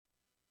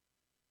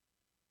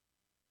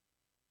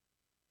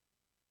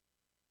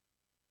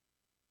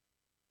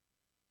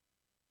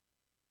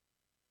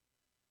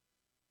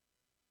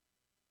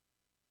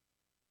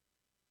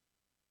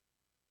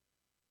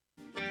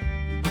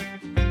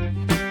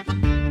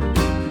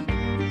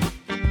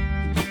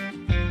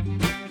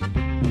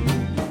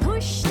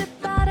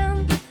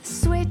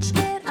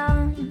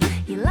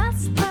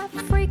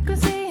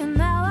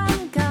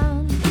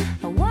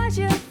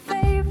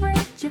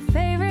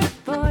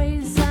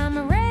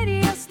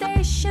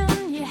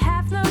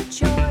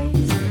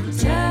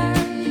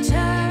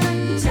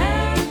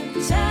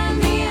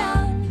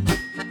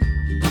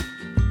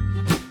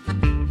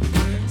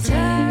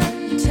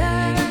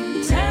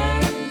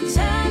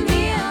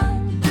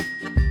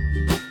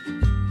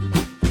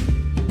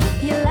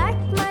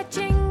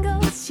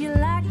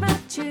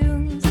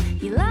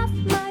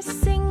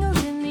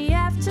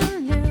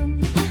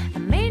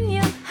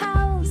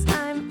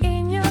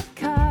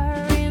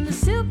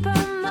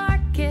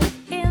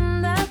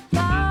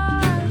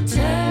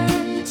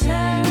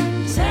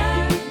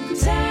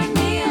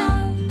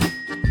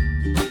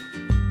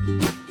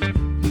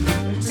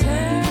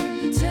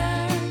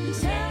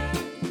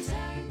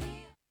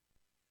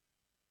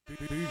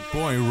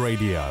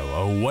Radio,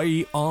 a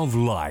way of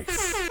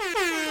life.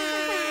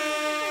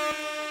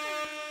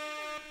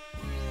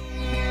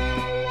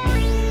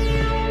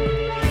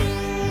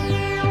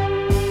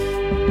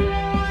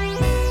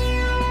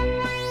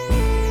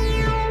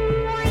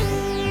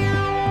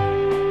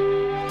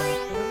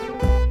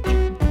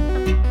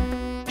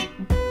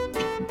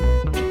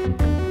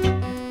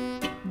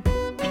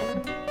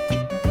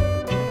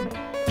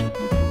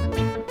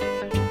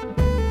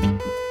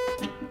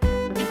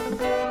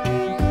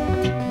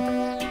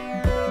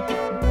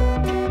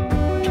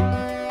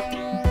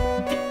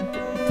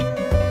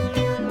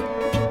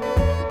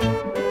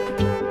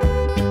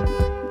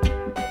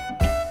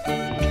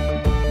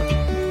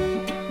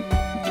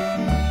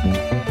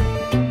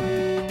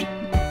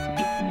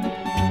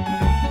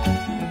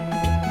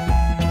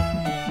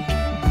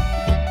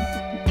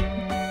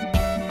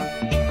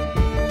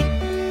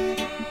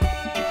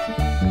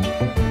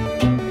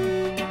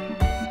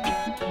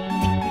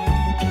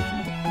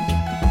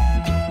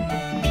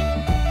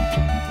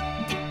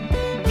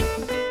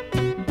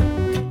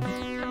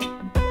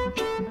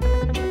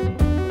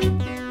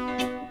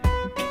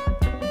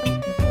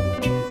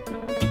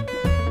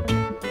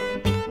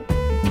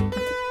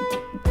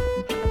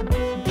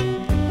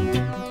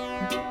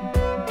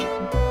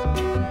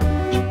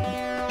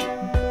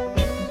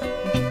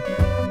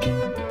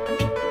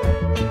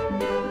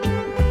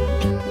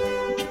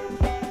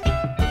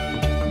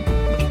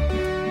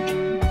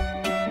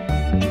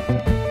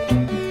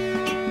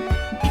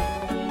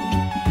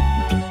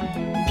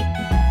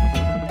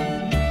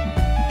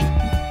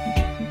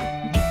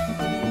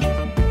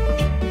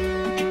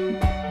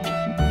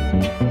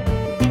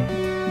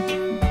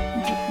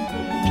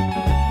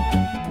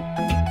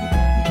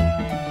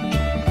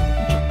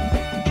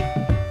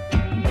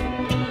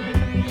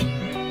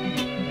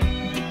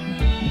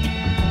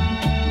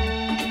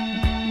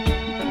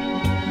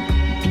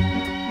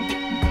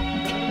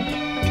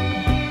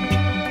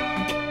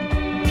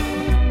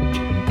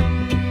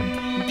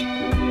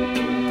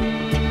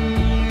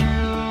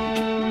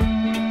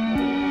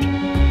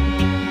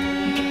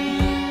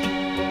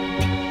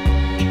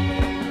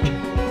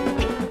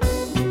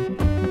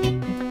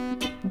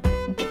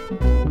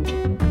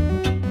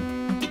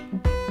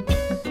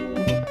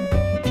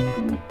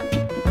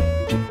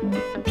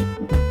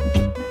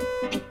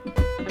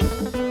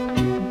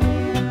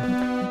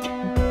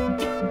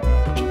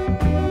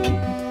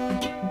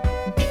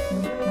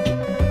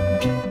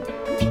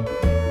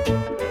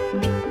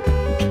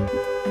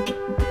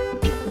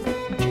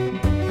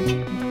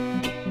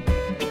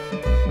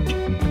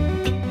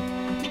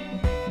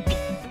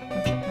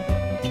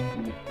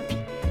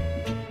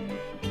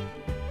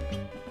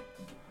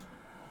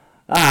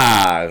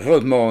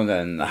 Good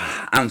morning,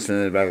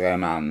 Anthony the Reggae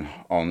Man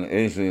on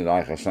Easy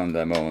Like a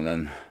Sunday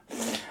Morning.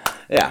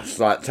 Yeah,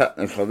 slight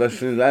technical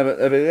issue there at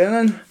the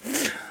beginning.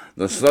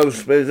 The slow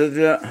speed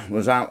idiot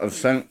was out of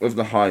sync with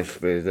the high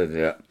speed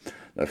idiot.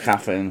 The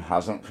caffeine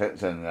hasn't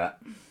kicked in yet.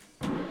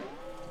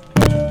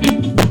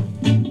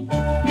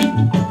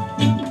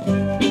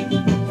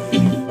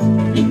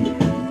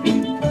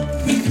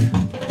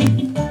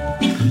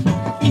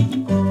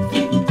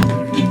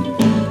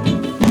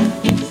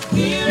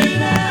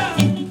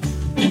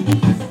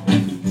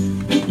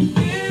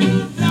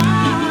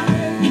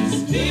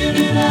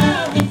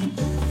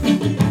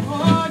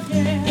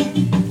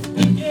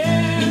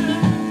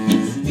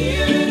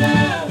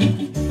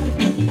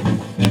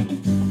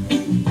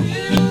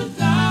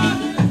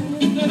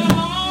 Come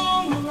on.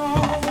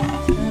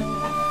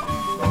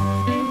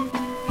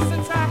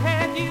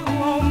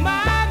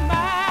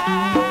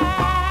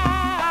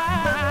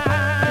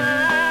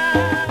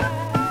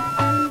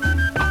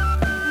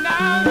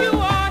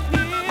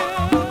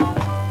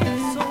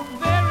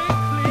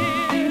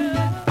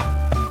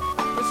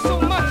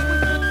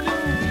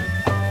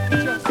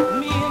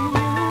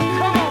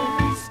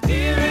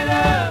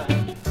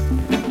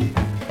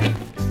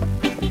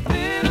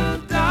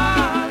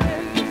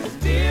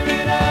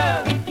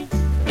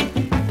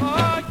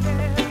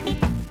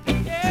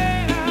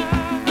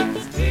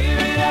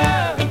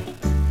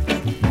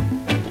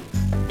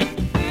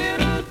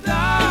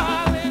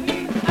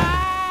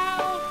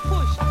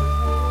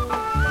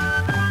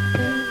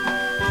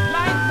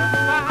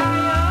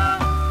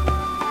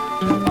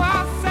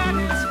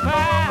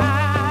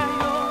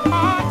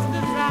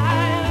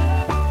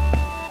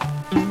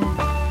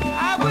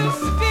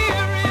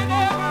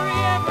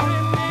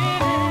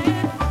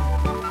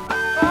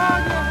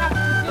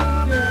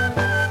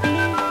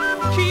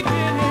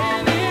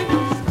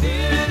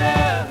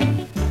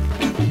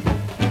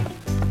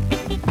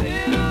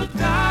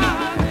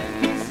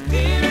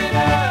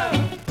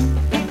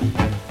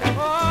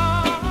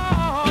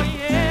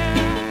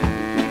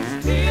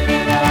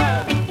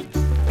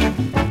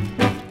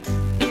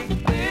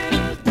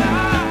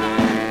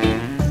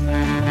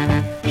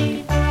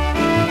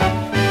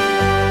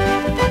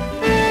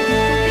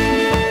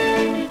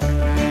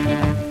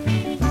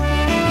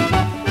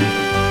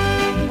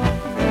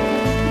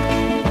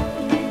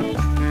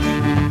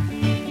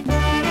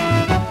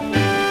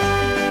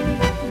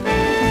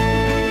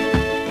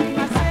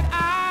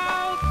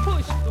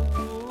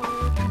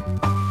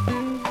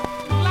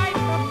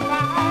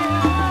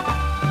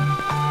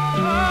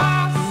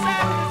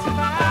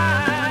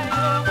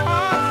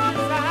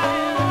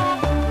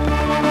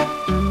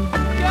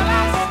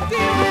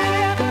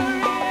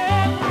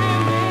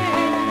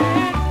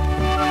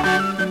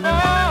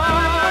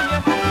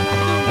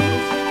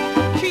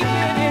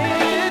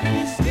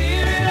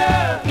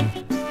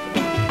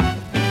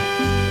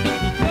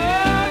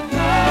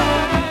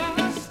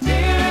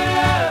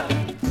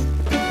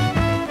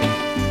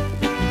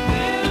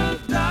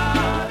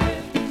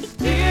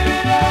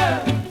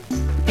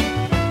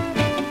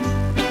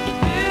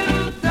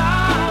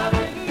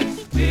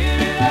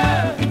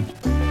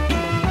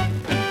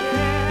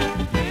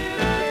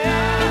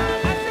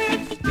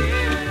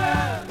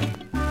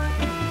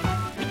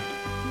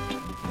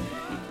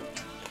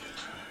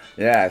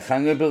 Yeah,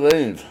 can you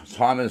believe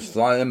time is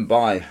flying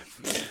by?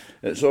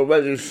 It's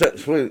already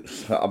 6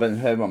 weeks that I've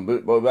been here on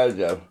Bootboy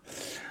Radio,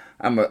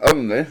 and we're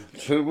only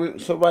 2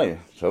 weeks away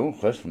till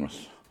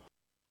Christmas.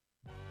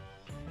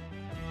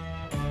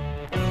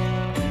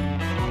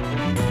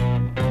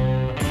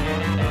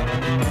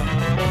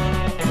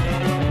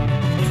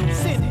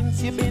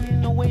 Since you've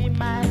been away,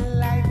 my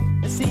life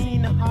has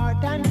seen a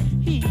hard time.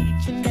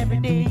 Each and every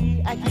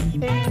day I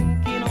keep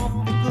thinking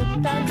of the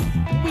good times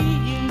we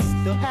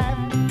used to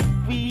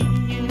have, we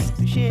used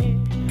to share.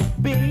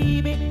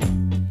 Baby,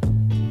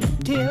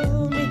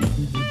 tell me,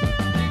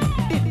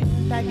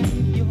 didn't I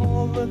give you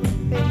all the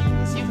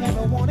things you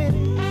ever wanted?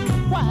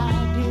 Why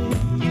did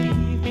you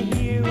leave me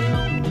here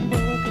alone and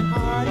broken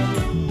hearted?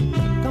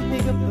 Come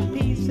pick up the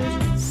pieces,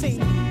 say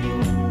you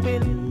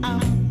will.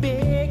 I'm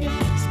begging,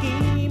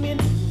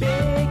 scheming,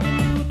 begging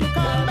you to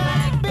come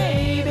back,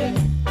 baby,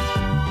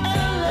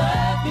 and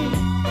love me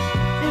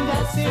in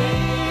that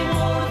same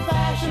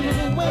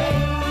old-fashioned way.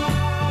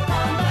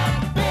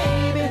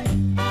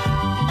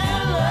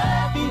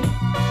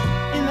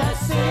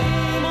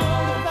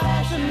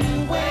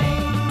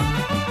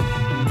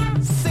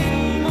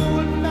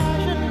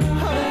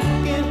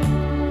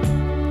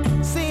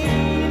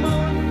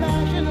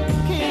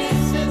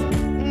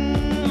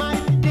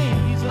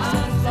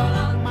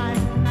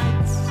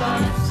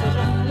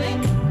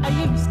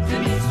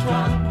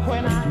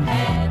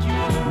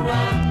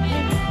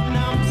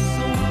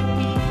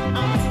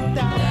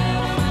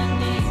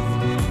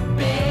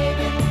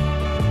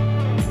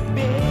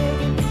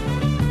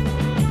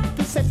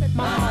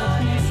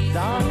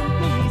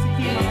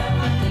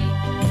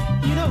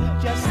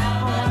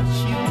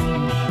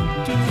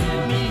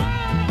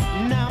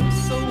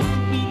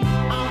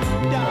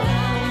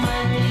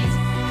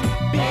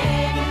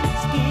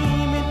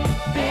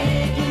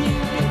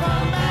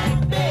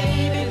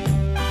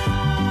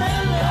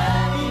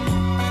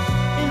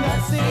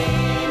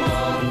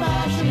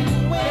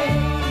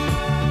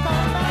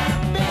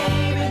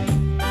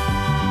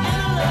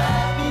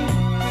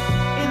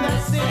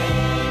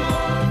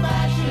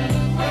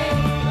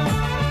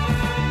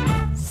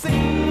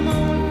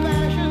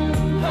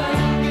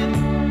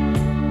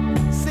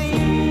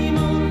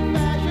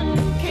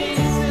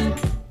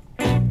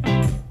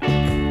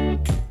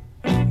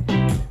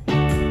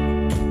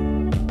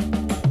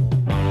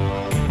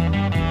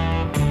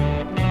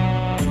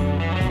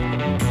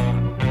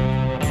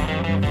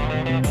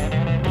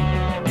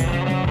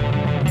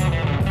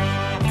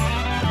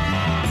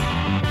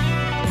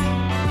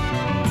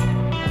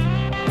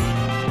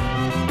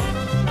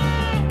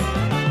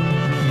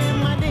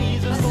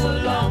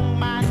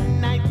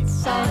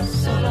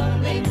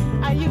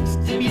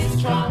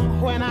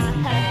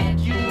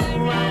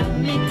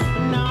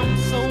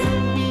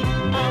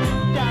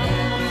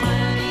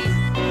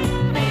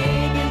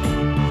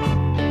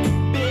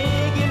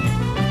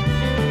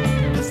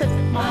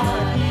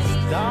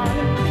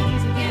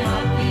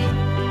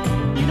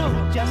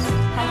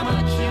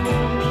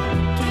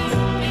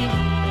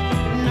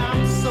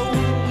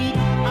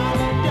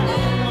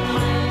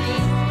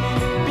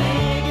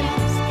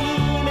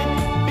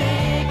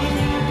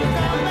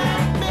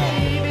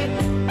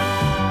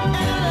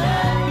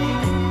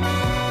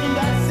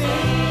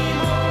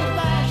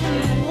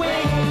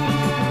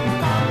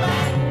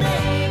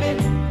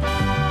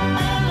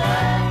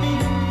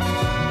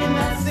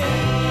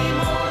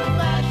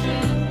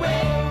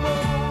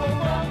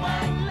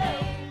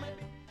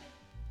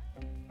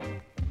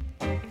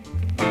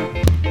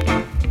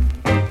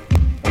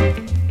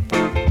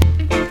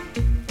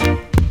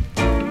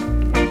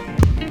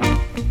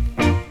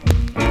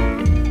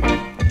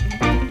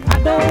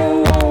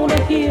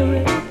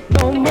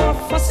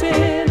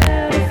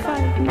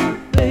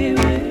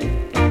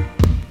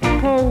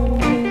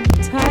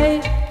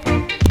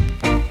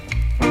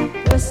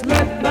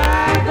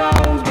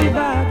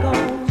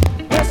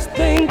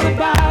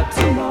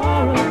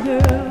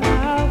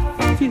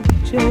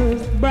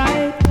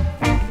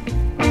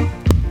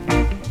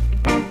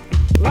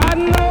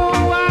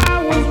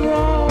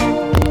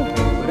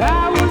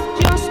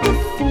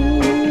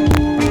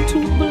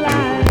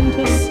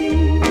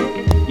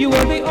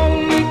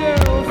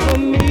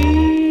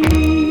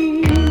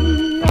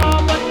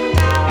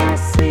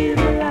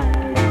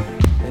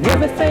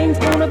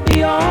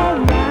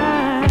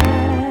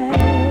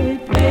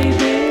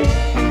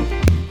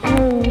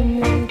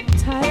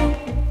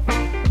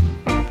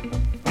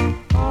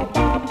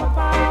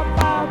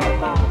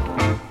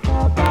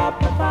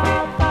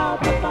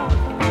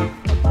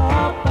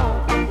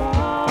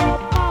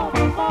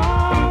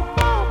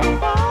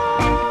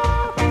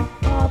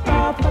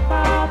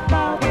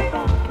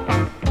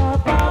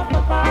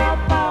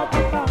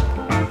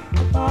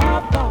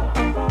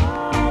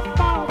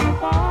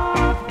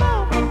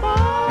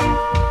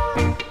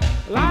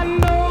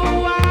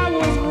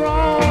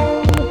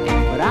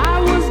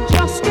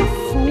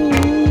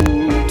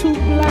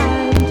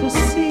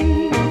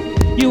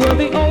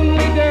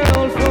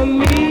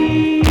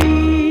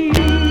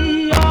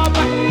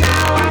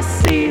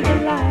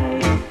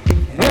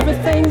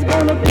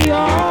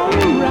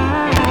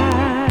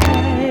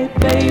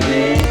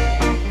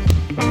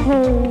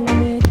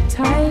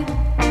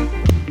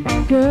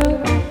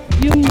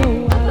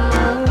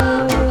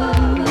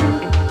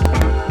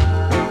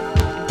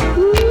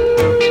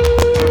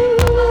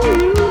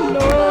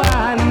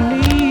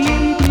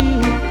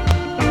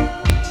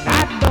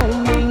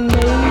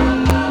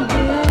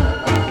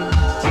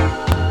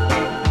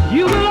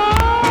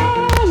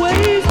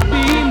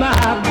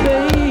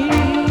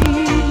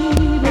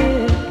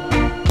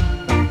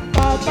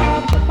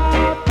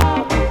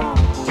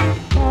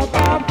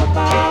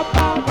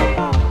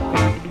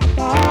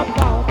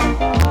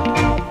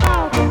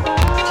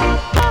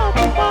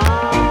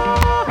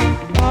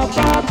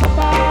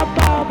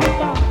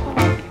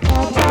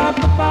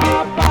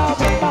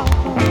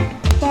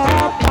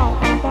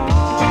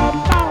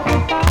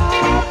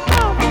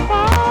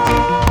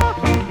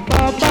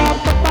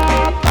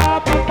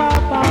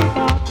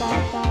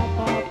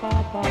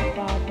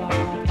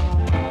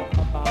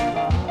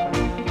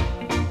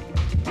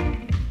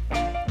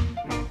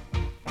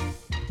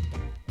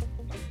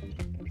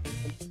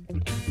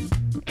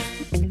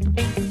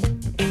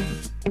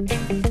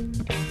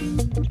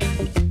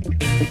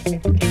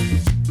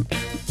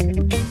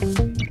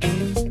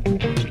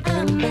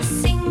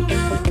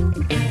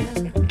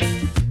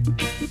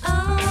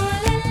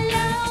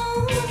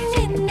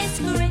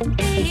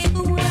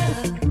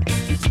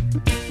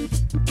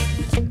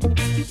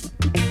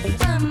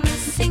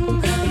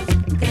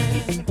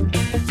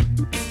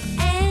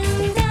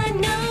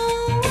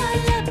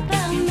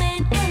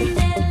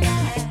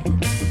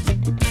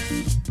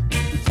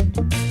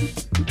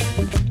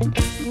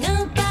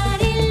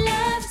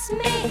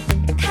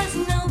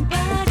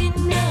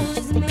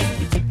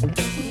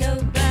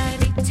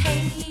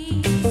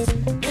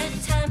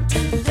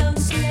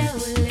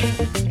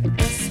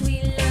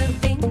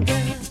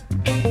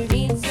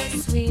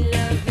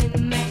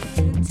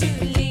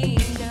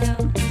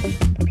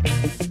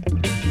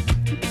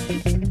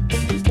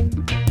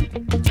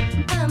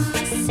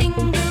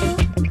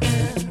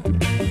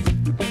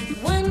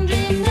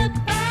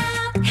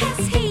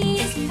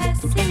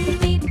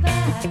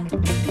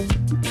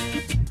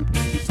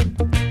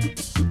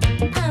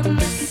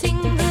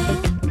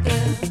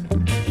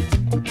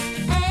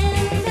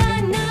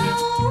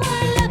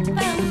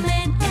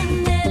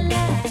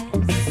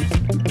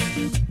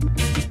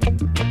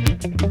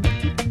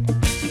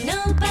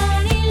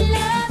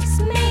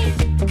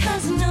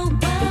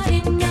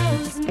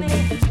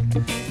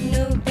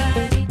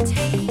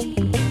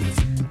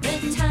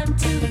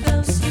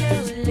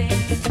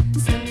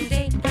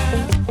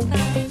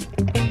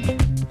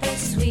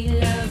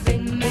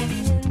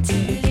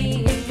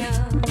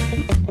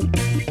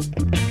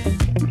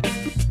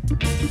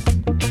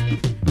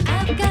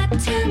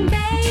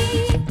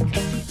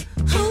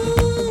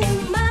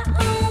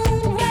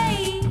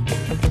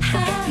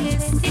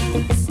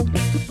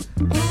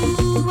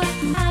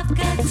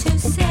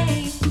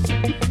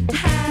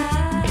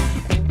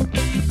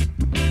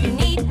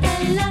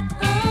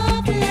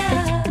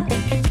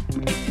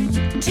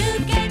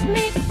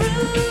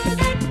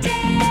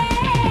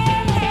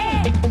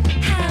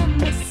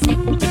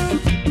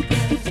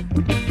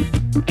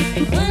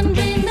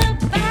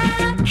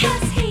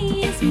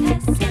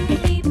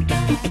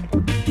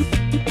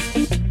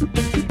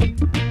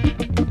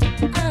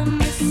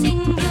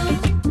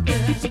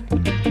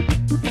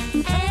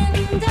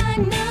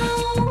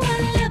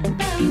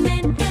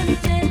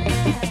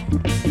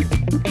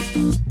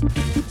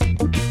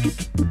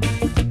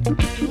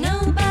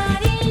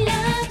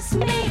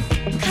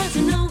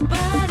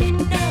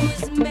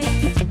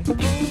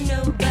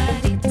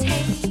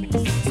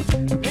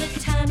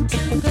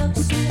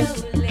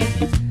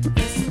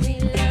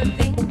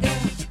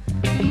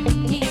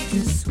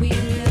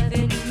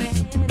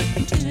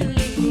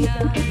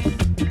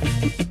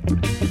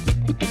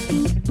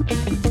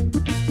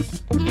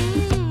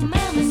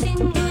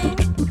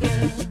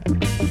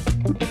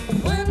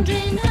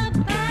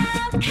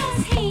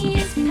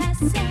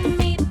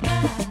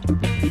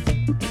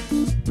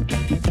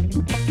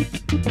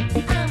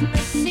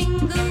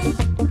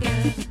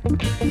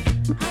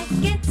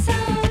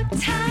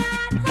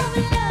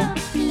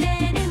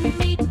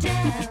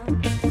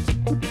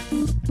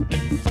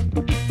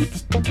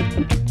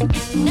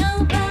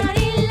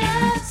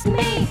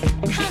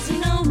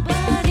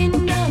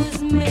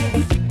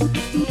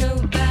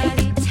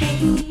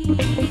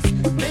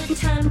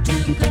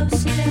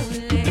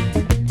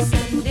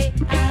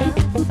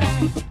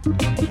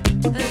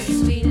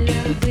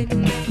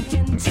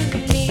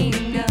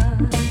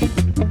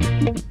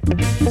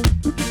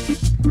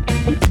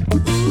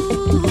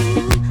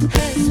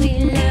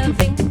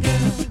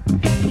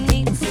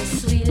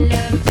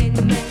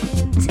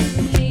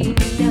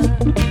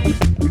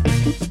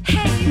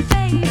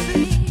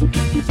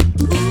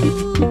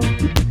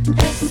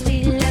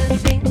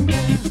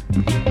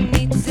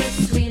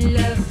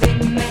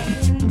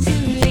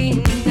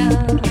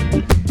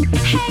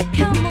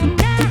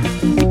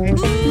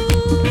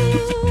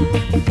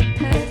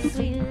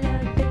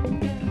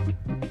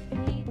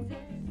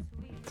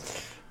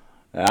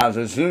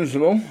 As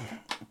usual,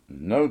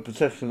 no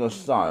particular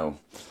style,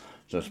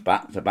 just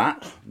back to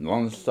back,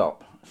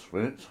 non-stop,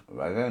 sweet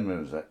reggae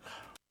music.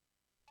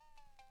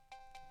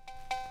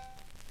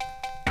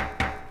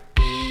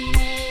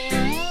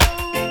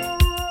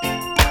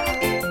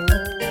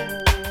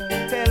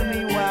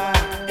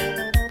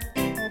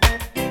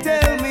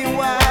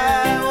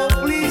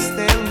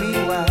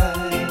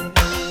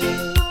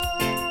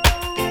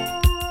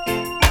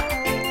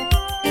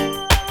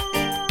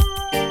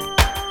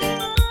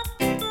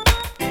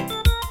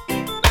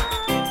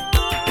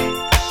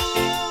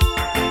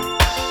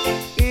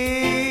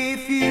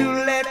 If you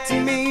let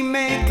me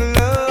make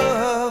love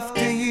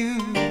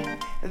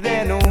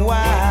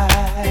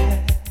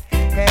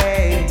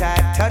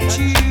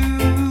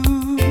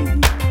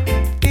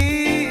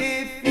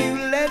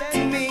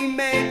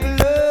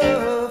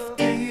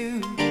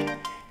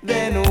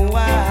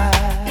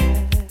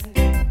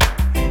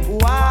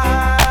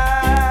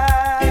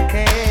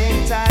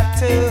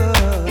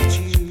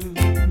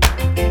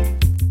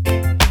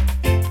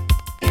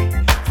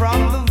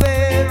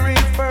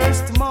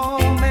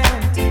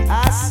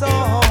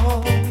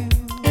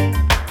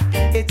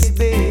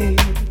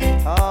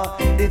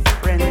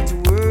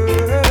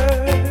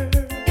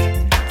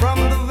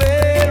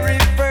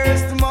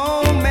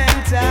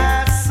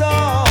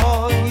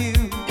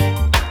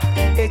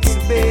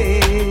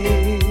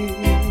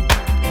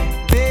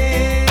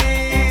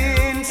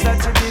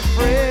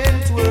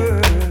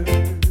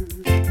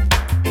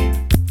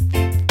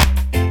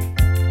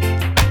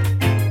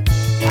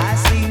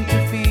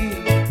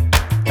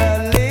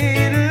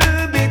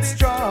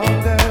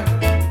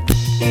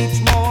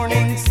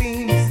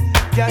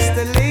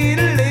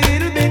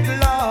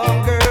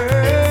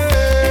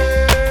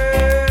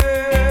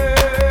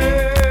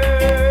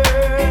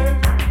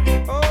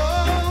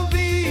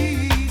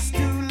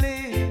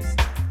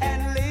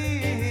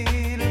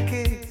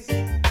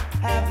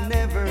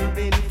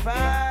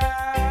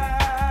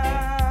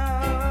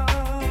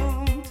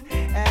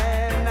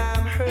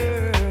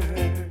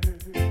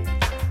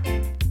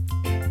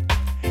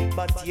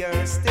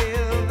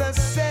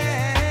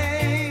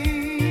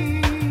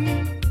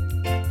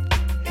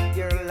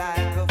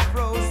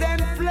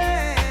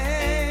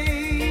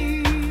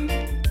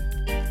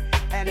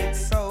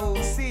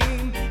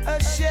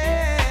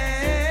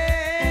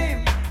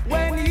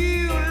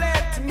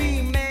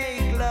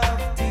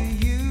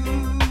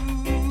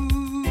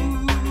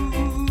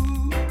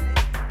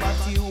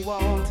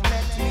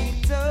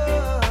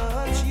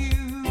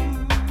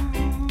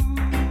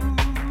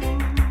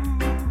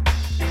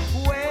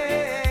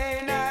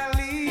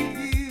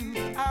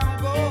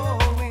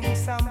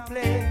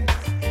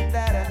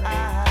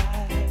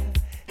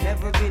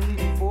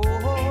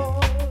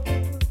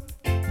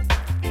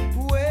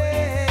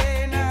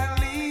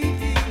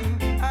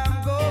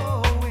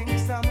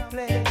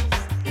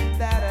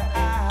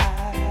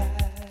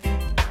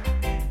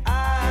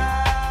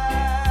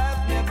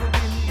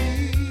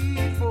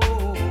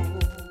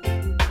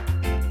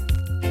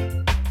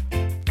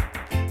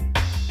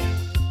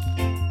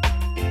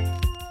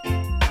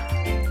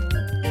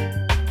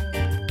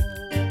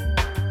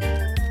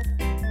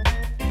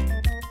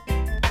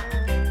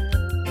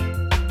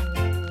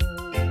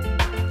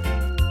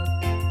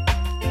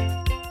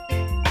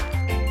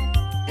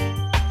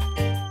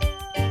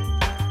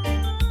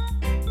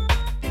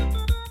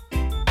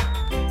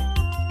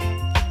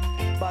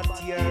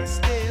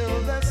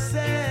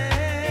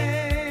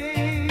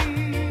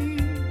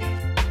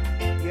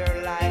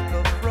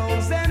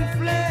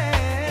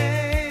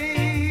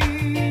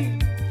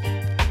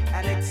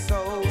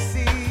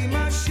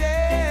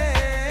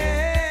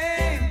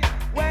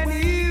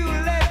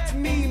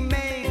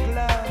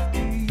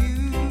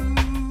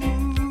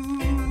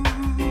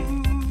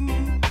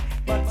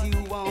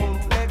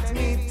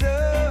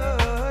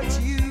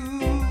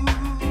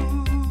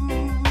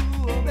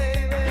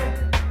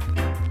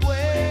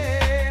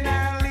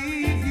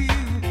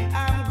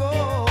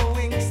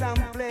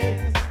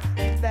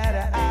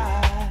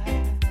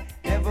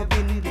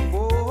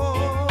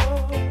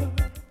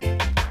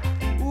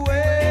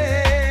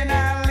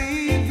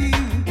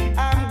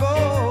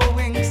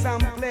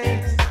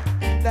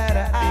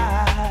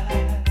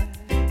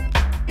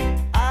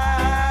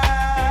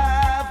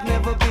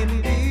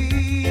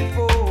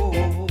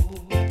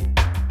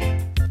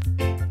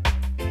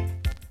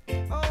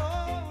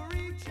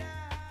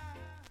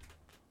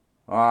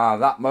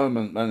That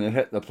moment when you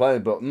hit the play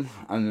button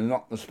and you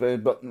knock the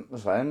speed button at the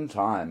same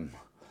time.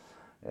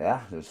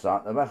 Yeah, you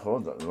start the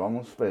record at the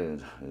wrong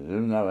speed.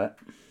 You know it.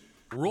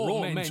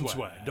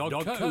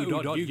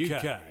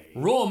 rawmenswear.co.uk.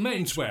 Raw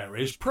Menswear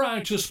is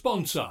proud to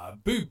sponsor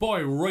Boot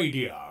Boy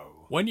Radio.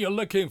 When you're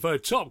looking for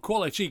top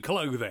quality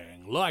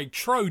clothing like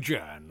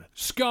Trojan,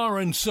 Scar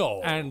and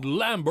Soul and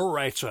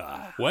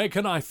Lamberetta, where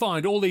can I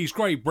find all these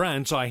great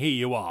brands, I hear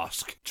you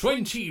ask?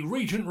 20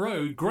 Regent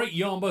Road, Great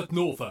Yarmouth,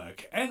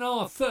 Norfolk,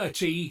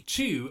 NR30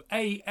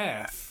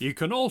 2AF. You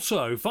can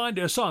also find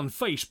us on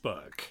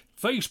Facebook,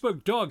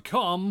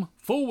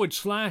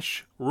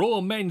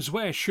 facebook.com/Raw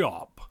Menswear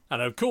Shop.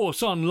 And of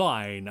course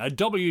online at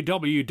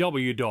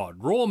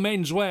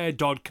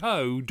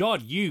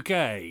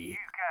www.rawmenswear.co.uk.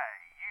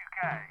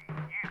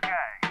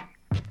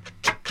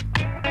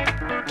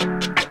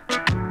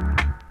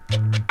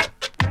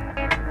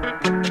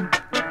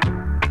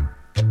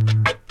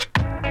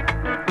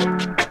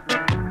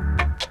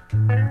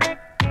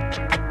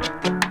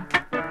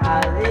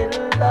 A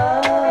little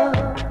love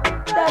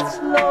that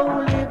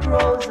slowly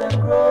grows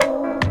and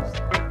grows,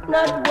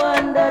 not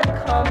one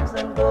that comes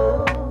and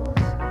goes.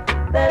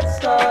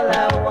 That's all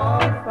I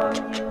want from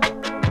you.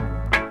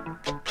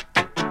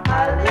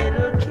 A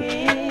little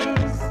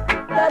kiss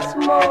that's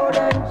more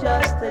than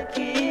just a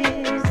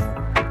kiss,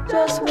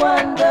 just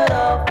one that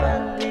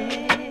often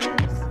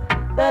lives.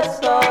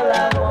 That's all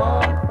I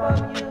want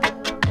from you.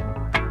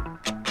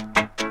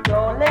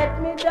 Don't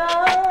let me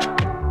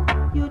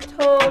down. You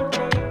told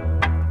me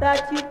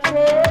that you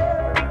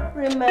care.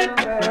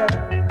 Remember,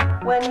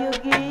 when you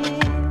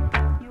give,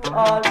 you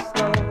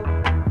also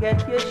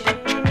get your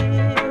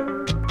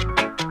share.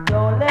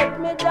 Don't let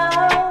me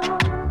down.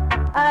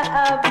 I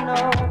have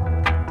no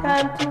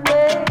time to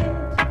wait.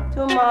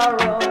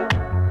 Tomorrow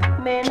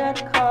may not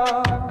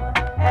come,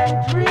 and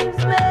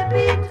dreams may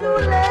be too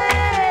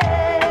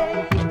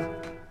late.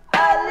 A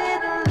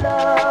little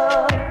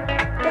love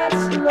that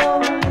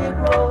slowly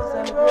grows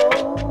and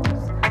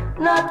grows,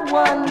 not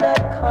one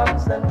that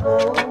comes and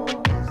goes.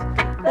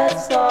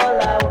 That's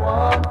all I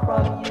want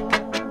from you.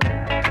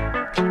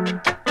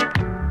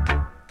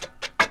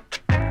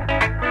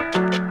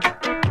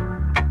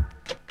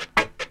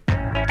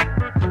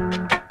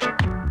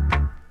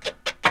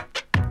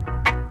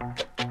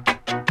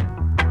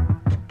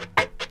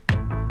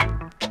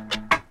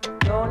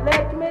 Don't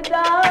let me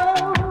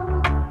down.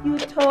 You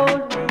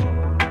told me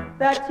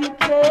that you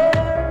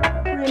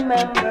care.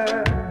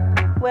 Remember,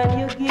 when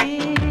you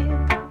give,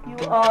 you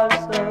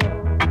also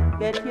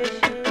get your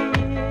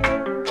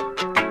share.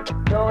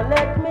 Don't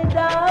let me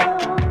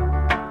down.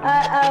 I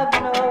have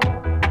no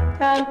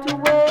time to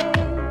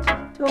wait.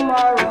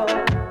 Tomorrow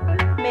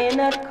may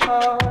not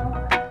come,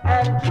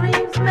 and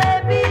dreams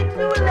may be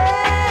too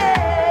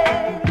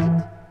late.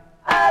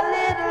 A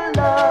little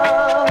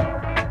love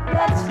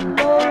that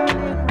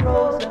slowly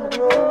grows and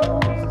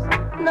grows,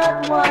 not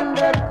one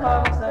that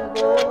comes and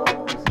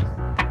goes.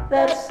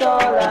 That's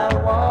all I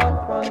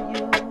want from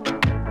you.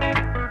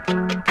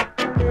 A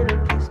little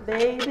kiss,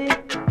 baby.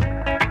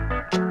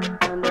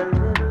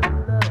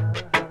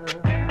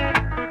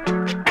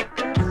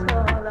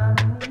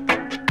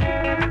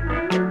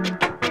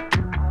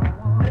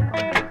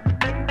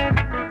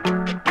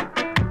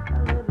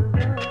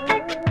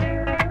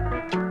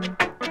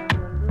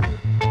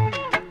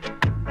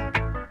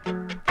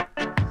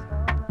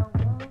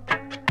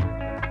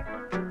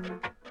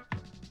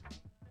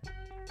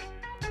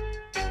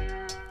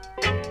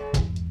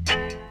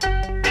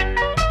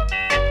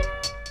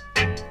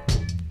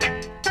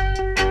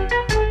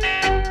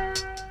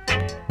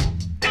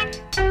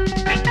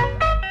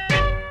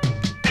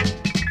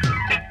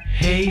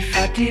 Hey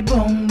fatty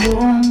boom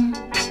boom,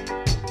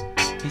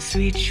 me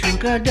sweet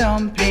sugar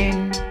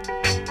dumpling.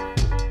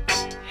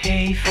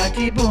 Hey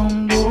fatty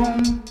boom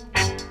boom,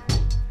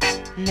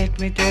 let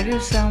me tell you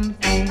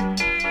something.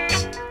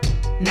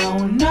 No,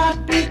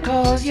 not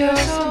because you're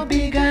so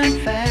big and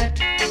fat.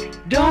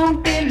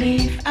 Don't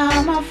believe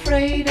I'm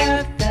afraid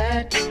of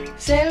that.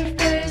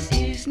 Self-praise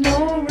is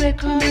no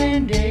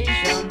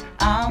recommendation.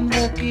 I'm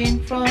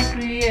looking for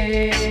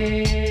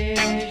creation.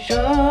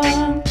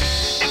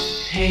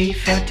 Hey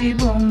fatty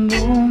boom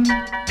boom,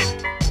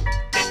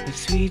 the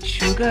sweet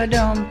sugar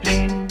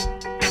dumpling.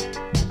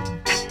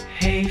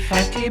 Hey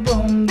fatty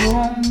boom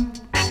boom,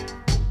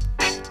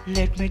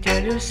 let me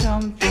tell you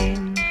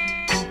something.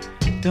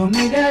 To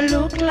me that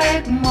look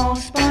like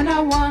mouse on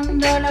a $1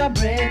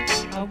 bread.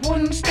 I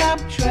wouldn't stop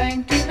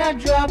trying till I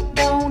drop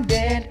down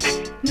dead.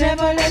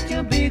 Never let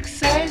your big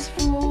size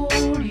fool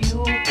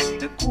you.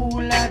 The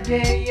cooler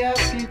day you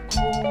be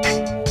cool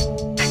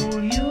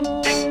you.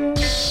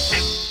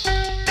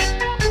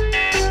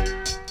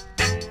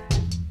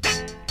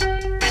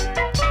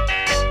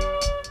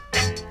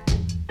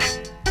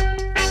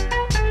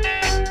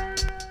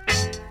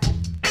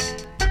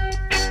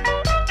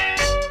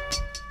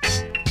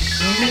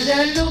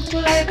 That look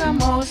like a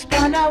mouse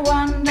on a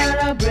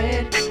 $1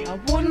 bread. I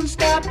wouldn't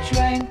stop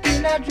trying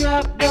till I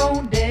drop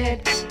down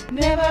dead.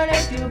 Never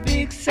let your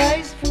big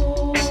size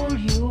fool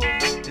you.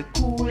 The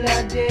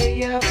cooler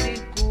day of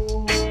it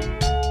cool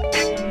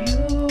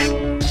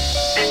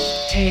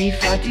Hey,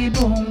 fatty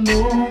boom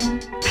boom,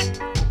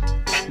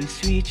 the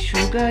sweet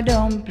sugar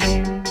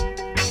dumpling.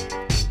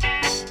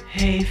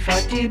 Hey,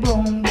 fatty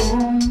boom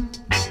boom,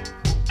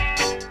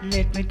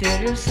 let me tell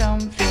you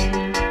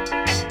something.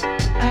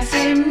 I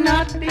say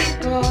not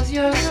because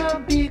you're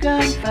so big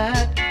and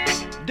fat.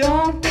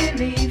 Don't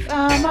believe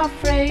I'm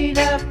afraid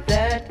of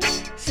that.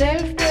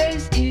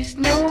 Self-praise is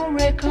no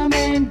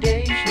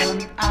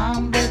recommendation.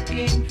 I'm the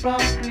king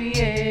from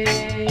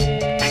creation.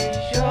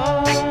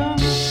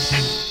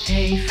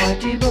 Hey,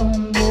 fatty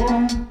boom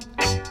boom,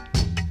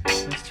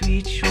 a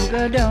sweet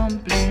sugar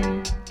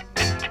dumpling.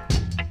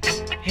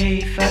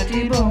 Hey,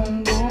 fatty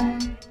boom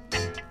boom,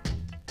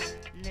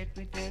 let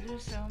me tell you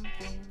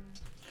something.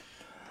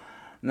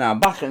 Now,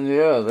 back in the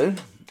early,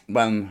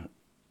 when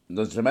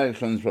the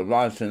Jamaicans were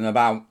writing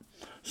about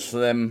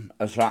slim,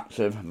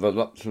 attractive,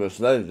 voluptuous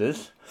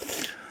ladies,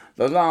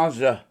 the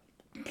larger,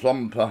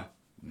 plumper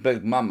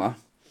Big Mama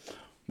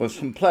was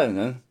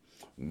complaining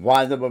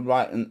why they were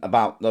writing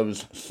about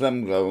those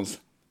slim girls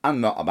and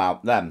not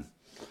about them.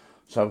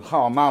 So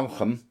Carl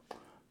Malcolm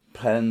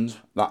penned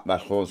that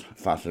record,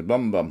 Fatty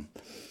Bum Bum.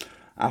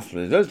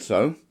 After he did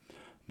so,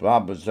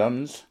 Barbara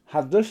Jones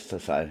had this to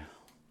say.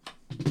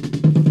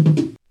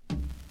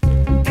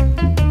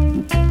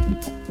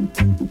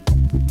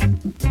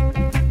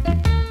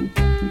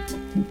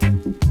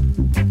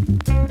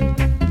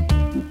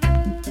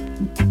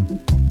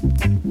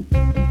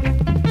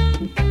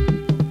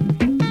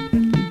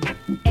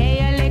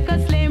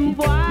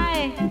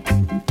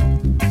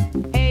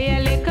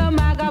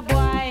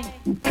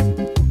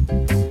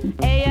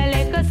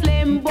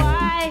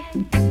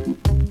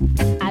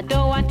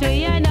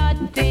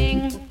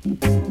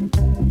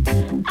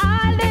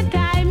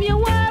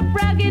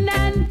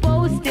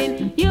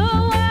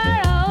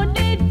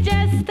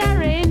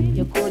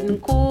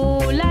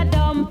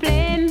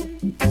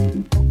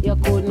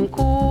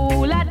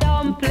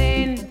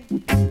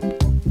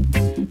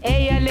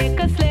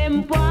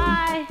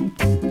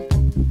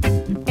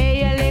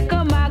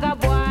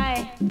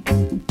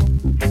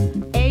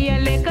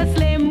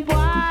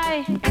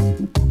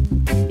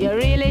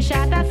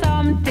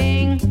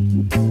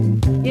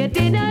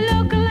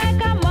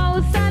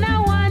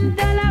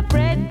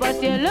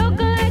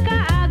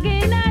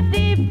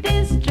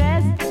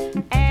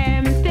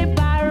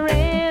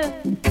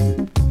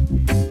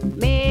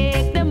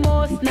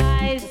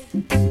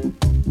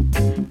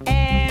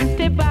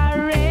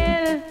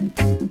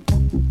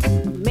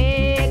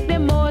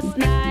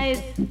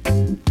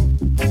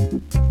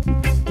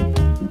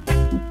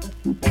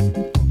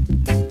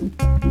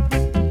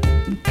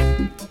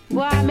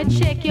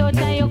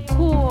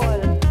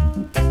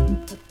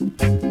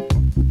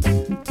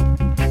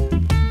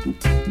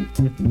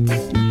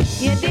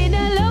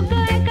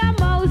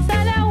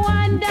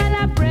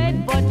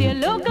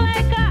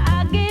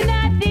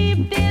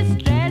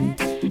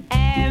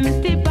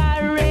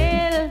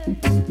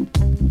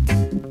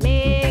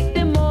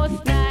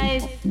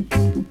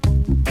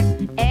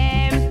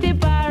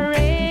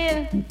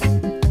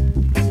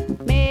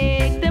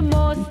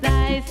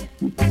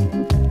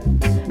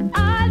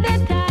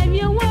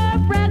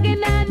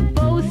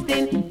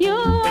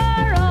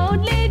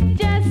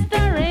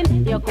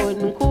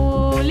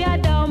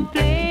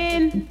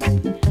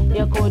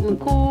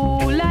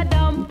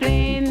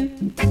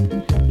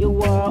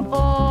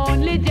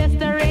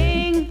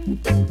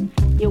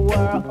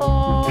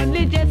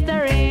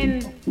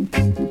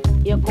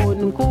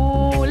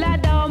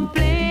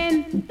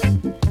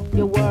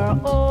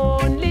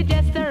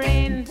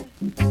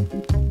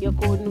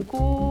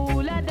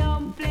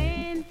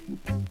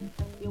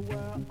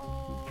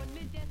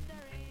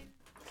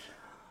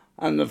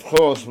 And of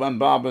course, when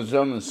Barbara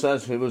Jones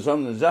says he was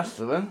only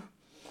gesturing,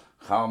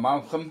 Carl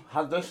Malcolm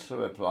had this to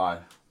reply.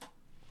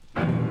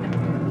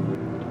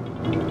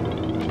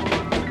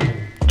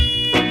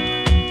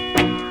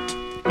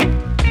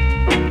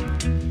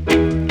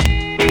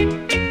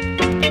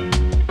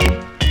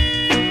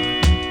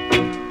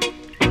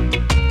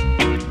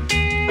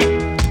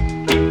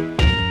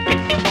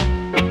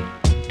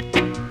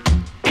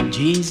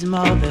 Jean's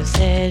mother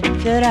said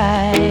that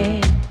I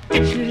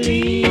should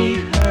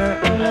leave her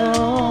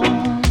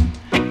alone,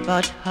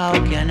 but how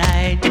can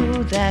I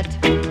do that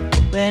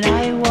when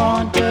I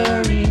want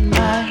her in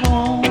my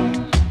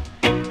home?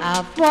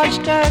 I've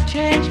watched her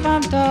change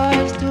from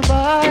toys to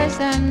boys,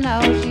 and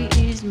now she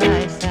is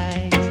my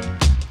size.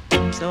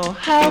 So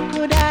how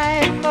could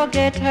I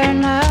forget her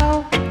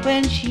now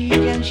when she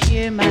can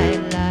share my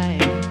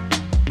life?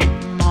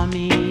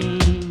 Mommy,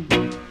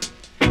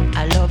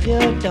 I love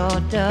your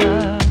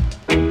daughter.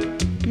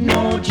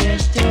 No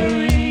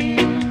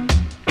gesturing,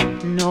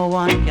 no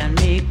one can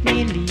make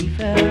me leave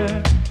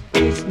her.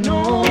 It's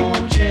no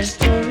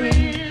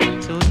gesturing,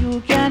 so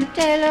you can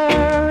tell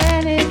her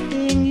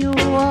anything you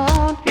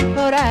want,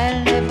 but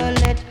I'll never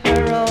let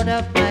her out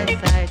of my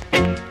sight.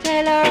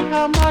 Tell her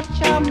how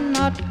much I'm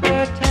not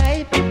her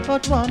type,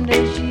 but one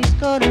day she's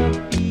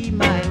gonna be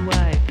my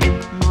wife.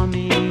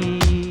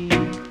 Mommy,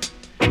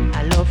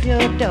 I love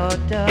your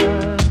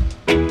daughter.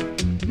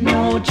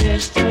 No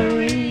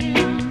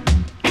gesturing,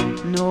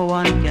 no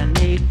one can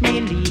make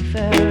me leave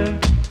her.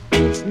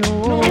 It's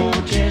no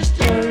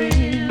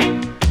gesturing.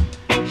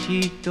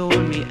 She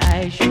told me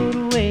I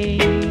should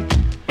wait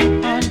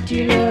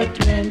until her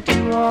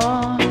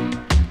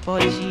 21,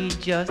 but she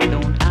just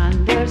don't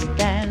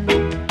understand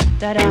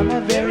that I'm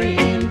a very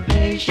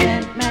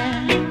impatient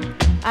man.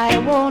 I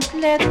won't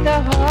let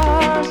the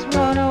horse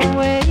run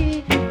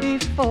away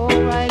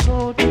before I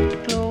go to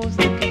close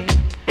the gate.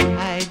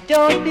 I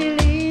don't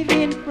believe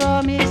in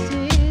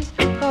promises,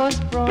 'cause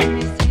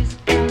promises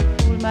can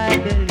fool my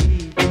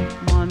belief.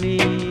 Mommy,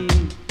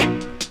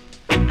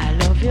 I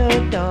love your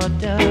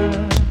daughter.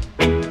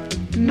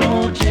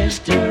 No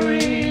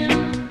gesturing.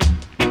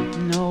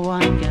 No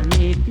one can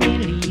make me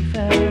leave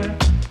her.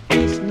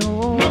 It's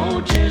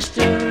no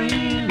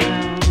gesturing.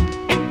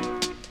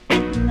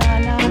 No,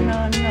 no, no,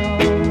 no,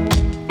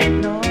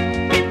 no.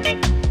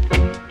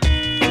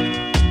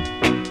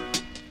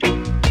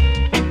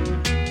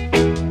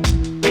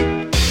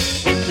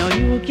 Now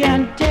you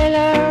can tell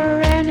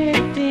her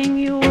anything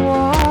you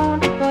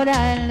want, but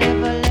I'll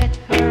never let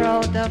her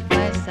out of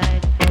my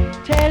sight.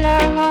 Tell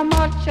her how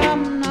much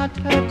I'm not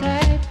her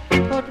type,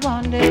 but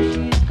one day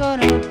she's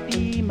gonna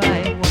be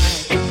my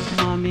wife.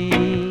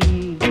 Mommy,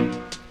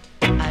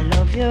 I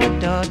love your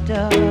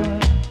daughter.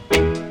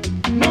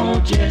 No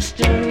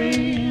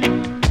gesturing.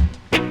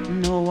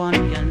 No one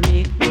can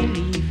make me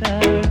leave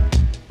her.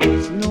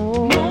 It's no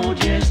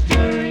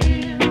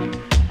gesturing.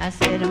 I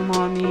said,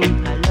 Mommy,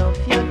 I love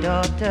your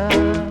daughter.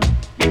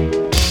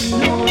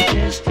 No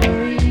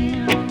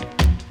gesturing.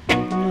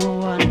 No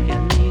one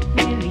can make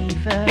me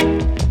leave her.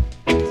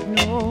 It's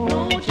no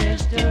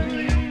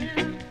gesturing.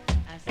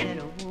 I said,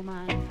 oh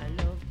woman, I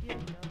love your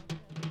daughter.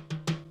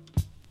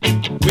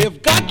 We've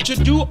got to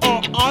do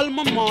our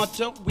alma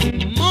mater. We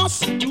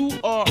must do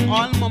our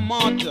alma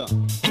mater.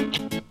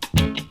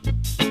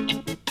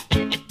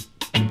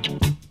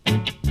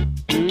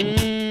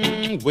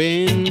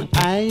 When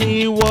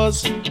I was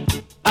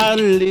a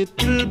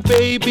little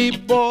baby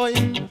boy,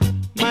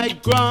 my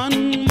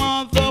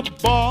grandmother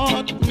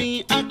bought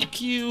me a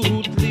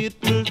cute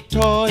little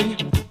toy.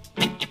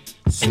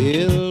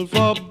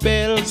 Silver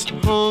bells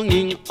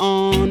hanging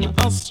on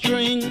a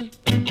string.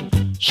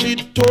 She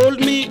told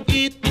me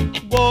it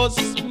was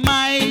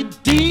my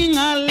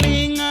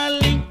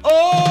ding-a-ling-a-ling.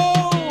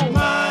 Oh,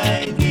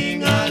 my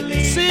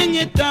ding-a-ling. Sing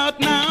it out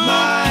now.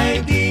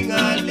 My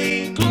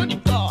ding-a-ling.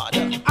 Good God.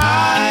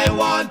 I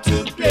want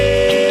to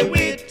play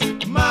with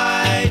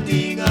my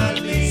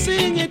ding-a-ling.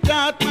 Sing it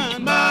out,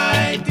 man.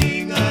 My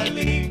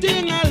ding-a-ling.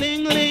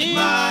 Ding-a-ling-ling.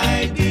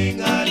 My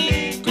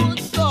ding-a-ling.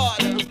 Good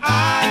God.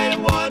 I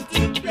want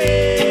to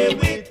play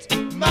with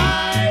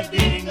my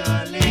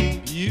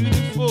ding-a-ling.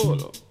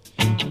 Beautiful.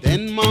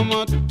 Then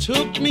Mama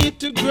took me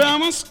to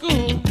grammar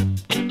school,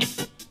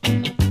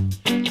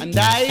 and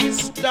I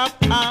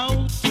stepped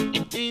out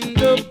in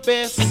the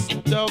best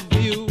of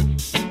you.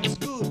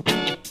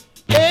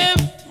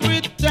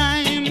 Every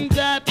time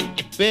that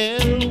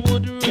bell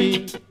would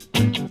ring,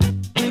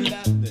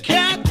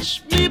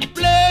 catch me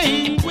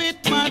playing with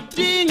my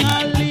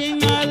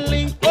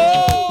ding-a-ling-a-ling.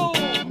 Oh,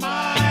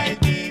 my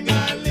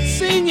ding-a-ling.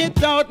 Sing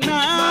it out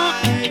now.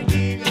 My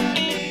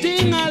ding-a-ling.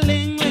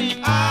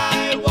 Ding-a-ling-ling.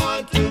 I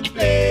want to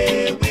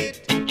play with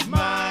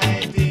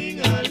my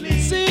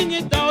ding-a-ling. Sing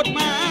it out,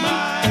 man.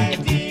 My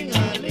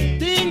ding-a-ling.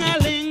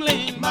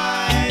 Ding-a-ling-ling.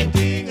 My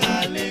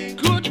ding-a-ling.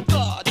 Good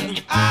God.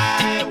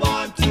 I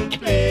want to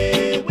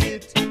play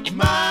with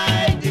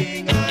my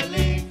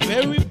ding-a-ling.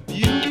 Very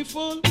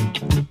beautiful.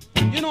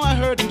 You know, I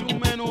heard two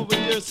men over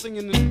there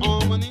singing in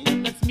harmony.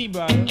 That's me,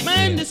 brother.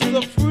 Man, this is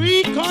a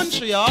free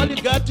country. All you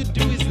got to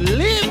do is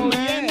live,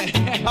 man.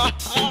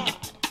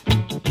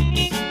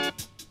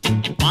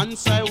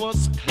 Once I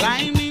was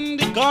climbing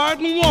the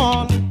garden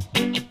wall,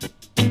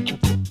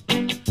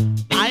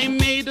 I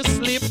made a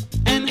slip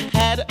and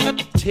had a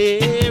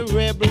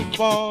terrible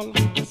fall.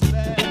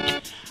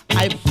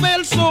 I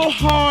fell so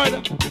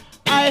hard,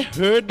 I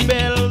heard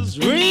bells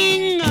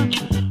ring,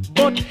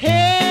 but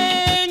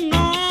hang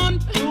on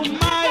to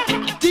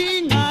my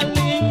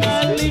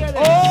ding-a-ling-a-ling.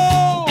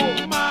 Oh,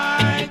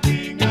 my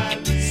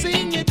ding-a-ling.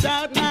 Sing it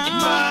out now.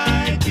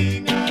 My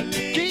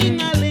ding-a-ling.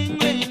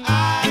 Ding-a-ling-ling.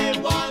 I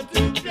want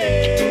to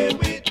play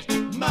with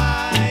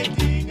my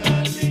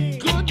ding-a-ling.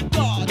 Good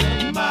God.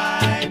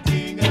 My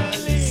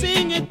ding-a-ling.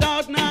 Sing it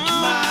out now.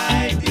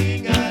 My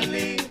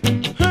ding-a-ling.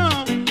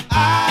 Huh.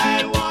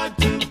 I want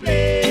to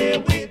play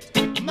with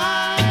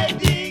my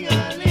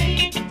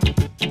ding-a-ling.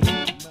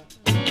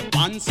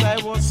 Once I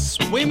was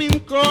swimming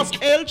across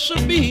Elcha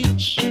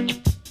Beach,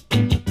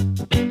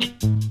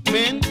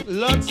 when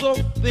lots of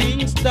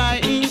things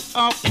dying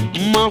off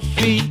my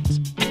feet,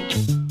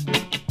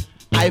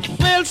 I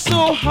fell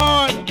so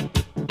hard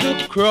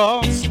to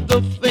cross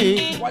the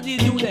thing. What do you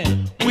do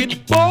then?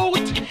 With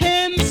both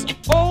hands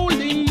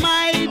holding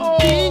my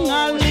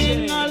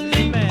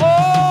ding-a-ling-a-ling.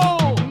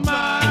 Oh,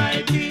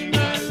 my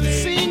ding-a-ling.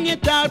 Sing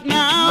it out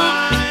now.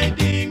 My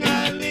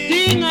ding-a-ling.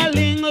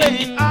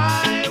 Ding-a-ling-ling.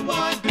 I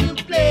want to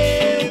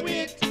play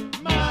with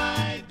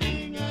my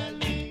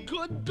ding-a-ling.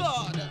 Good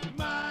God.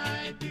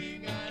 My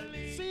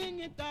ding-a-ling. Sing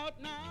it out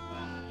now.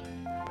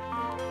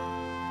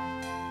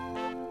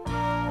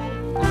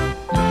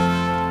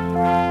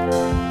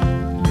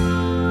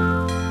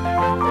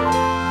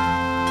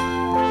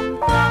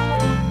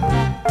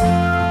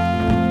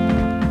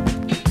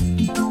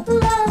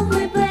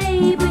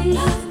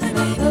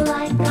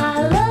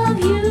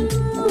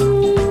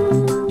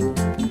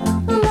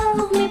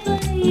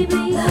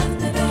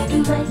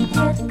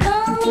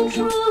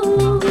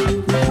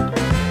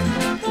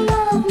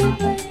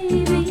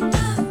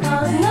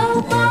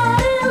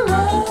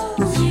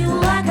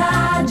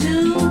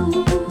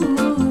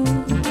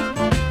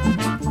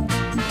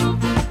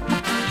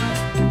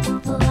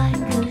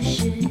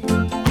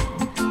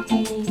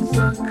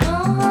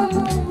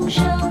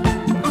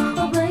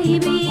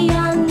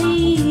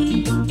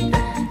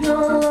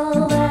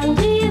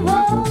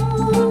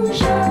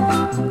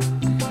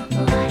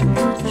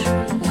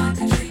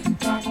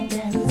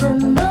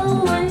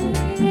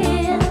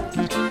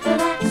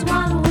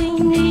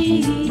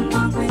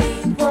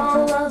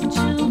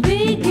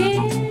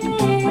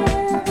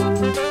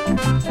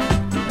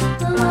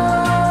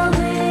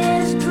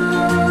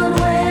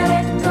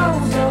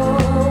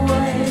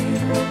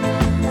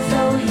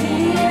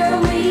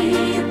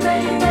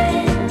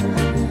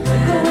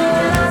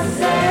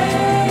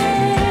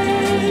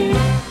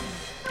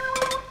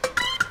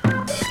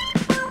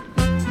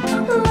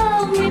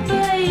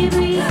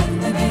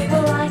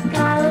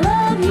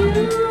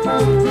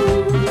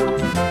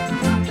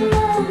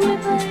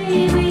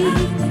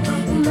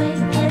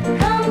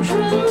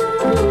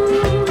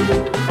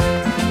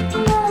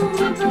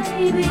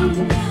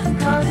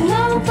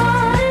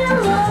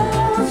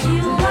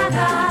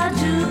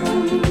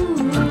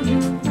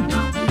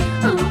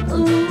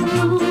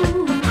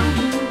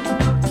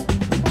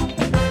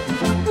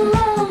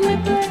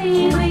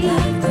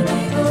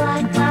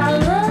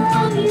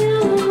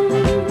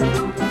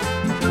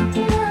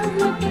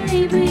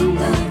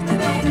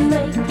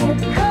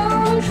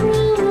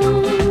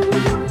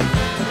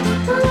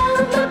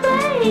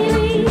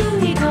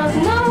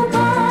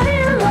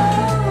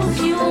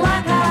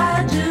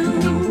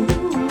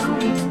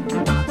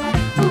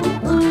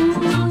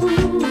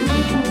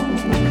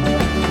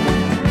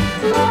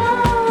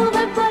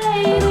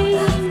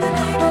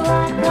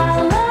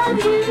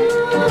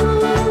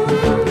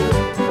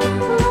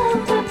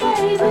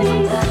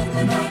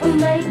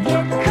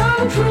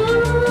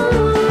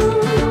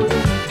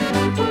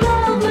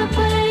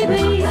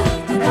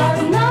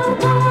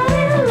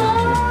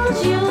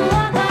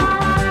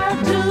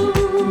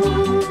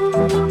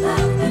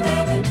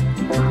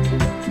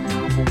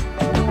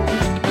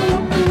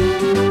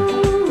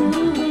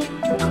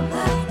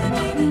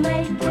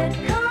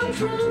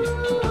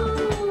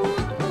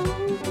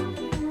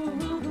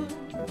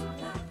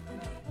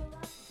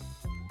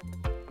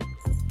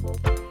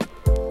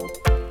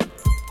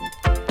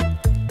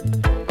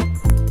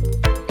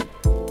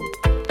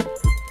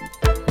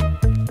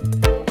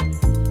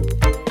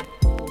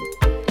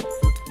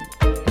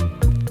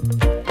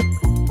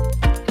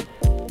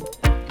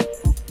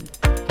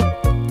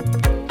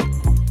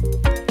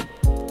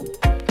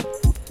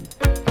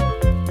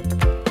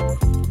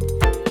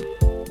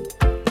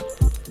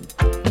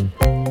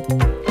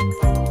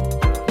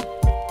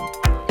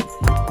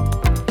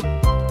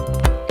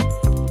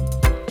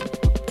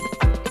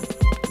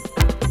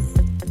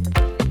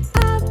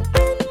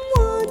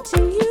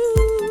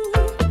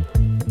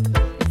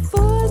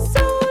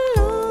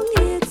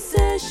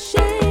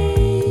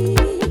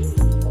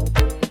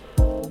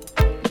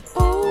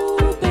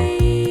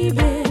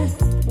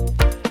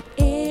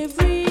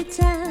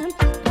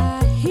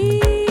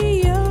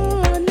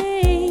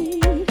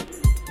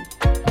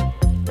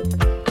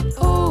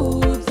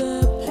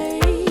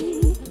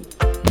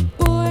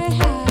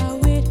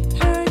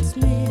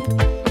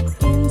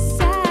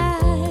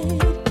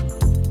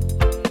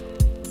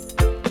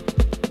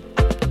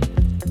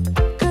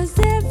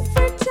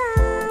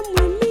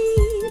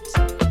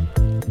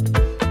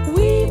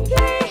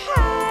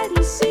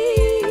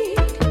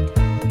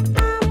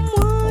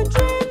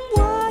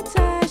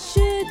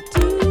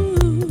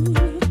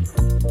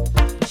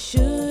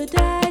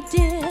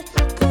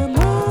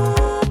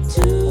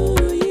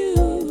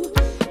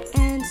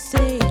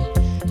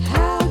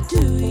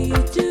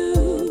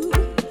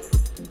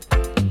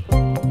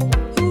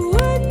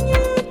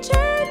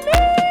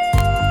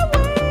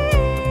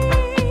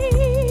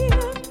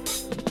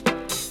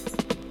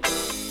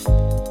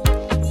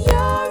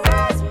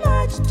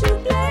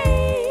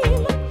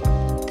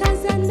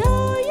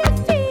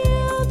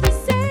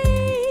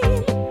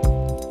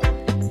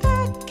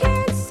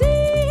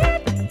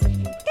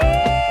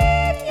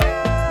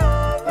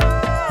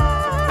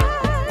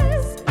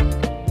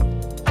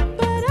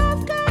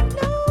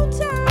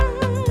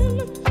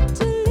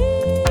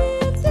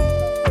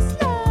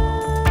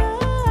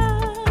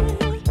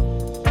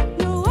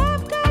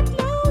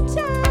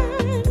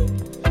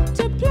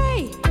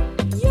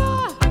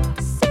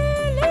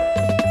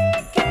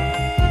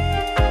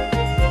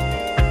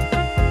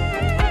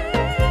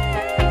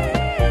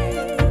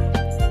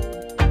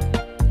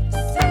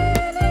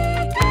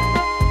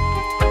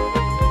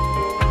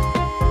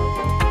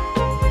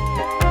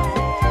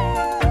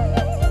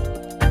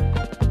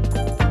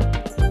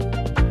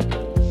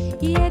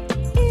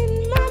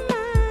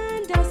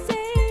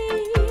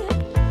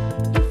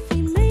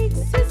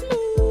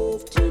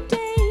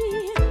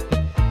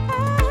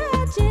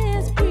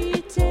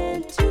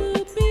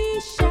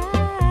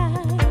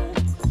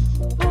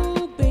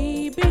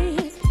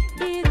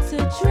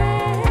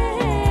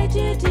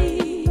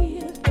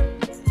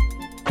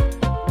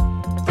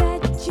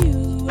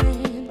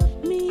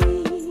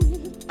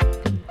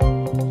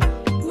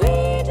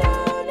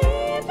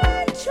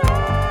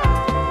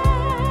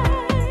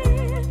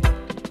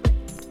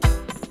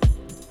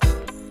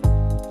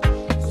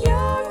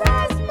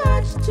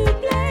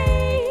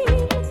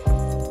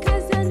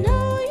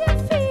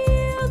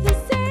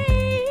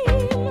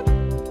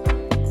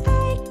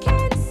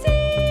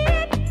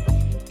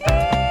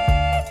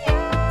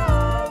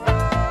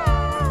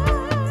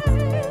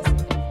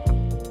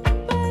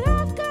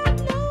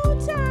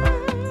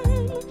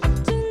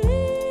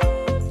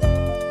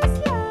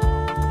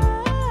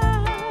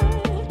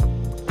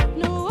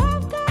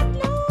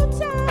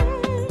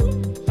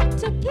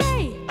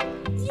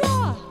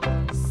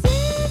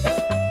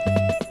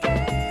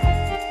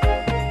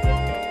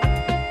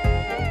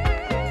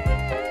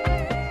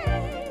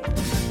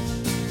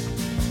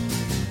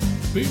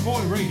 Boot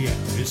Boy Radio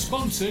is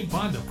sponsored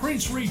by the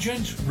Prince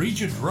Regent,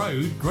 Regent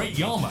Road, Great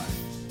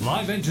Yarmouth.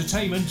 Live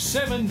entertainment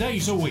 7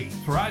 days a week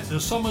throughout the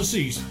summer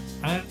season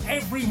and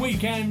every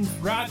weekend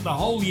throughout the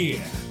whole year.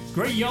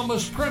 Great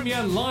Yarmouth's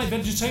premier live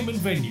entertainment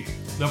venue,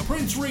 the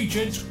Prince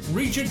Regent,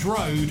 Regent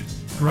Road,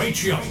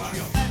 Great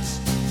Yarmouth.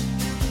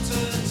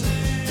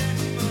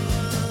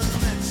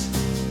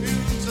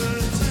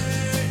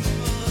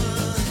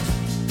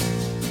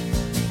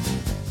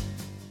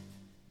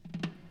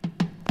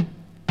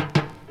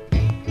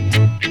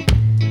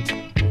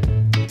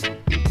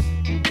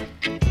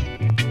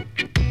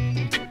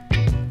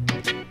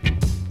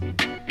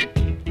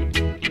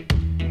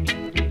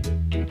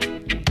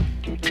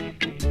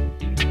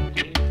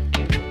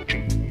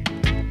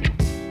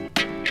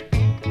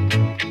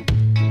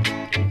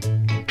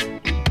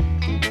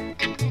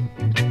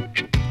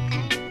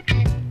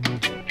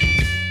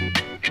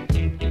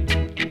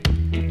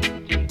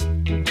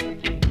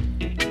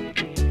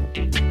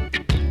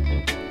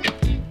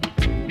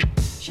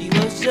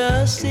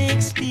 Just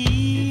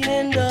 16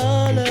 and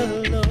all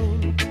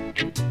alone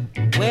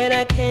when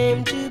I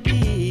came to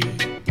be.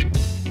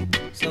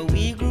 So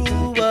we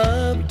grew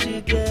up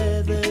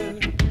together,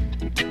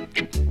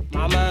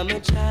 my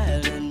mama,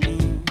 child, and me.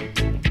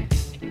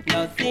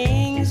 Now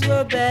things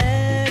were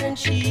bad and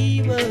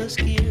she was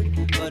scared,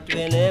 but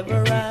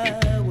whenever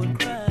I would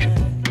cry,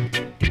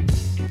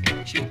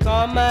 she'd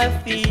calm my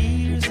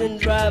fears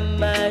and dry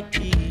my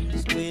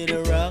tears with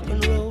a rock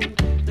and roll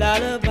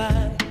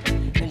lullaby.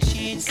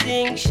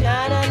 Sing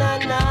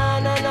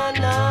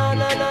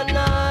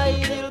sha-na-na-na-na-na-na-na-na-na,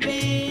 it'll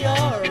be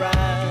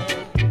alright.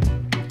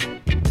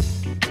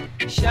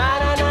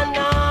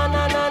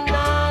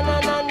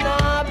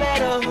 Sha-na-na-na-na-na-na-na-na,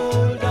 better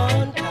hold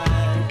on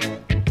tight.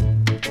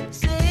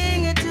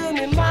 Sing it to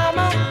me,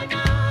 mama.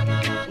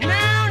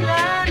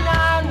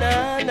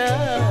 Na-na-na-na-na.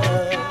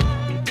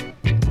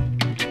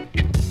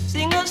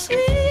 Sing as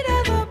sweet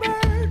as the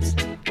birds.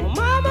 Oh,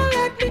 mama,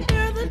 let me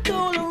hear the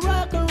tone of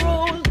rock and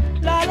roll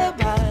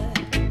lullaby.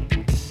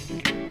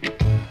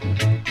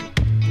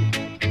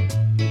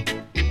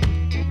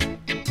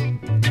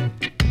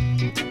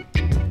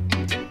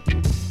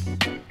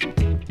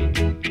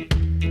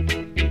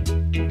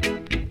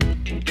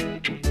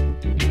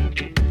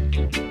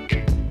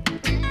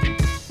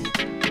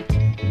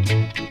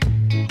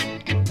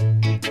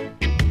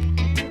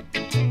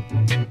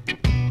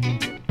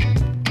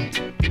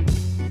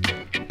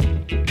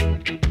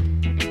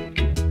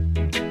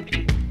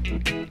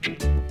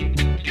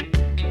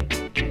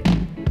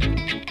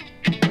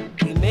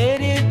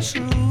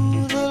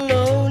 Through the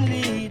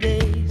lonely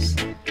days,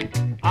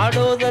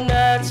 although the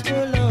nights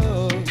were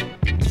long,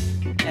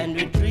 and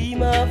we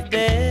dream of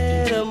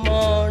better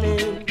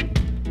morning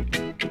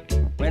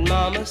when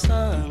mama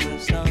sung a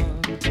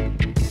song.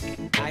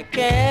 I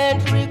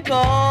can't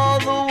recall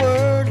the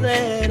words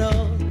at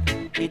all,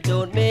 it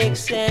don't make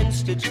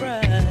sense to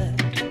try,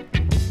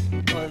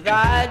 but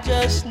I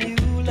just knew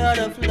a lot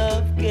of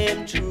love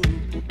came true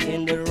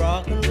in the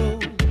rock and roll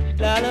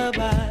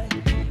lullaby.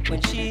 When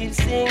she'd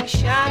sing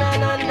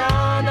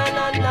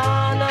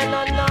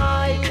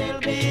sha-na-na-na-na-na-na-na-na-na,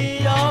 it'll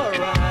be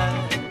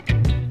alright.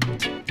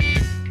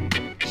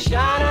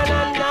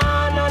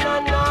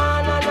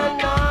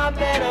 Sha-na-na-na-na-na-na-na-na,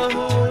 better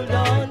hold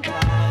on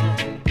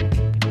tight.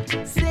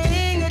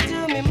 Sing it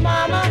to me,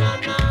 mama.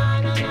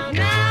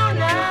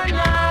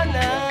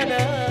 Na-na-na-na-na-na.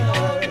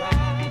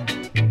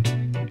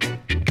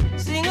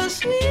 Sing as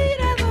sweet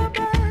as the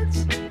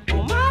birds.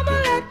 Oh, mama,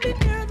 let me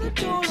hear the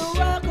tone of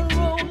rock and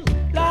roll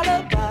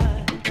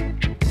lullaby.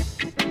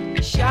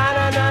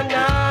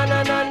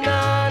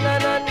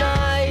 Sha-na-na-na-na-na-na-na-na,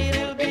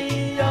 it'll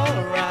be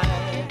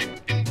alright.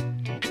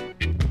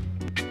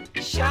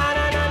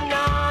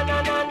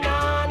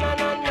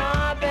 Sha-na-na-na-na-na-na-na,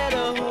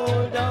 better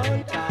hold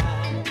on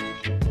tight.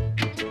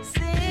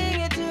 Sing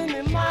it to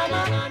me,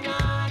 mama.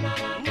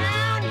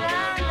 Na-na-na-na-na.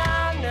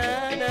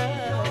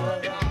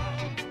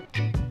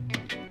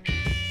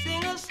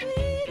 Sing as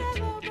sweet as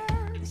the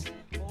birds.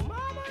 Oh,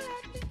 mama,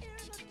 let me hear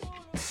the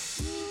tone of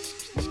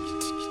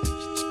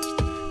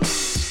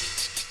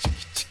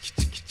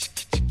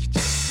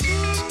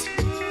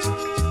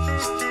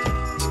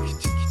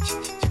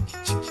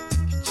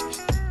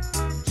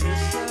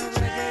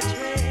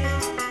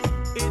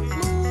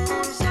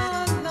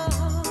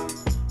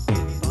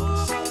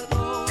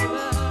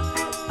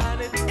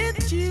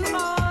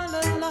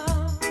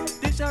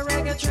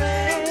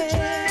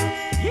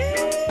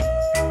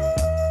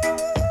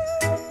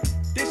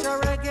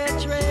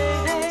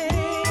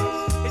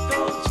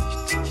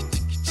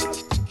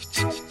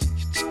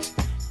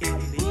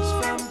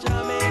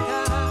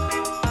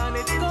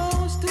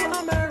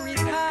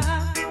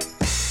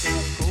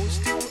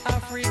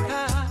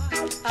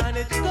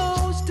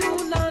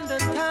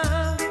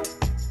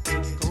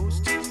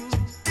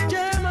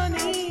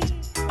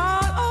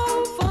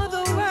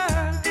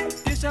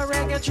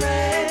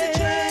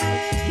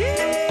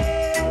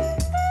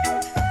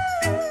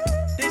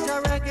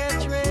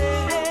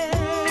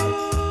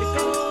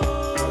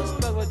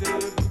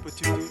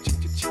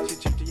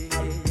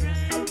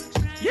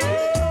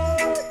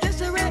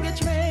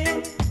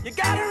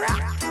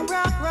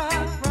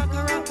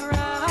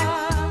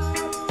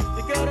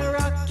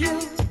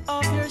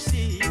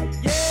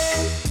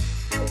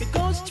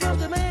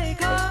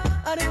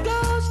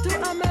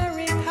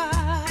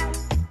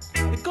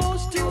It goes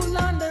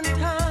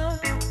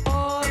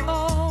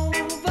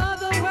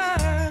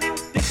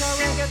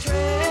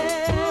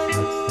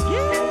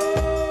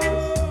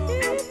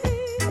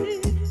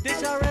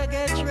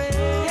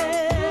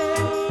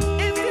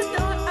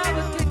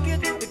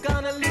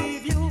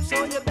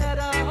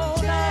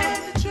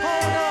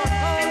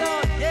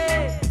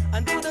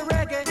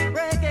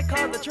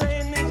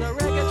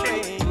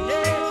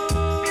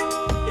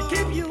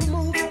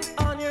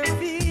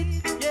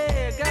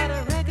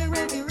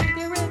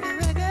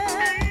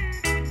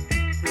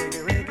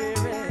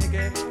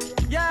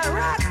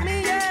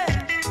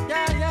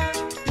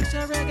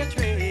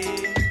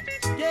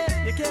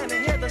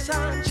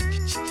son.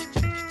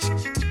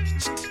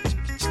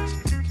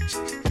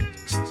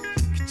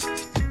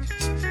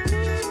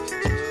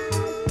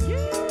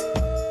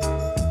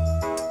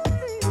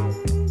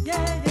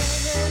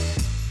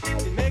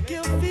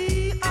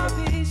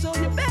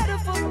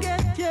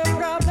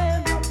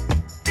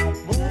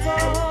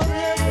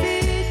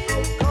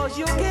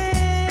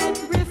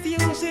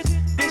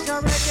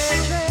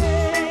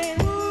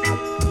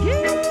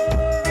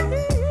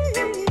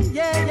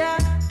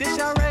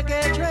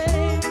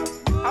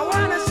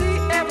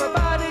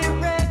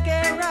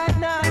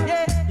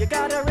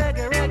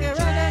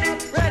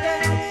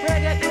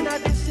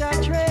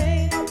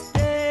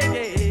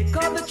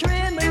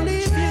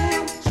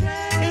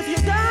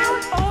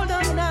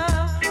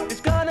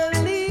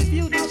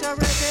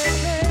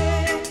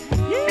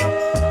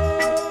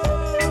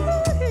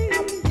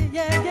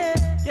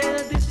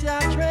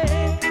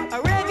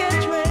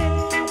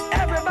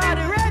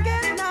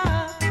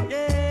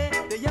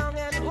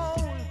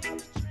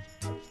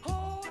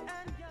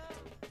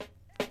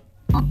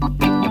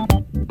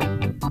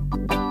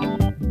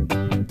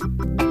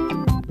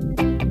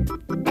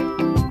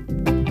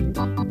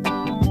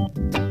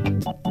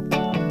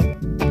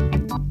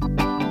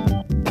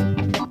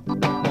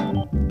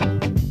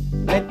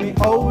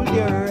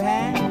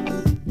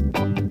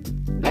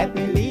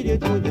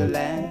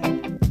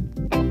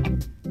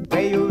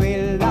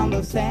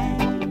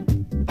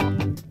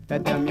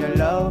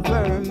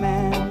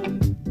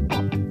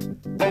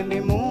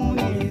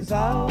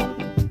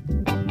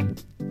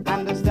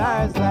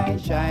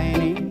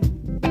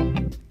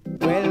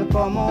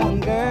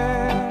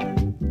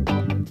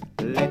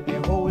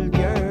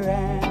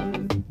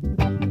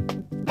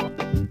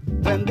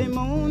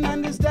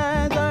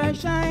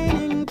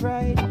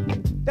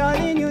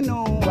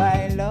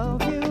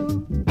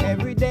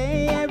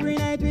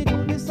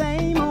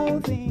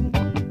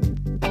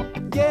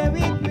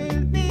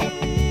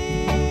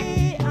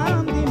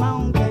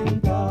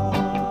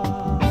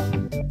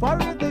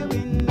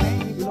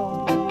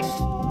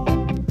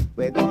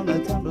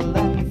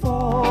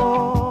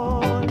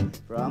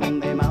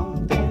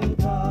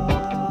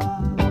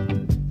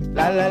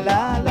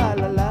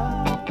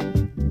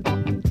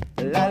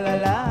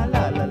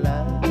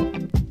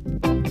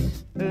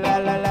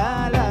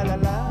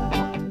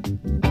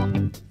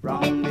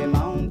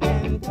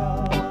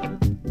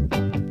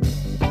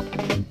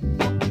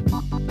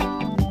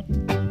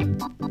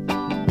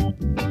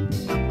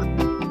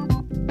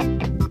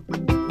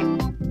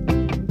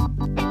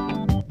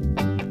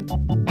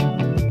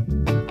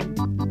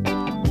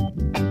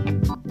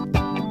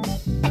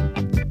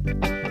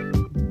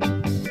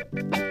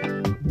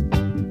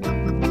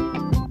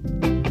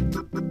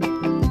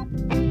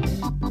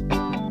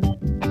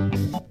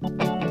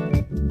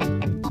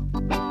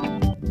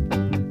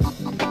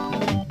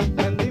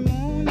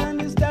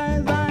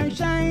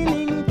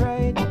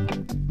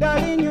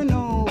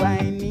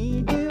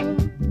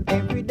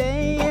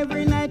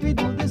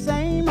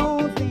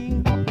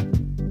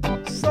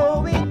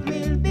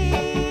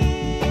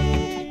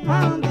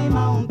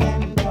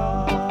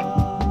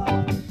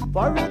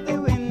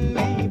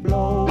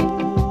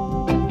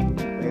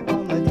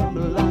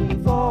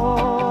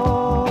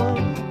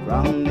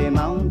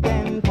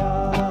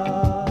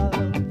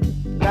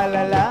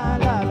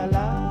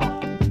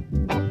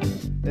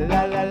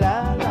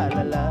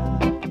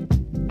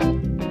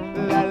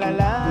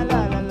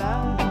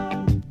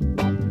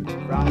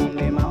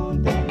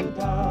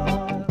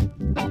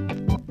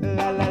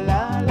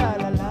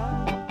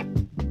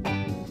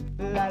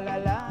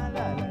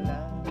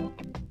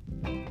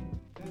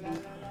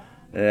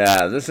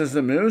 Yeah, this is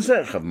the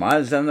music of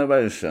my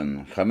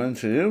generation, coming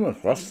to you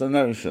across the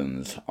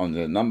nations on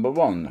the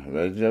 #1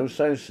 radio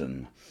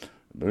station,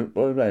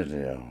 Bootboy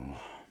Radio.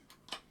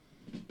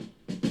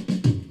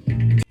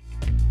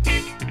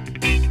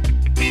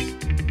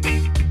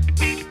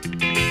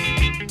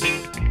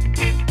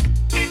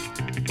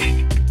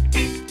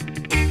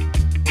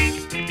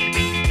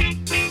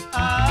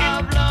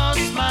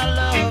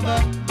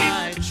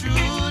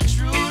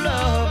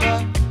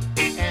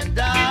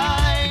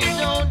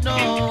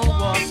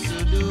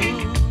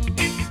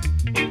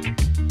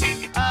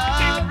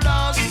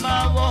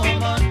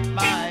 Woman,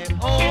 my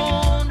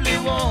only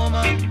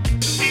woman,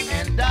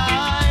 and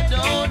I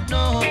don't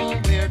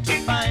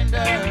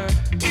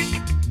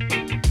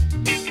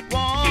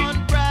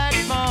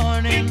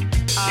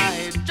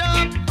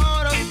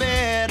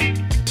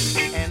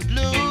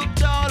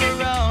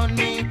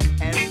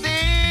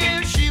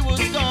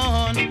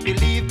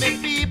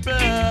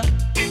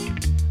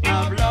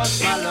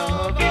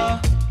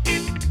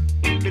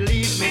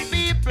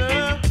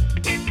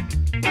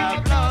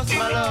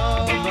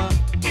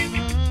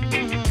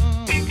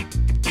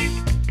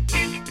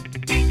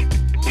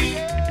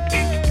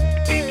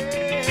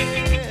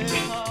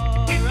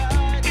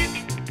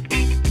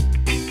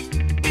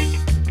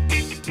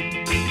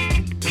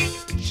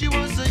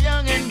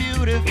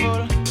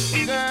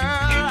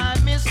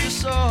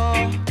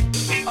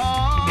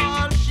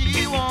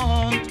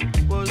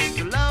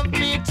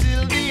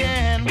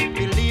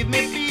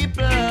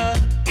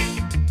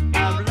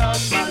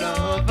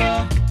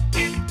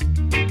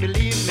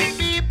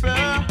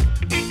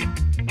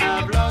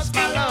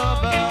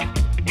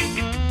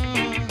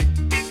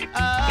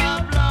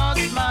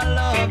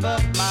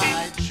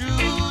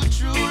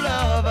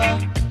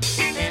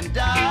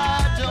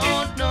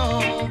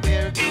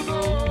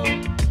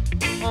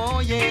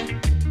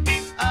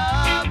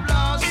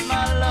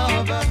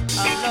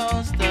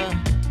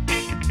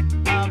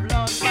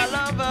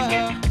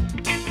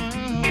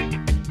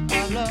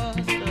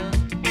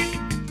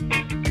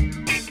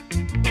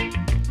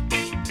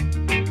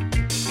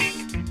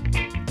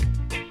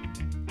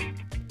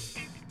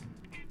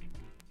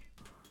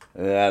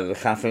Yeah, the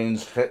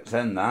caffeine's kicked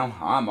in now.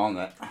 I'm on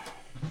it.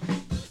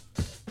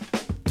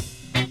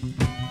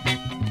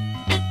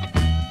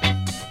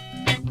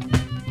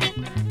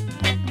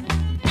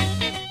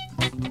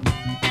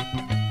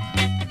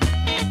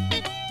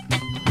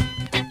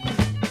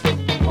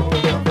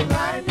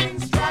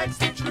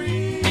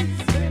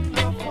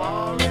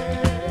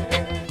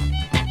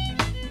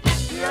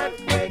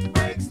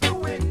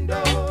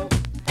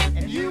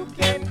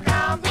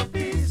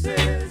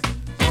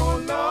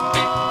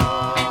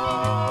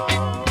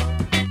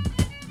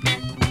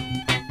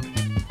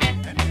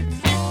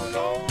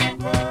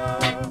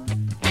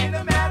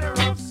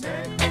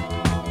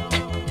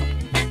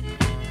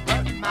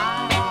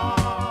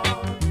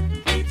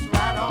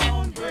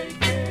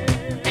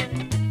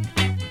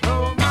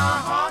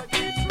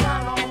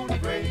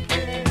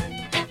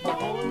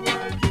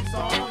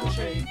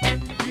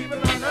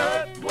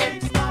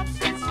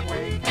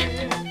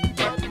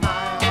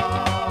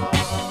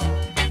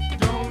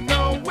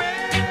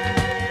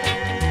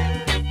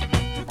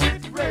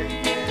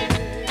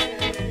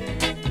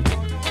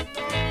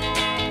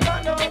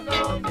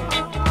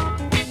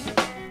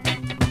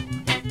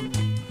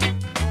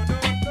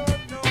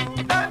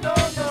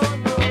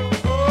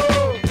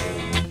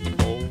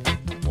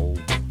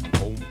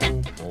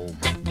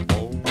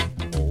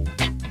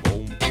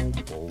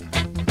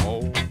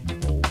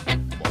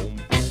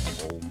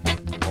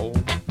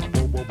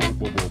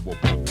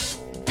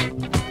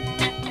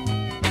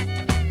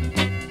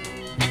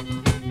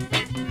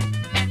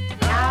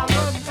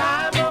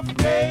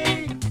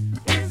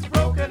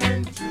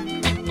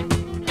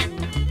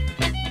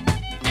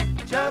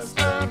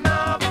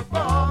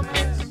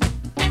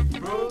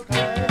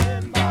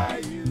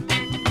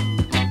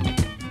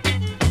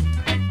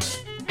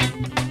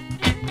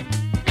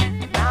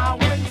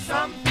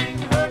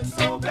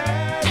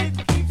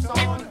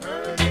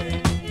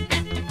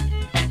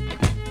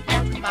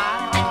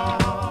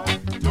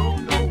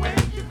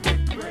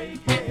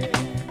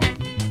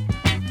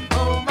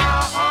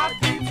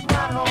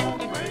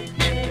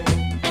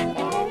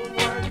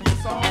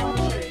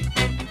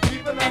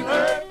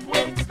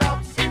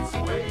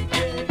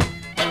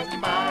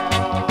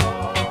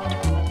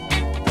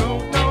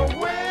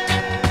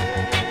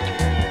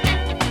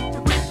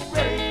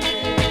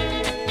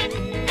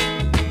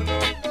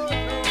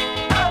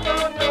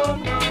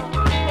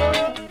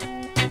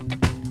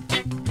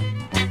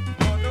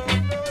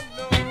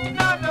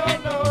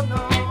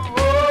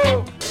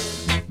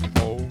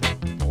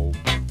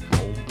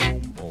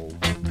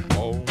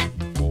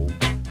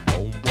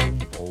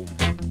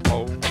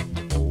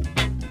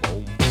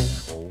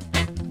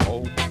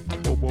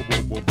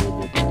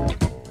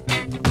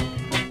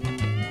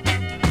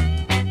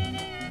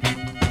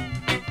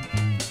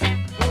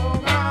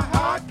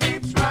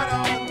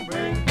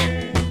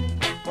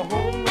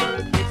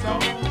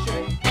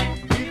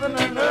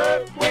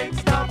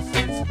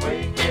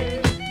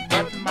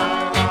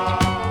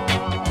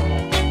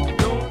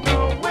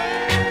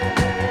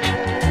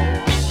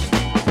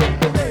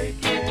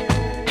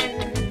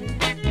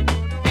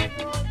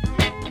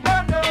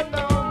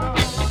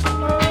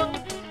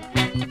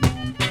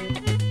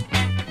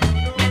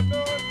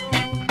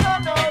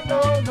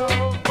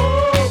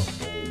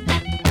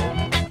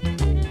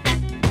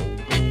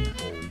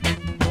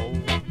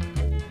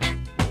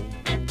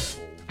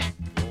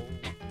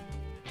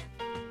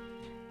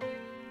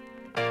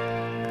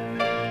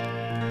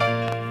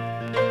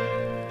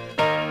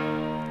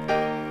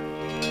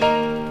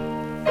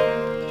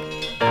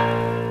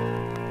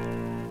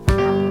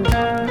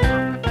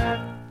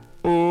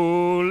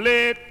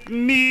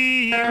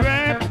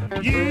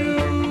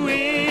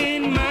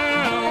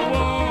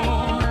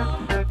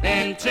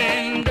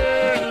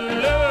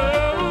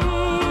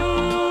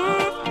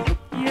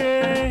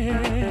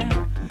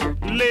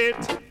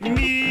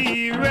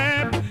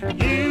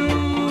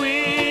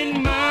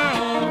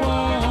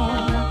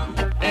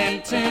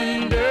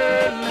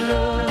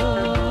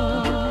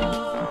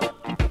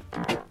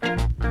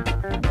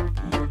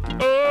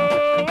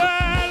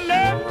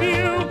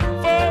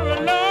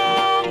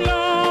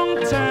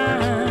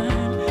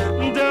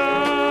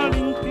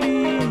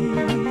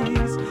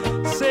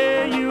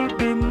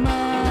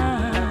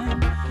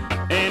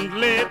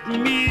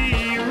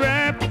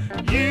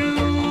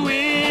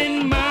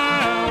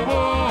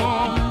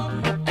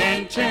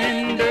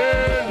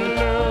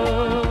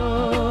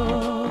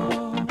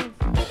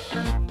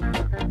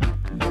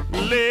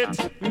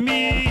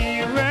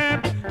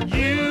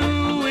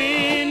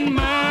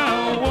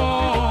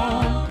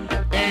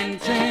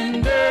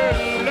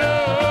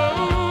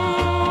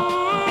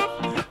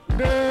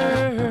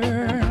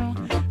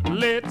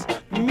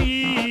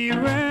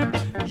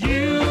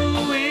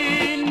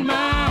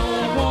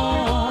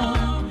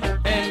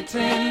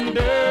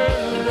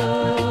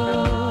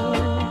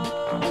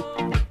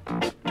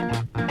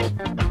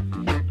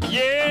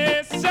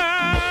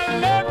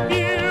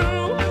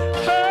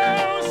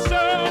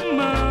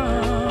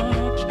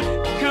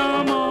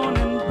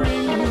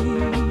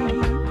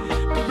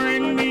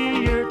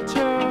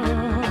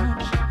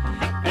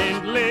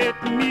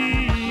 Let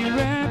me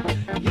wrap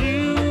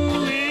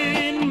you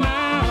in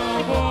my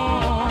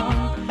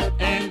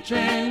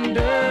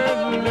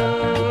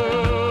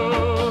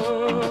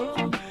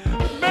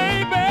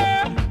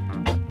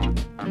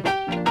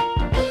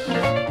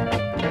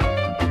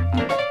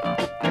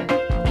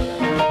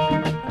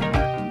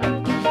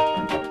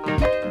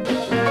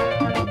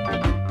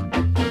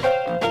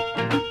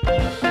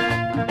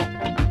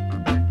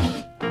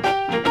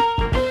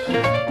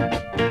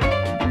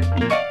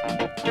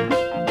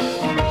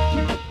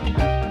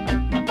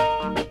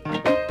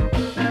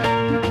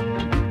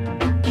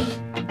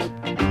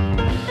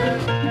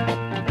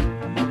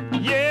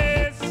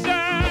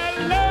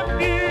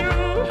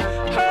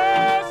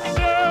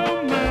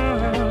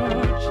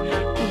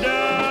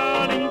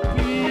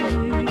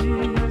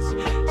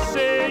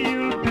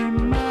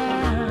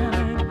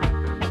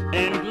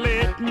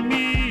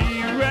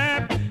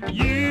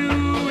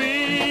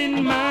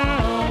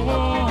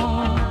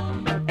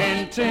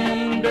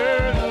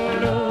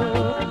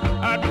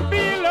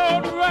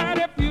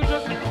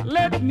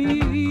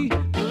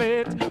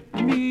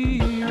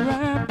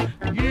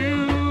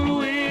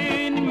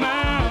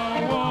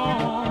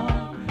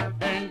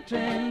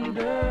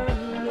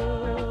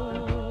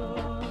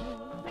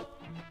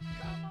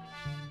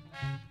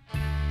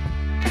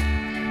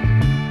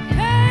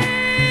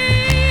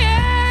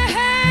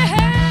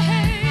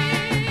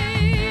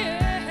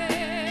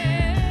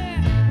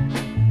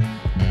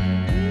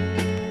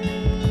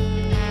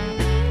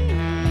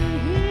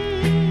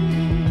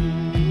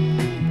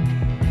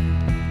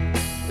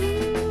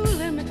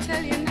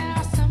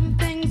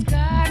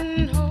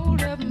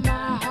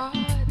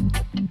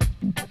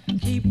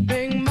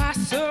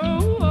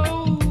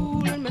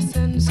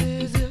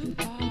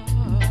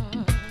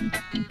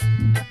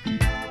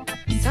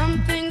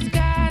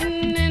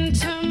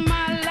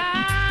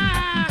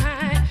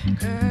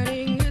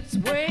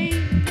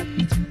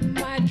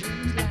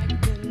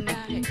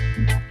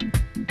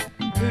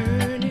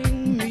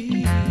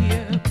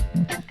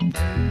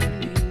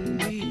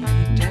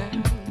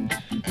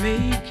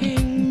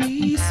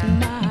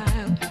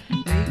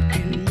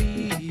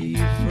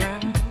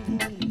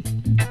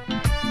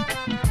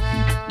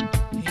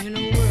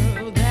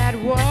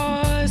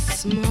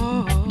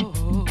small,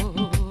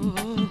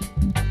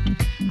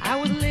 I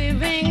was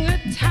living a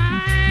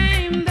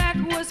time that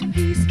was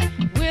peace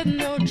with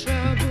no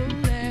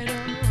trouble at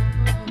all.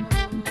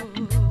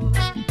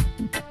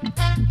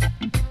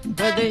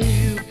 But then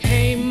you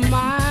came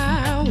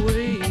my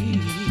way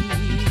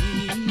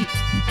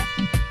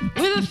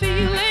with a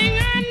feeling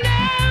I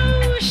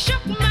know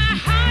shook my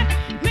heart,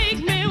 make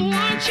me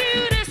want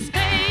you to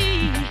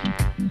stay.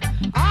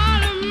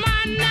 All of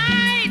my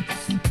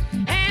nights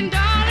and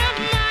all of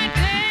my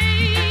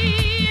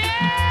days.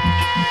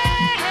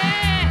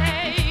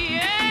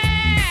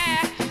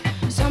 Yeah.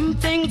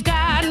 Something's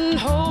gotten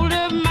hold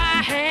of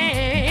my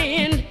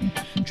hand,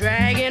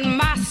 dragging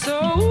my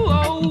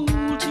soul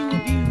to a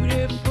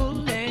beautiful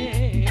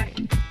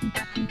land.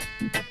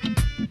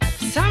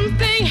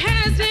 Something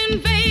has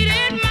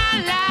invaded my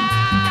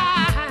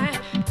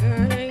life,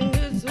 turning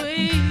its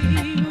way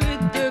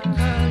with the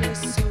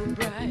colors so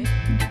bright,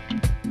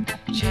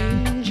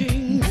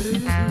 changing the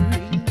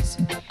greens,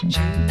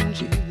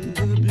 changing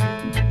the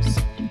blues,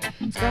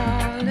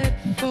 scarlet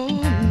for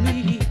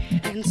me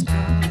and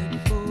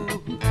scarlet for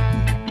you.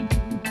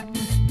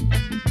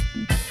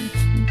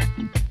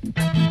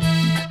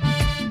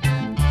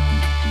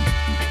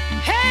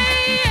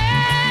 Hey,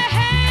 yeah,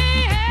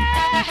 hey,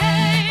 yeah,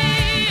 hey,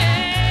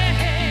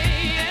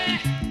 yeah,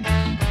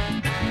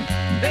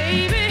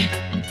 baby.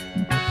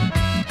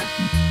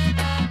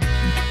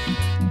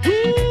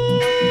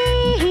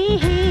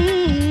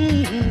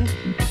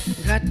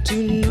 Got to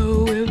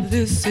know if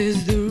this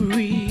is the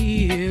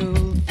real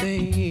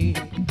thing.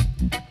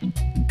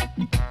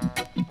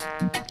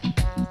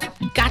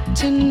 Got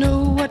to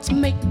know what's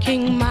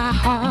making my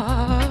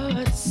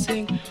heart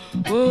sing.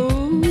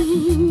 Oh,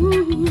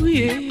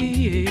 yeah,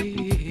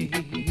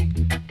 yeah.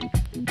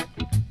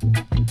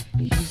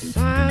 You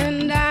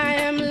find I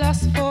am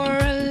lost for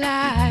a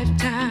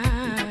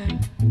lifetime.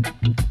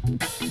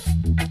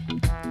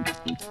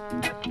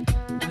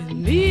 With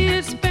me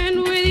it's spent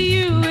with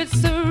you,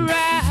 it's the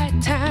right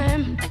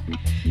time.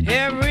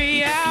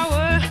 Every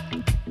hour,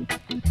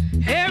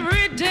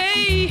 every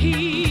day,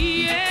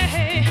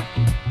 yeah.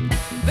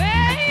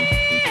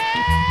 Baby,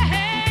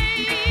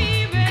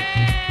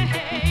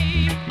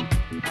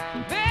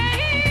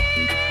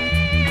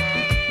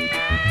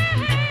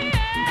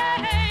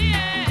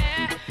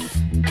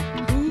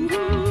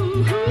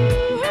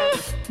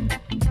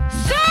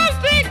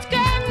 something's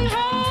gotten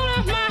hold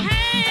of my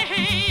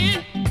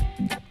hand,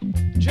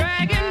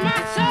 dragging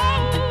my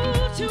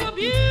soul to a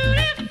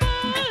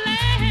beautiful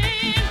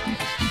land.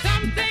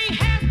 Something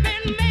has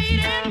been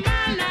made in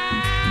my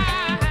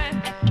life,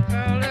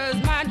 colors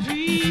my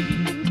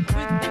dreams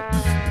with the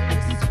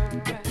colors so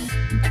bright,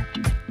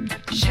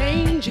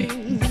 changing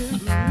the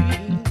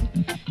green,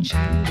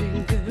 changing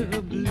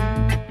the blue,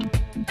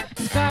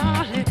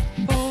 scarlet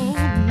for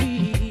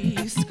me,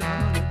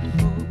 scarlet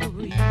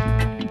for you.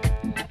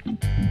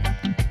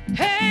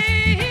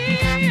 Hey,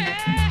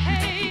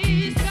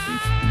 hey,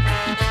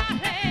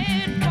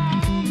 scarlet for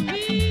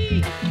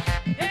me,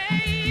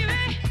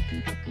 baby,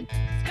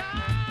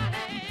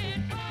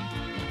 scarlet for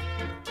me.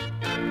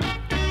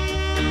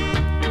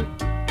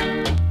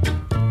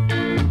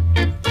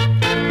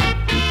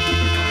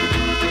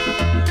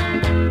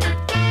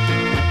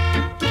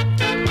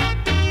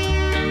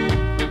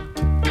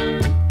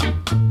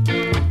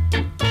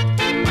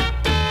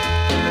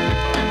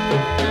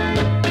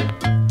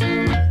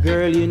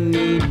 Girl, you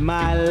need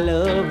my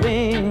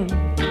loving.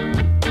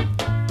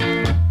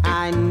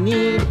 I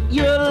need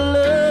your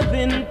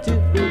loving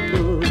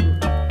too.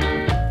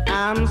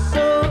 I'm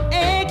so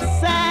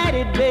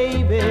excited,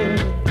 baby.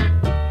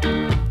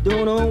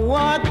 Don't know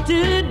what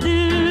to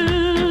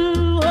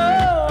do.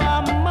 Oh,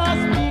 I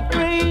must be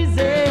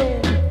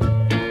crazy.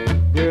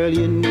 Girl,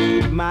 you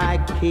need my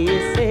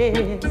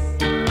kisses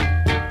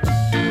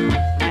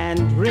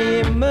and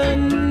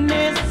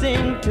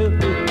reminiscing too.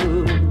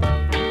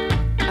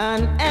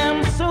 And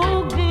I'm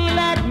so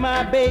glad,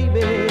 my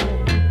baby.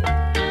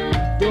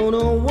 Don't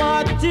know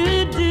what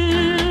to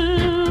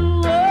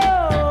do.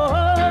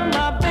 Oh,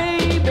 my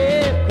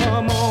baby,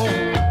 come on.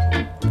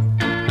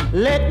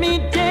 Let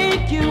me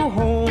take you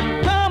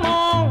home. Come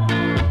on.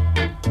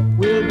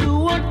 We'll do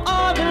what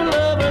other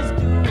lovers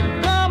do.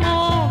 Come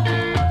on.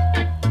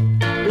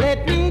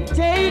 Let me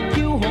take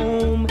you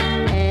home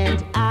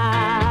and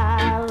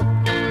I'll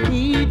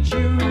be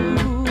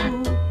true.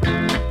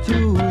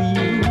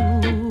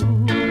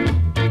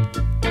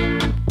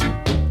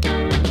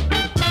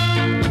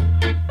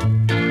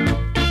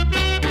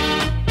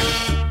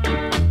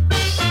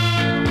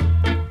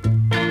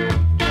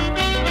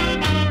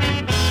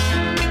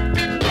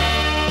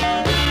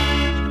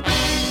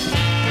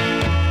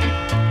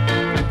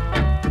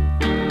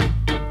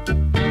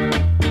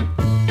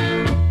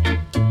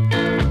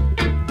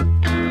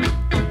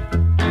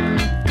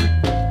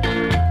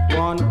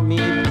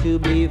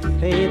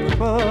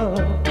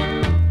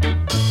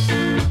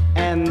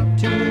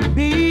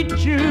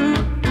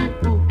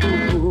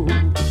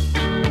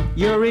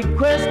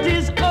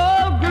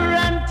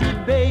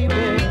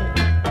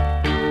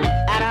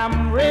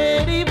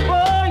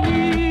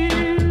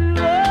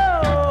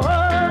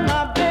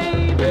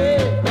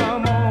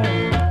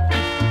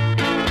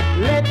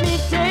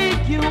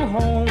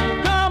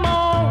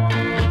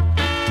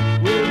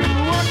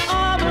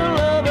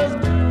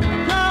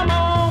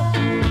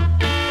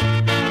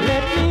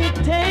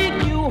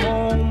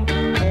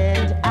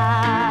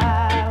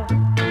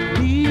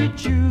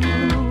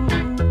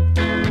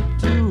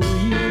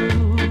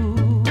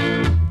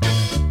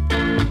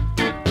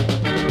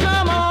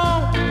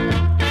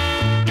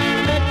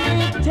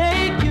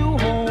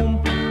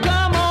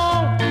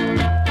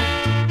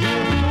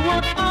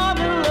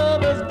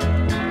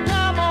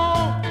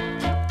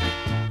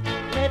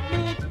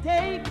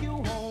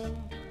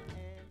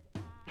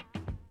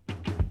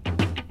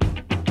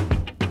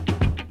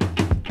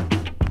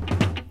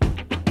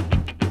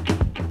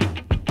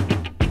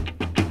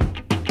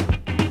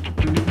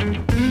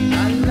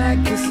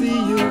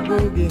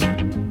 boogie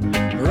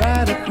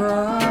right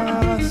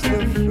across the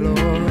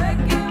floor.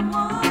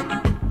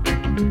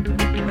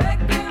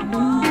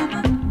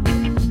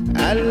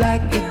 I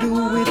like to do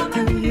it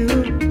to you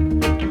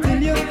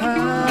till you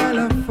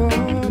holler for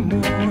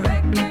more.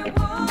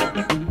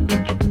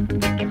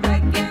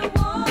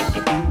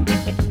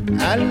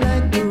 I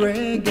like the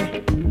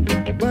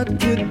reggae, but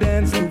you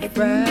dance too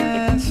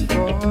fast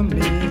for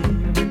me.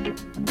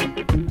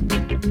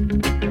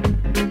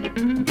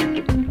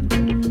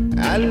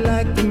 I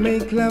like to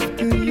make love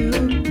to you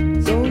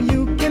so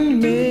you can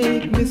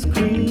make me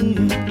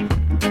scream.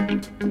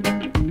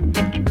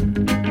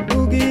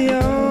 Boogie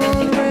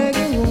on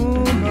reggae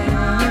woman,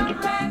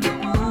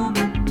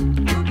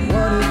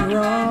 what is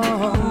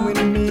wrong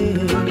with me?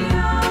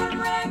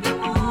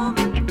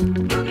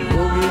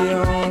 Boogie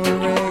on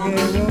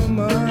reggae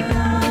woman,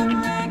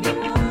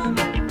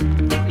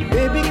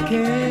 baby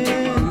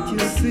can't you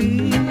see?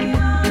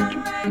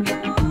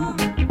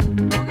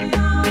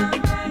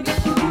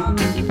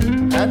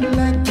 I'd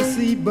like to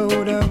see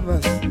both of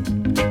us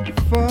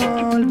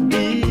fall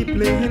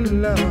deeply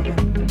in love.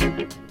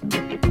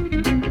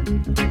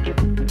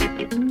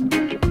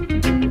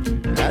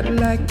 I'd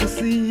like to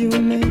see you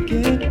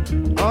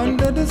naked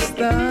under the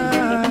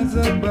stars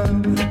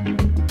above.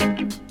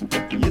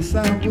 Yes, I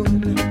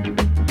would.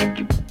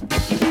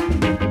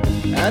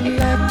 I'd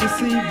like to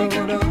see both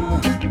of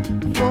us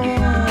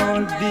fall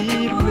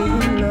deeply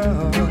in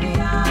love.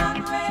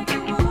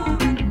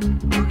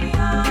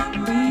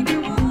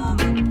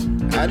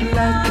 I'd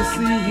like to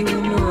see you in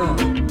the rock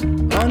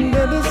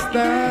under the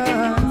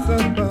stars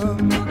above.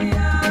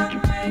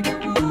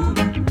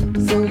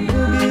 So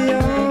boogie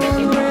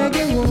on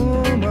reggae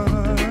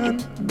woman,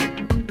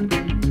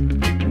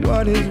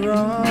 what is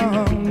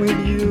wrong with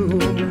you?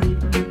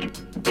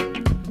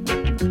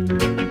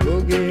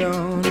 Boogie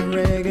on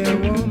reggae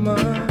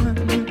woman,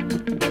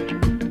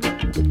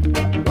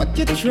 what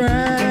you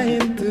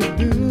trying to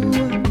do?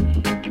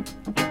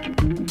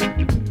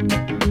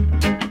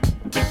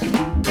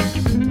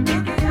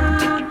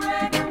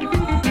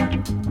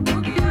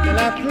 Can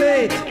I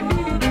play it?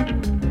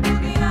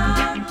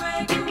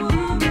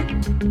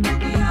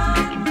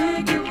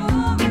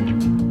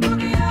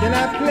 Can I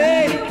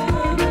play it?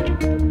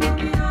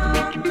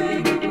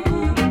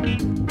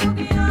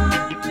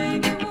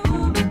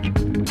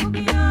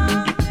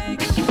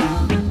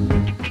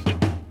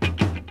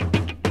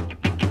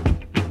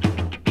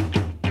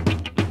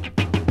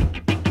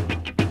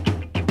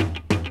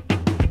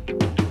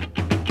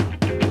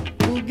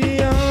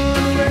 Boogie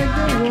on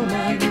reggae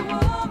woman,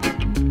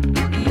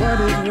 what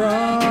is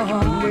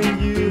wrong with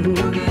you?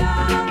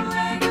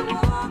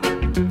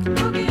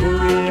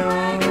 Boogie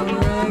on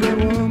reggae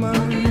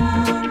woman,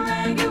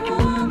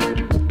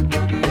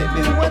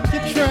 baby, what you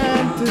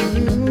trying to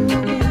do?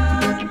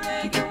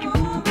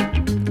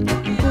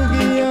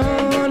 Boogie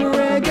on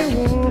reggae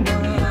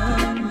woman,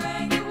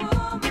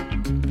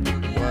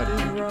 what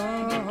is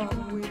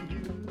wrong with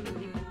you?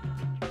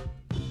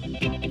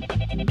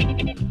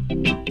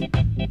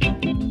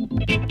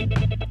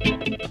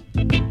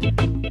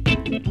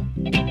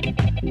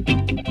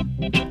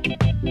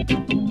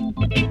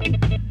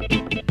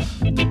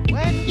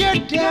 When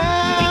you're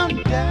down,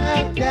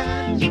 down,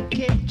 down, you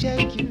can't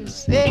check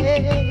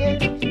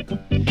yourself.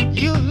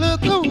 You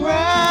look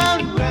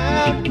around,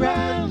 round,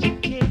 round, you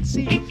can't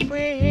see a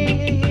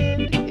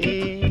friend.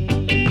 Hey,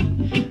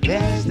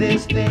 there's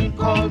this thing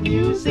called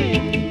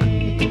music.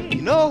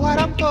 You know what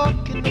I'm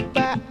talking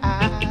about?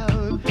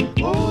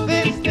 Oh,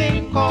 this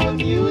thing called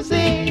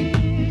music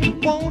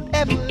won't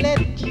ever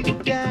let you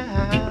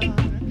down.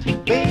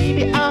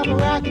 Baby, I'm a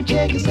rockin',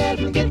 check yourself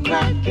and get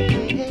crackin'.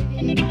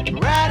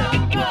 Right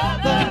on,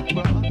 brother,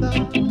 brother.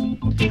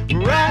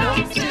 Right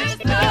on,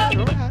 sister,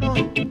 right on.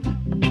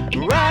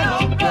 Right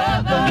on,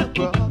 brother,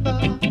 brother.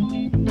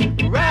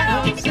 Right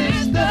on,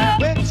 sister.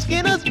 When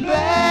skin is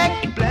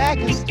black, black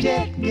as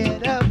jet,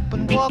 get up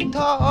and walk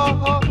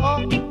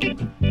tall.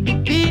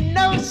 Be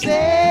no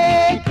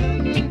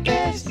second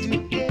best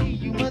today,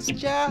 you must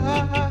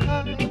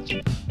charge.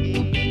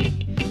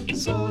 The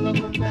soul of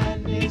a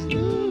man is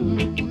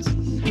loose.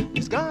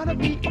 There's gotta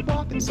be a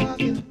walking,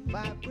 socket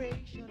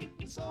vibration.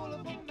 The soul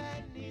of a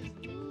man is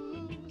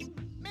loose.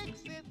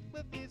 Mix it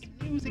with this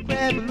music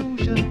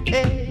revolution.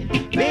 Hey,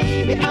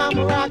 baby, I'm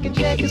a rockin',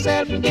 check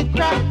yourself and get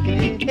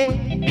crackin'.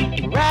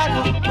 Hey, right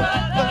on,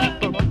 brother,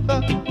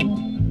 brother.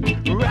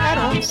 Right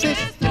on,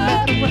 sister,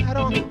 right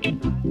on.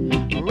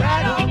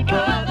 Right on,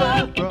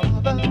 brother,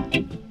 brother.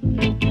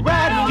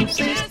 Right on,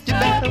 sister,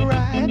 better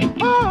ride.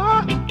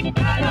 Oh,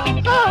 right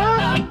on,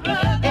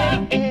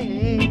 brother, hey,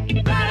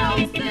 hey. Right on,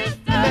 sister,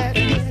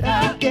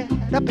 better get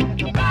up in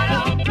the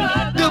morning.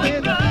 Do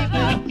it,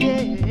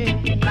 yeah.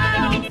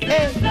 Right on,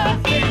 sister,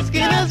 hey,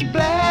 skin is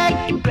black,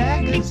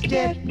 black as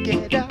jet.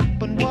 Get up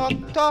and walk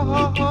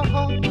tall.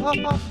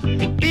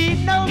 Be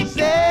no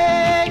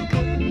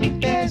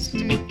second best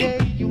today.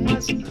 You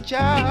must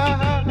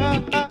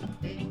charge.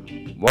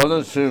 What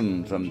a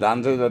tune from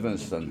Dandy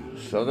Livingston.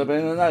 Should have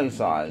been an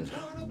A-side.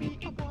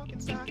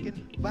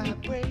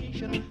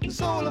 Vibration, the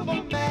soul of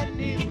a man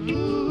is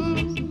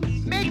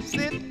loose. Mix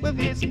sit with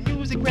his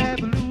music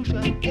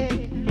revolution.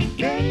 Hey,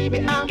 baby,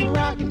 I'm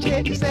rocking,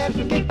 check yourself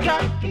and get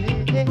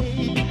cracking.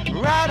 Hey,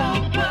 right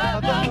on,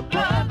 brother,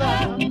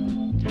 brother.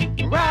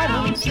 Right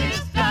on,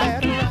 sister,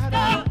 better right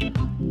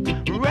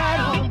on. Right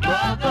on,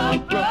 brother,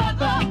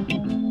 brother.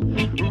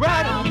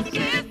 Right on,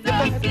 sister,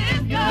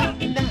 better now.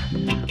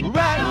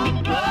 Right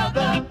on,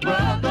 brother,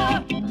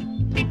 brother.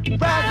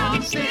 Right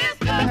on,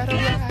 sister, better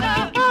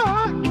right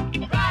on.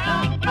 Right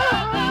on,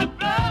 brother,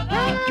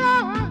 brother.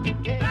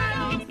 Right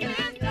on,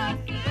 sister,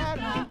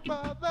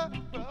 brother,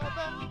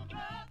 brother.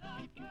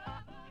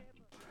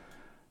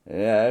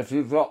 Yeah, if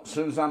you've got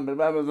Suzanne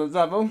Beware of the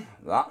Devil,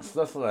 that's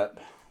the flip.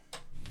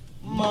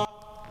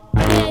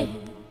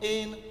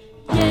 In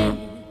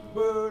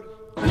bird,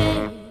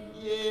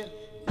 yeah,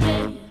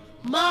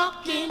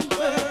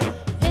 mockingbird.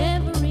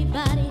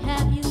 Everybody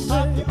have you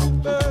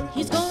heard?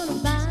 He's gonna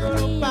buy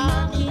me a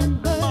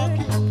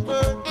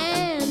mockingbird.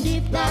 And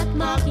if that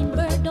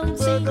mockingbird don't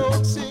sing,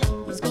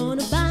 he's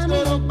gonna buy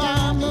me a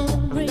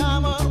diamond ring.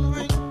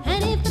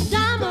 And if the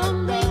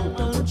diamond ring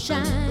don't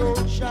shine,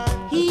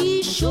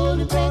 he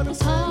surely break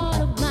his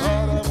heart of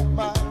mine.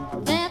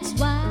 That's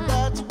why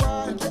I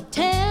keep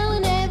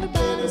telling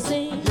everybody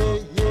sing.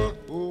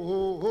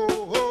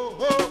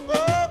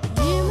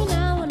 Hear me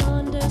now and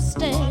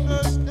understand.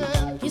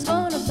 He's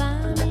gonna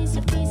buy me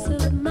some peace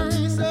of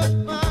mind.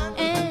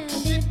 And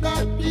if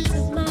that peace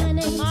of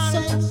mind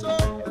ain't so,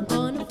 I'm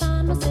gonna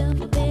find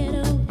myself a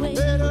better way.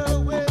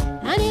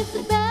 And if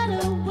the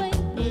better way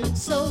ain't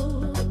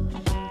so,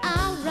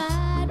 I'll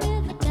ride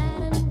with the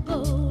tide and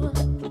go.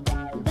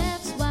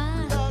 That's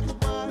why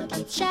I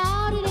keep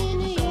shouting in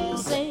the air,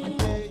 saying,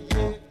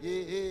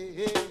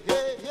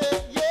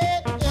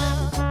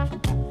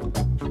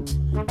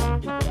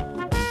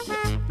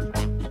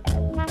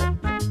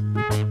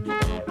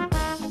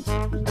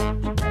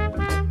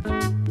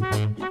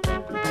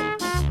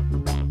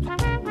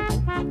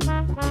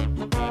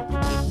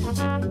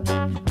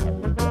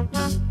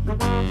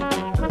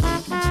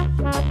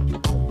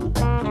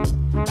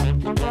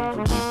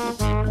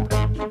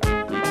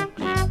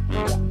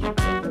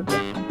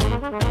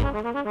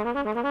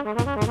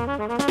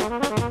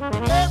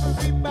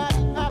 Everybody,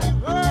 have you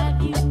heard?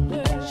 have you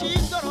heard?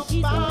 She's gonna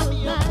He's buy gonna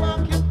me a buy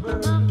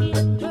mockingbird.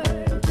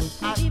 mockingbird.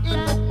 And If if the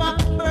that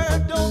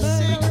mockingbird don't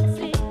sing,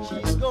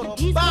 she's gonna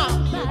buy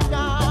me a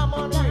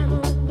diamond ring.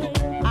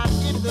 And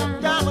if the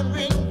diamond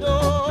ring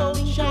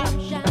don't shine,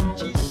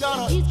 she's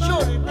gonna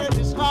surely break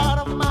this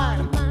heart of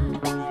mine.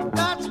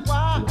 That's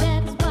why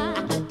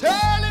I'm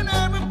telling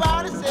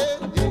everybody, say,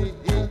 hey,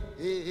 hey,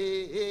 hey,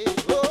 hey, hey,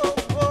 oh,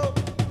 oh.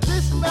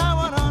 Listen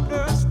now and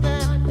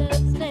understand.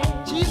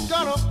 She's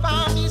gonna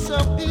find me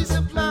some peace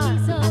of mind.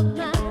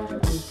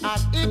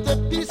 And if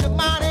the peace of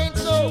mind ain't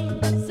so,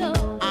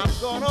 I'm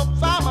gonna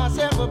find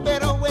myself a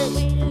better way.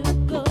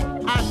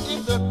 And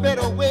if the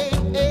better way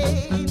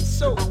ain't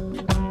so,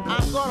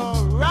 I'm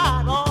gonna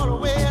ride all the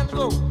way and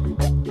go.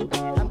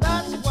 And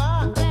that's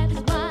why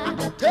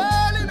I'm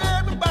telling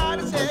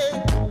everybody,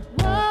 say,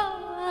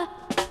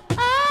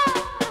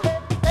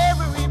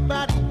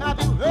 everybody,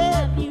 have you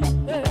heard?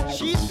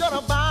 She's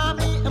gonna buy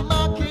me a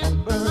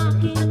mockingbird.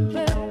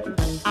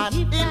 And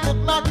if the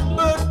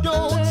mockingbird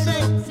don't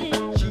sing,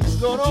 she's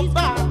gonna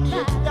buy me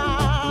a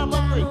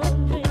diamond ring.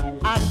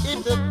 And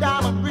if the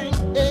diamond ring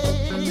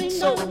ain't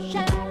so,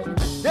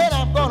 then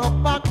I'm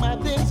gonna pack my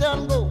things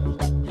and go.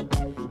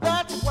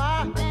 That's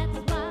why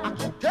I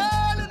keep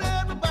telling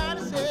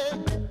everybody, say,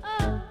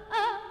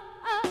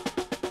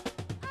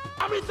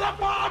 I'm in the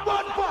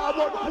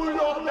forward,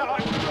 pull up now.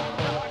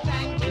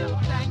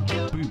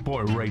 Boot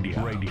Boy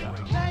Radio.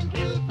 Thank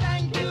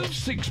you,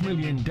 6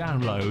 million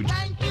downloads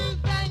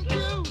thank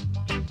you.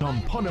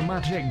 on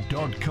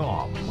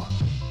Podomatic.com.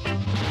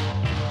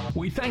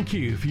 We thank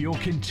you for your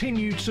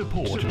continued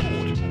support.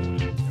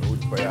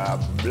 Good for your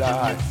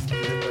blast.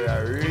 Good for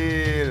your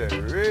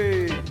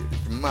real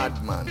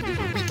madman.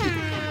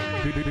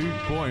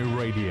 Boot Boy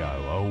Radio,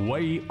 a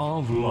way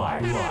of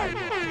life.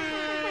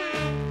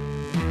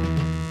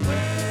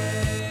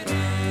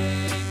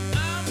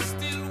 I'm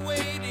still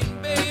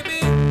waiting, baby.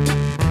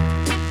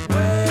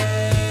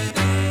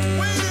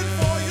 Waiting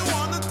for you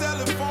on the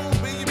telephone,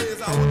 baby,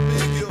 as I would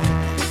beg you.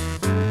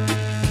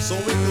 So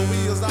with the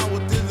wheels, I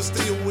would tell you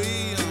stay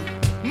away.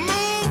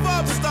 Move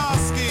up,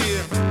 Starsky.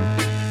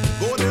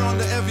 Go there on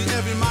the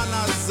every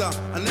manners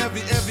and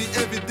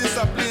every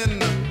discipline.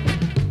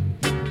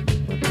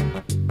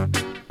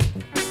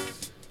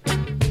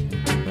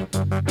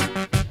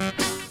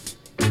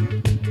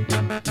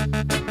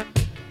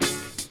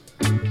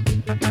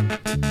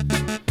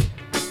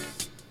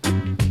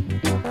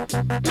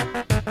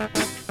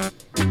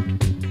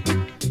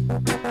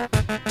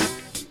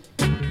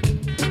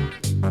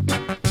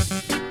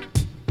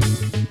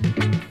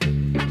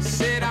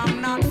 Said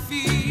I'm not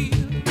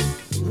feeling.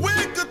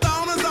 Wake it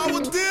down as I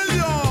would tell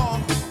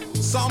you.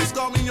 Psalms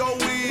coming your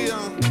way.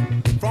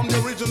 From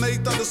the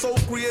originator, the soul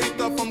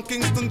creator from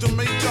Kingston,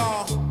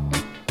 Jamaica.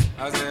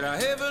 I said I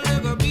have a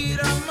little beat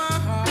of my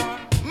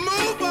heart.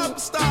 Move up,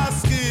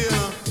 Starsky.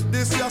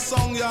 This your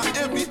song, your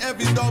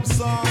every dub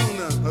song.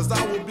 As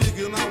I would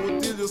begin, I would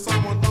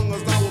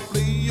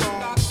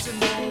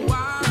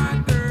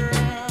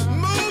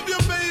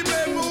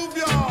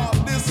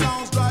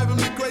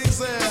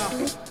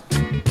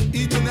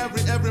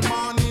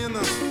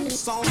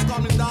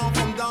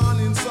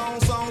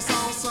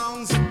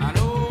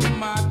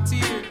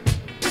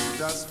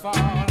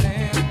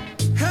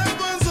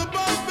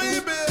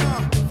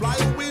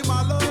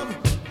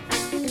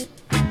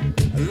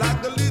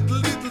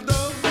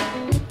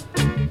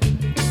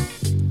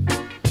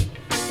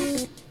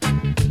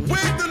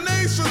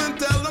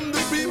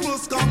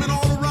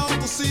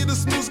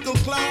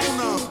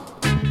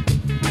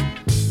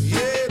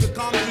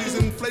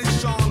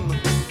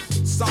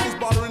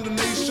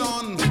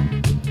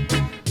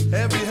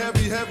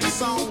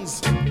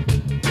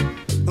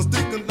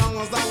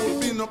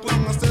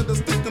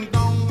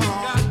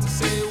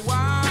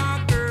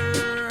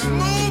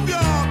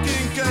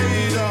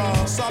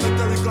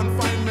solitary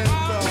confinement.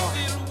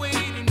 Still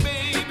waiting,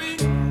 baby.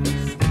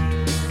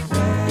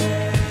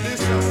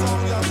 This your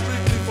song, you're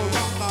strictly for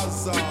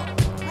rockers.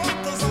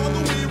 Rockers all the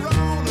way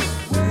round.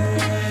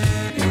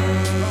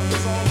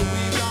 Rockers all the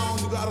way down.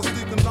 You gotta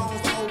stick and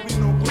dance, there will be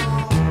no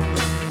ground.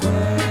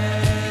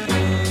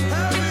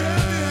 Heavy,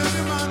 heavy,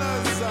 heavy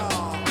manners.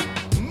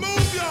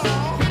 Move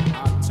y'all.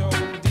 I told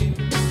you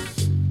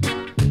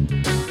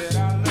that I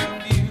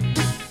love you.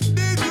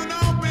 Did you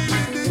know,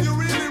 baby? Did you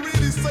really,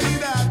 really say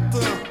that?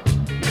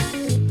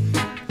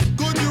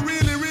 Could you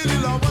really, really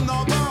love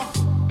another?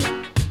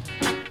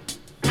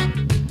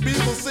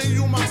 People say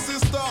you my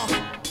sister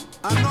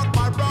and not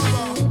my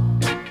brother.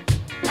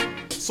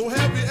 So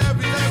heavy,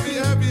 heavy, heavy,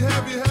 heavy,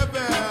 heavy,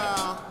 heavy.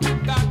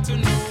 Got to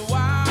know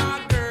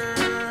why,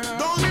 girl.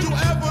 Don't you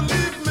ever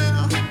leave me.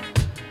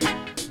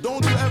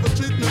 Don't you ever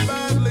treat me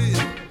badly.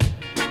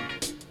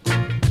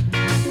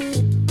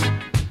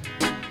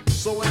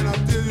 So when I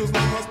tell you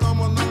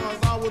come on,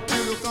 I will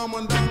tell you come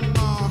on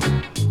down.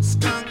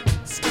 Skank,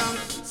 skank,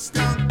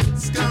 skank,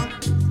 skank.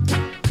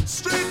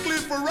 Strictly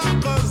for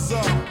rockers.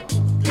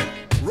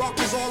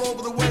 Rockers all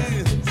over the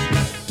way.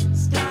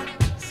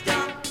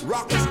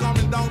 Rockers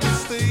coming down to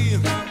stay.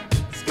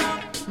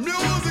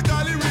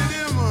 Musically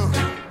rhythm.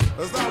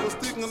 As I was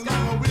sticking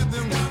along with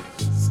him.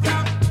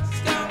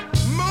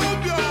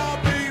 Move your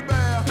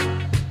baby.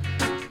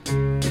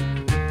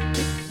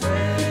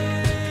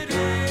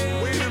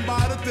 Waiting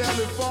by the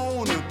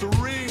telephone to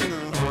ring.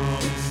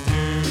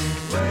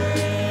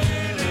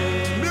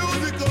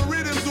 Musical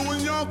rhythm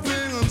doing your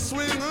thing and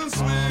swing and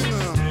swing.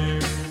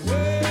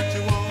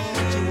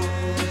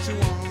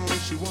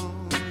 She want,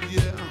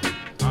 yeah.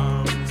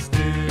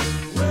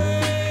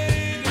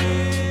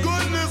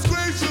 Goodness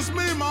gracious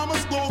me,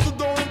 mama's closed the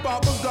door and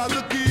papa's got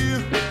the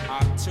key. I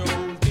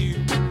told you.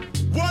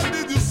 What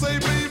did you say,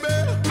 baby?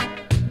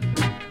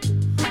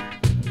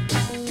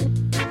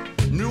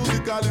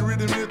 Musically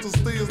rhythm here to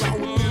stay as I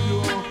would tell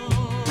you.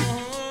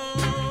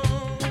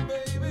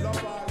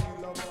 Love you,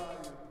 love you.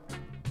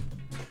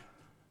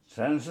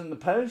 Sounds in the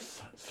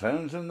post,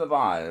 sounds in the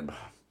vibe.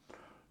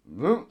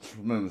 Roots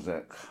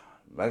music,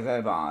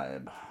 reggae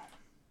vibe.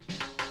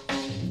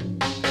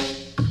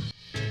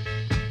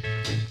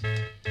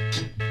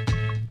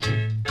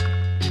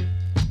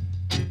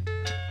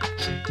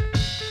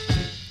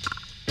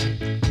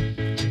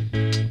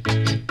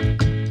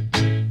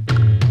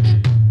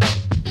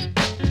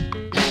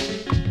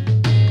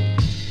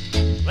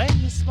 When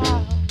you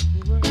smile,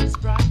 the world is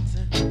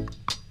brighten.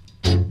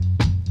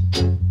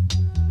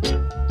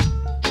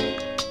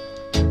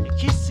 The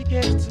kiss you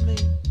gave to me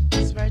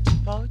is right to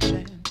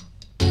poetry.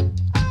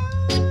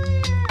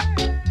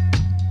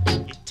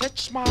 You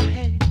touch my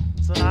hand,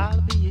 so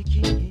I'll be your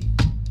king.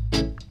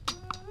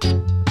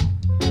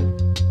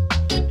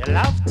 Your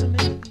love to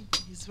me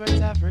is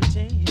worth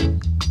everything.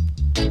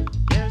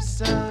 You're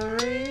so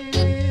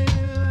real,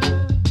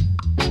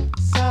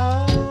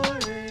 so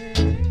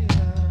real.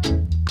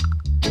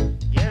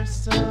 You're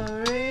so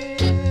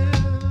real,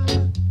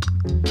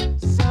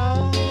 so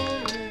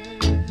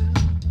real.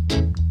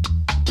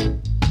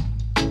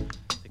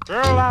 The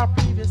girl our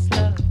previous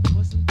love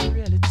wasn't the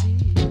reality.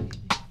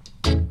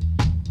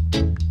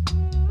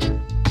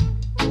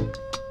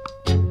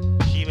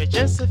 She was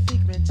just a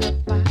figment of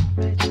my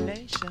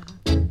imagination.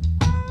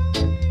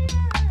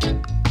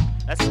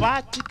 That's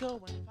why to go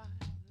and find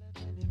love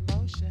and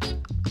emotion.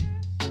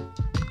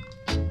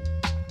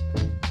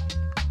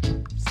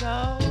 So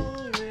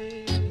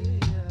real,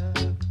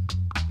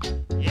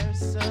 you're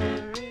so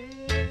real.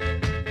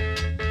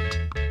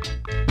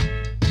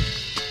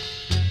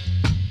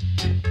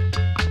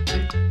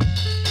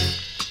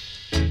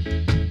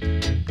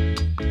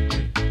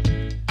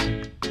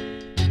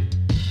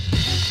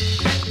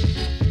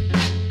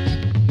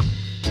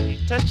 You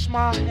touch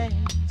my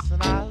hands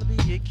and I'll be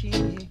your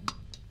king.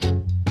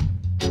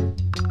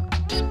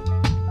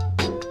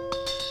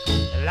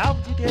 The love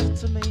you give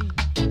to me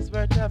is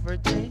worth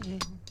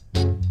everything.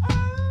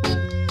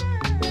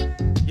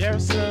 You're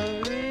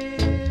so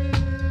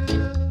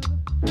real,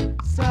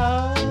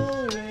 so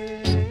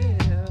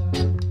real.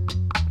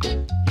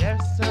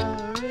 You're so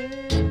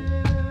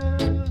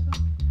real,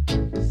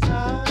 so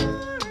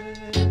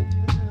real.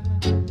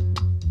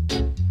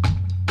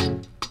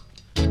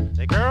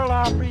 The girl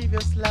our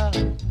previous love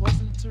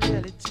wasn't a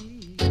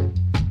reality.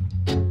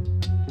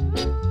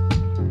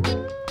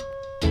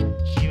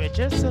 She was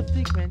just a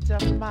figment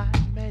of my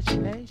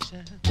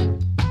imagination.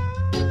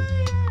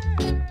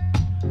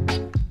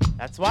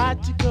 That's why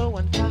to go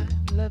and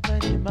find love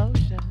and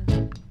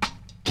emotion.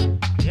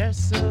 You're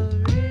so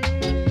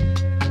real,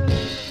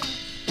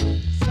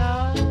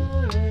 so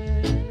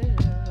real.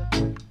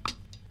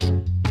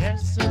 You're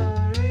so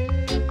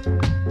real,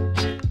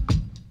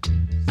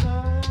 so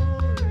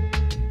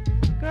real.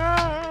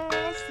 Girl,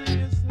 I see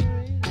you're so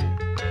real,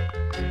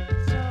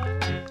 so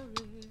real.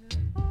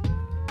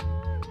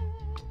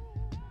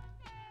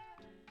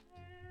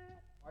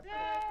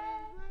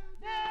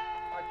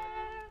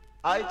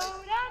 Aight.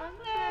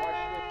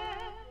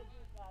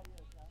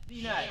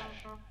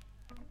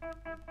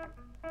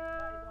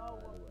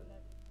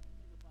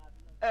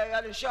 Hey,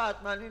 you're the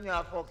short man in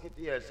your fuck it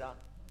here, sir.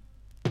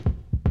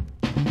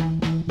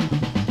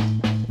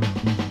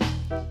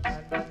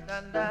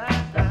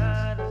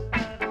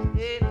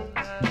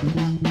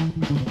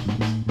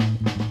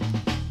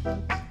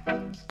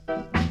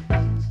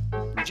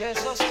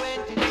 Jesus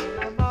went into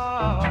the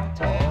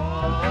mountain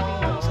many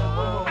years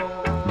ago.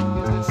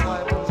 His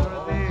disciples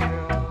were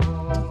there,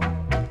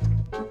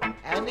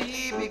 and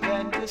he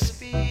began to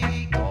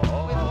speak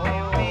with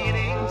few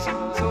meanings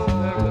so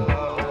very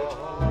loud.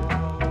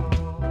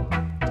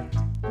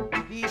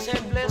 He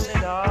said,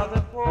 "Blessed are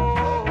the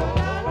poor,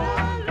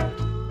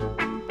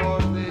 for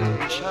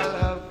they shall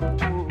have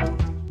food,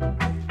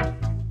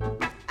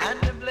 and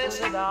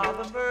blessed are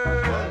the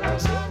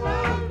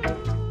merciful,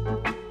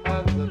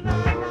 and the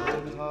pure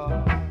in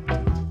heart.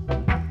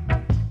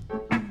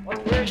 But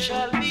there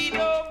shall be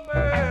no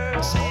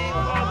mercy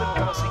for the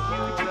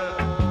persecutor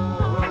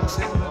who works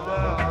in the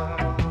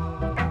dark."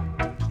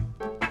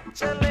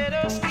 So let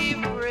us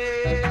give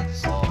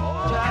praise to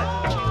the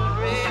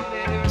children,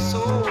 let their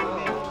soul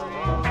be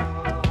free.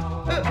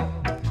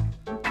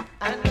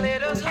 And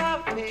let us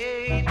have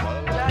faith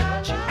that the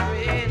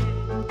children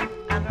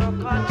and our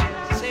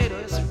conscience set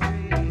us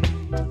free.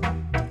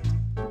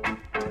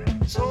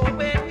 So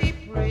when we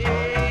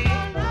pray,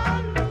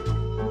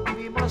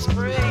 we must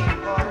pray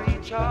for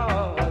each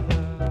other.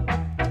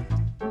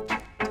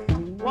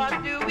 What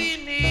do we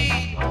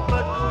need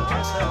but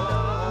goodness and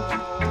love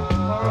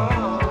for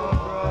all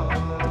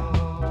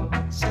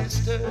brothers,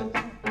 sisters?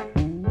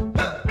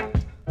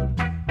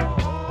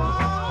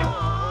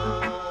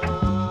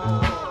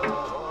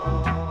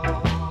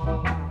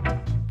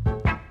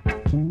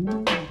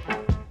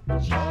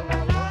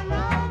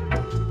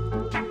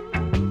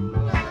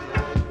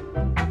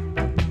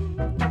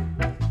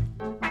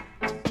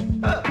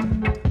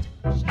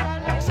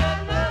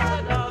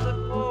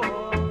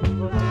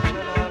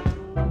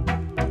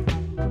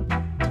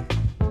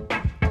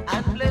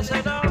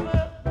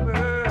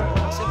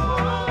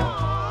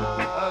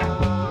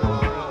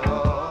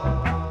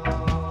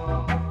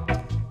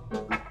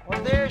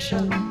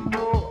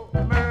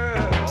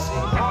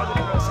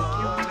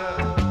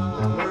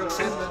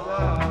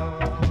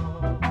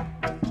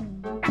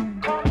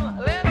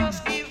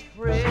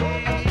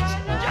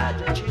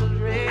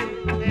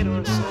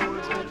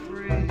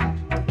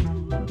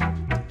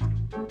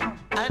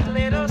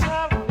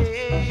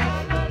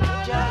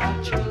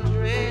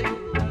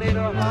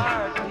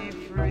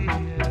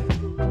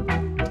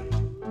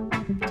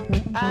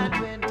 And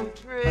when we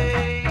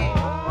pray,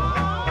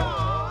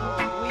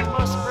 we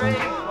must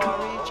pray for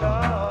each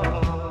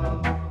other.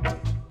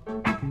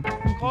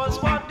 'Cause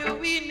what do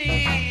we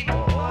need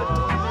but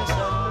goodness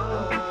and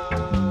love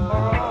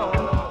for all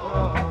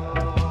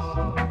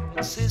brothers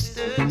and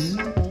sisters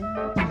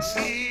to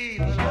see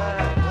the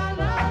light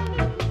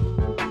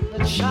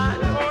that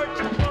shine for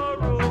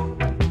tomorrow.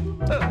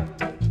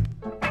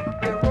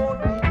 There won't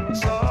be no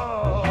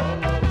sorrow.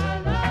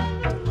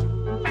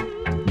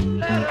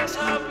 Let us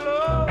have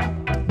love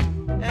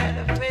and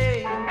a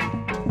faith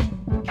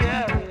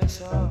carry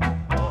us on.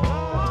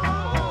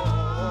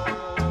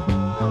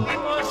 We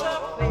must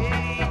have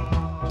faith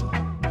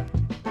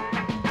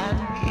and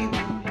we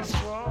will be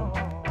strong.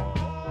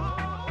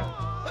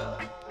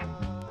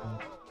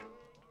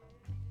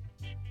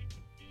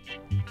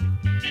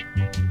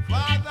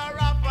 Father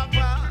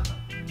Rapapa,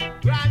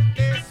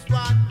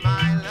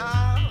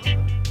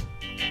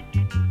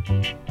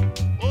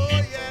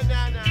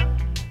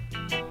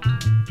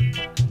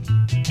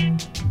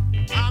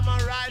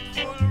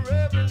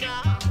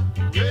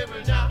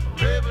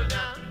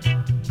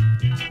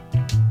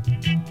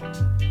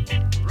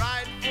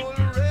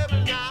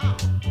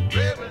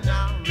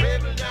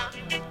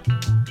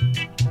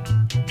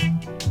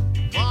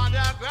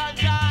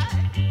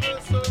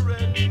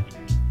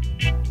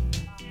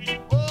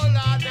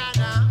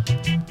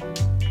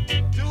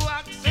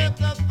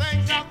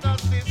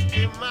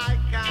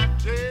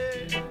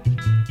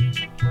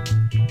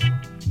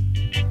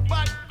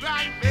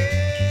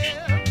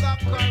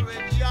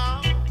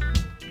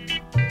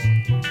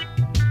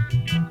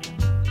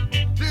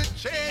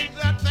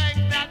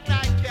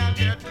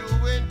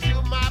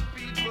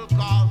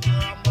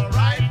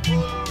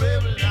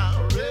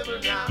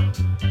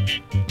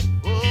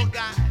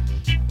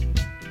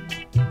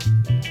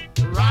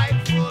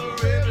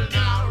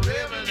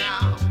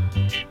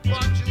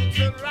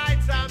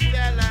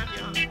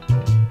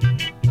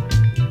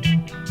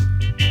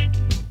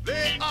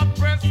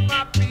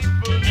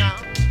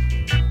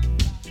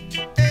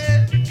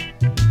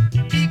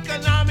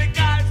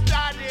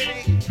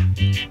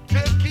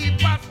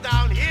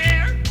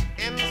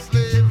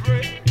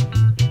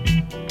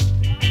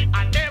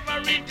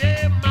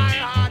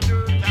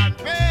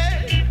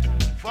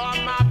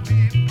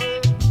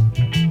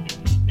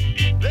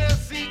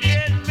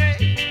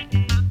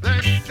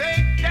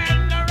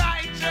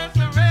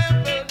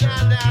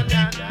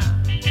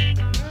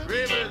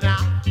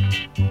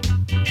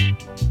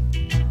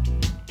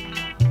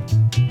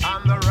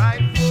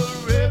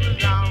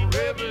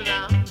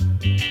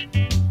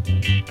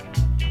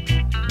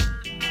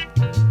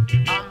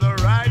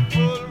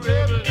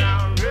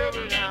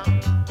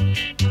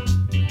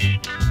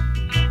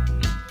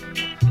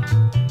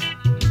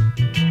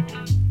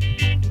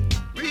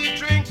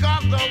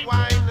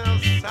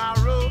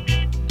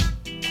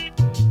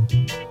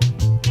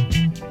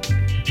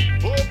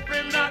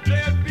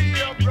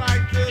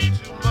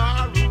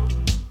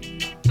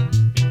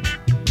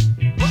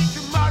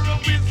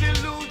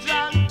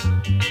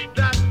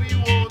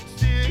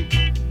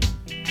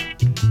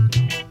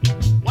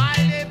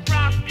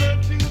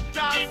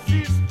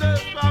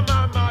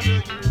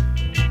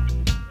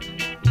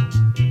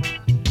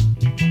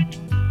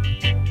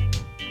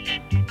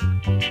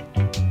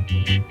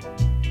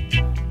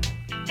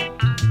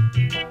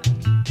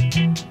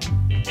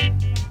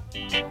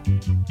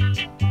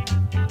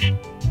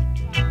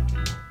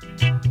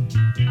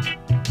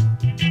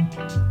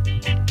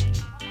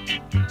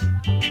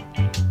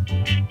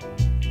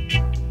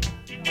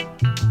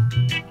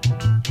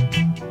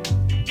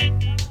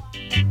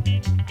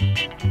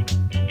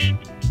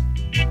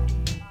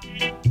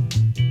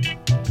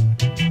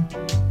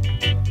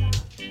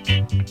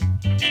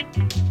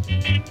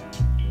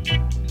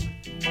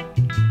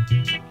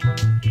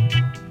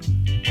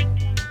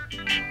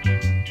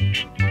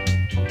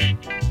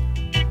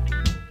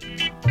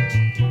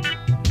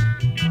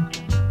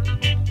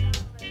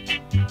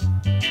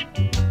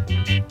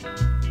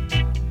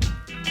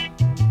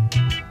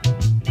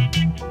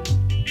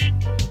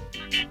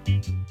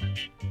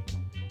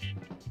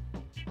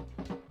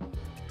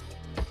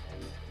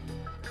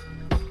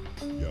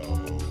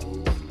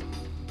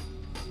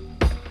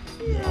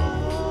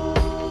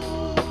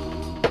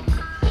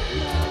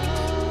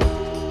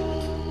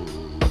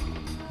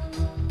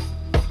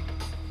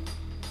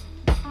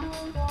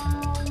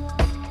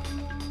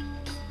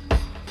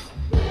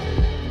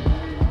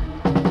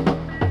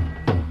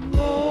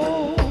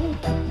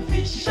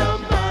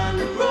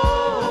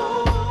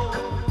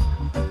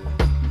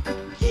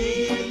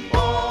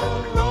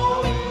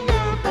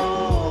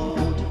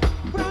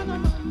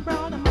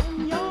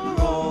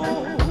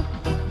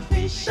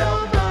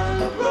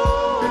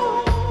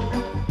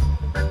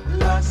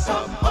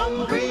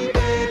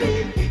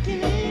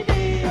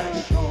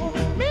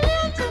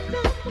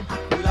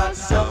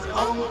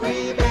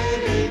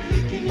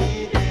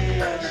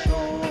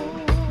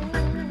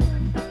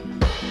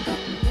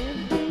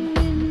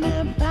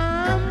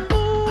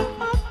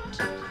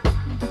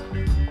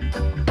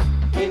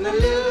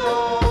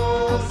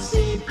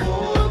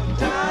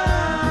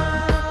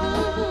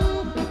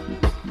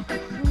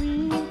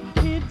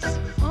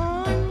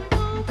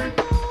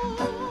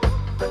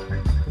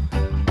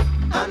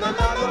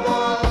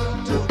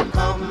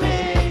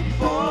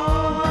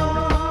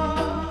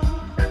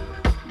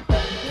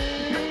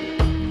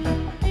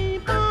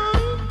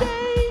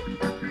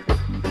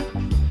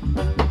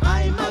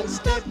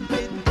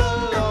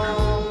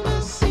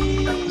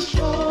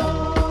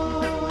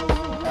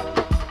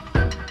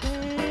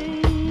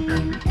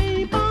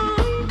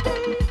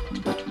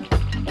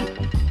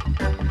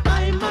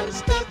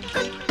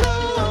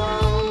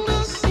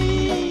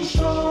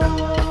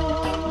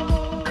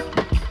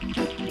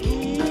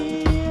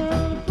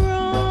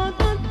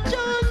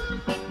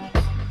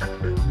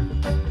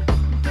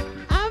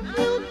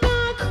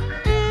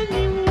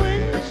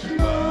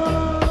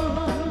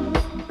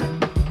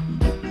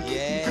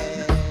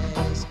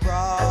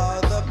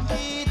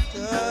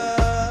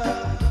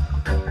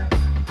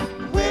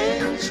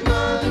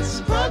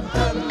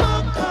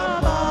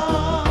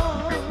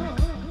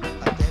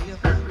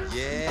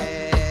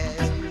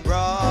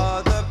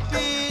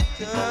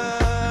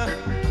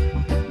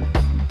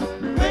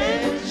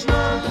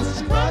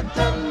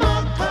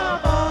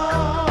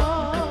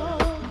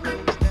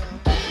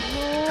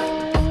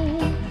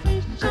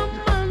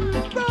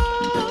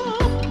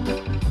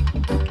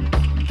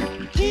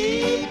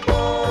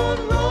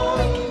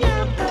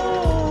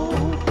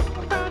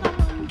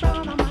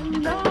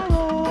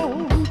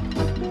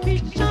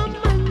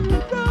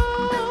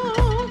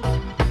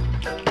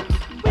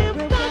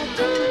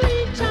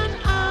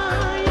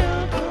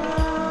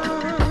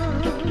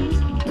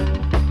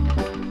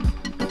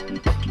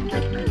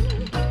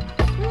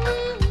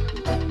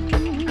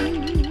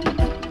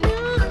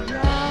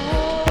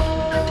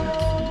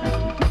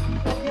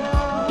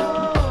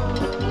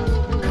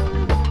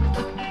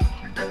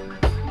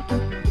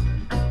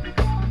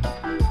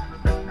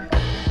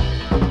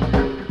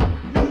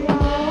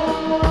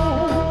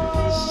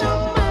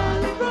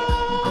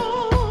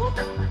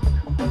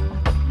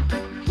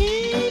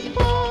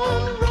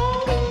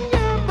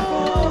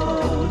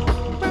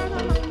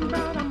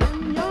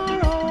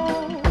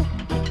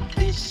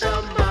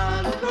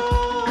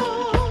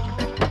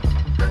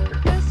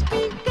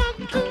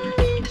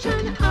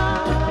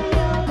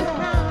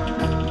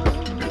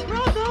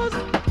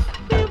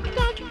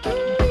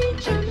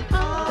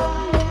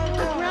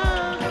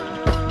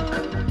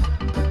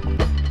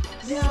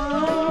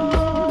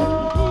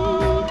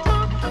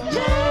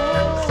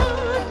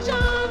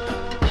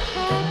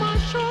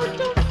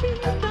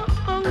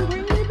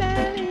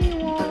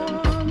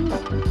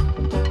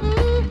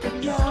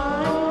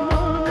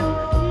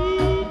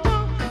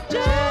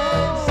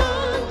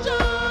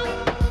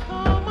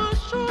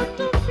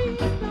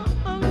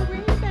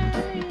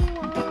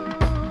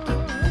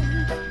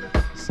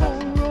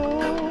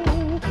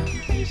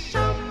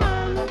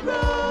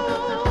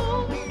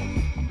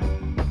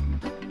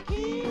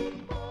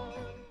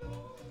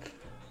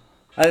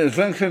 Are you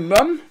drinking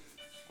rum?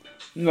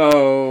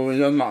 No,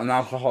 you're not an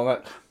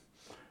alcoholic.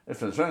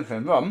 If you're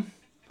drinking rum,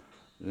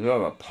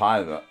 you're a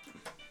pirate.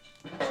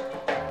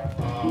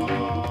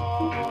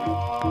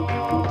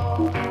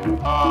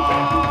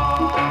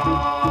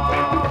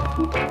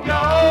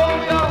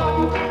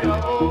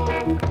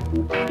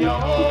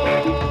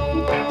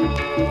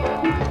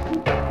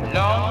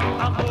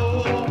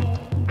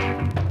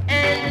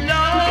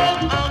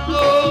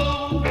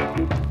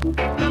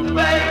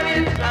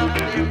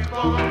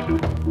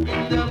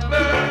 In the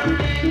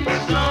burning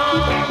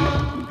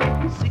sun,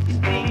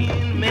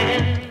 16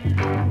 men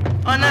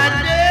on a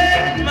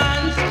dead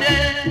man's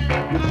chest.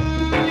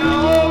 Yo,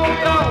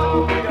 yo,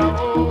 yo,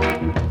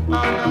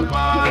 on a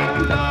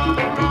bottle of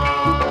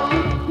rum,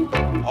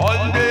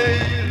 all day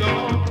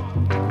long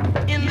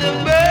in the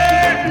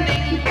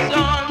burning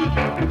sun.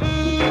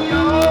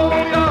 Yo,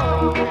 yo,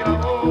 yo,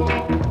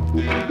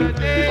 till the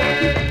day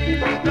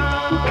is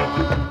done.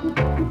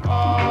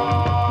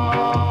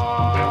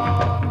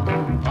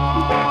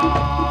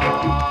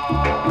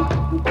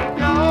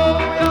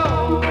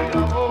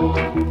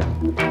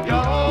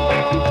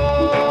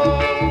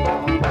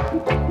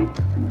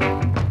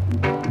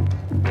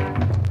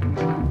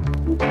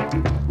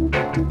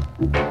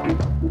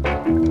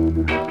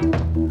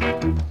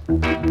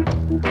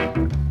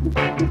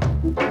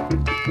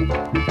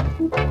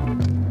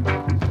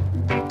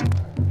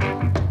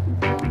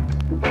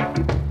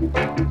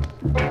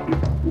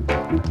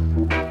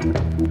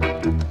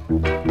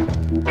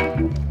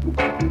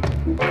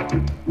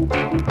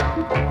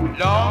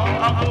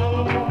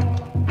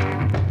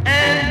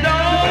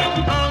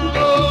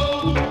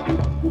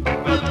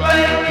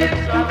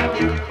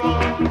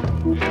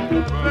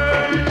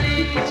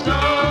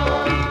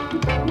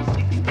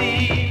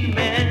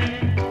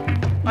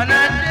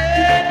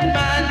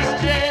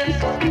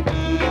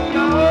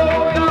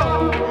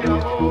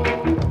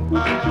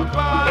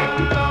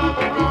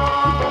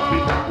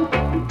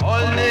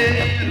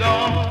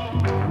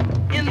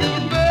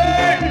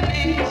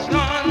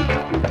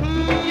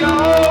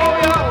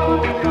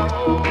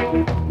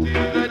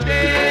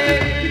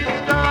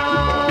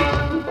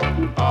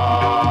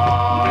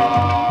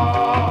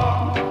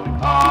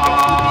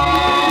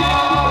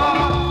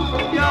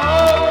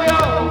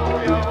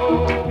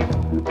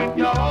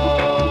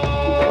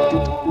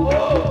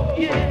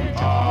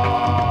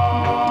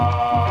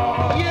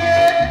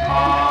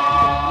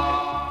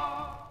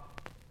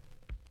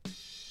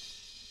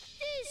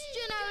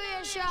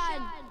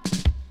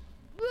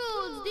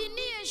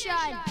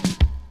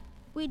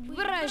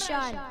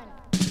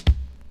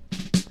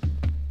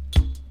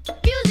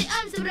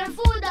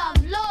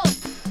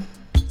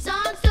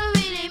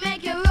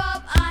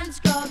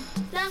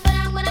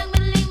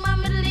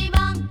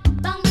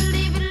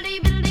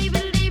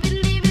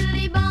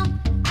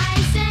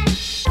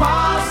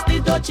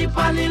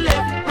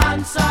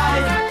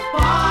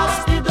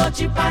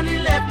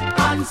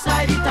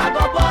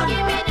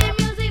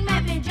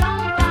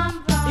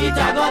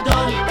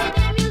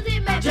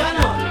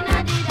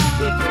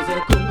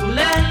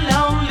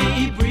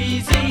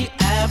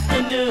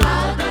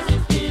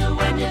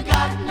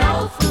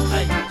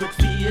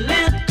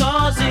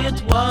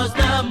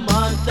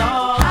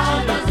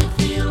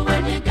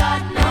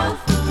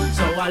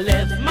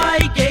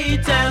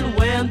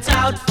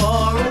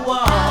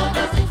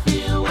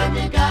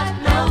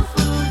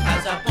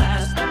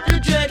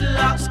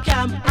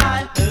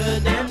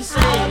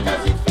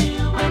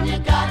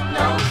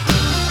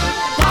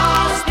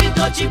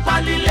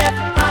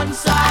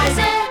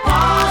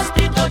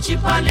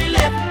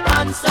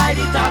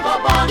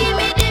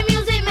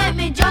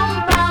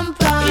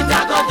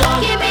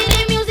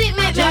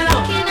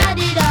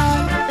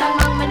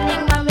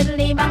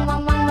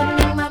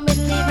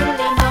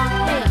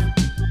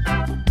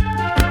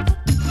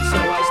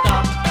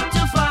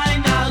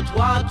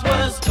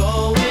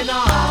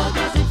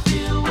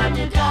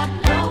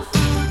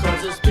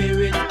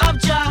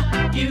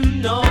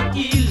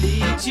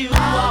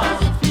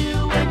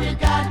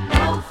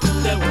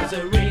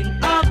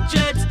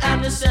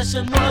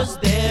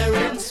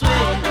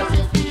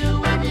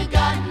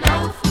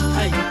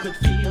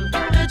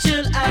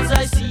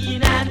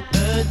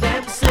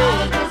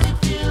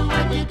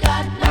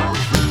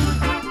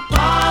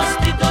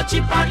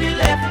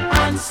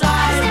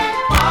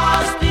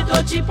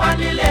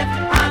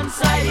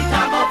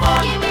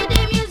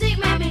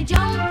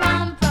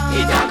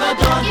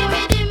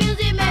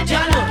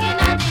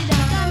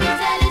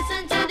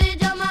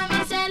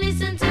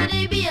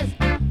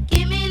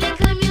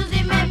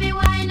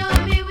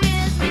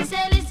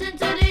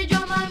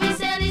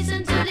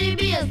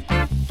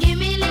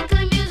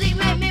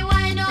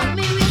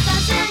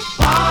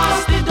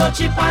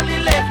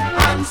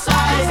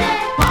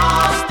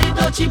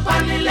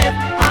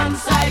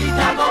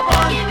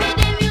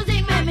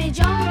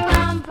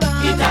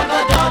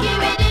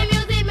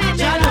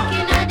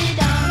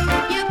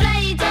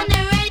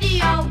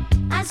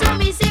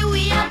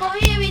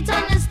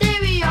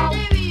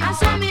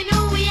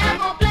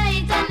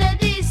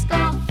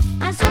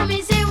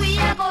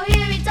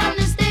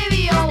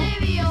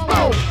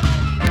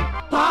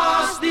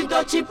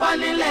 on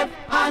the left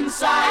hand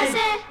side.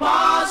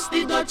 Pass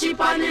the dutchie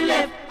on the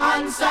left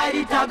hand side.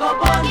 It a go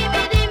bun. Give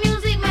me the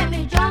music, make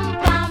me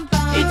jump and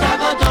pump. It a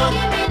go done.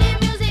 Give me the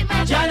music, make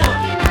me Jano.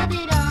 rockin' at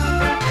the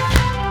dawn.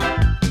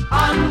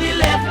 On the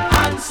left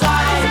hand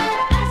side.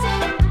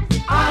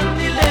 On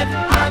the left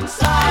hand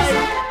side.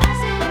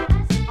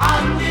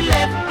 On the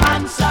left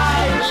hand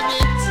side.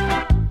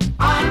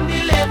 On the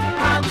left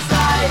hand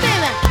side.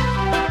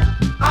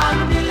 On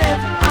the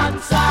left hand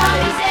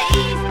side. Say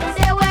east,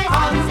 say west,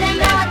 On the say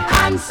left north.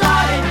 hand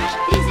side.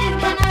 This is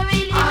gonna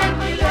really On make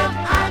me the jump left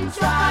and hand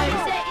try. side.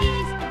 Say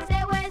east,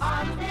 say west,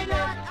 On the say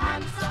left north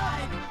hand and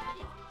side.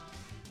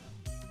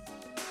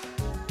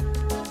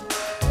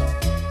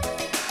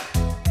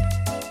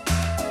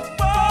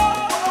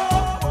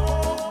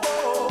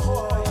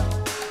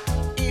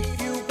 If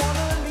you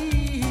wanna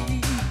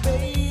leave,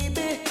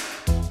 baby,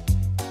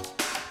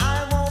 I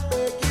won't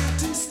beg you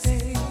to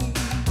stay.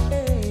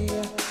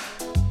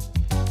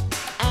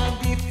 And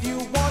if you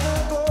wanna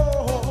go,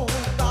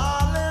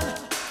 darling,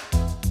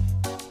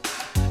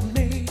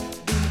 maybe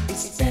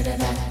it's better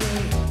that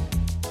way.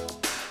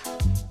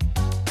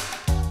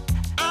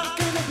 I'm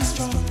gonna be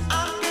strong,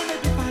 I'm gonna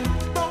be fine.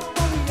 Don't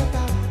worry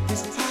about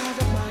this pride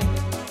of mine.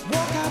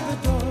 Walk out the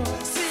door,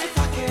 see if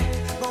I can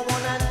go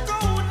on and go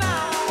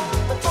now.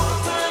 But don't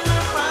turn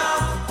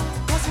around,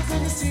 'cause you're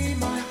gonna see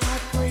my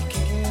heart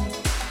breaking.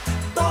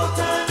 Don't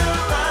turn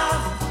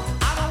around,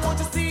 I don't want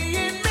to see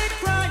me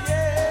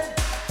crying.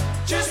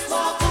 Just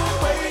walk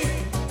away,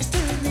 it's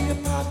tearing me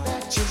apart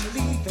that you're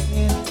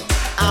leaving.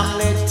 I'm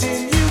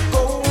letting you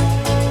go,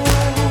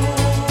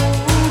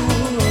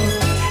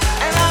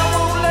 and I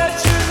won't let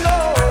you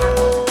know,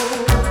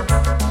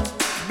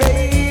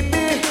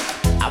 baby.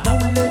 I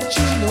won't let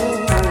you know.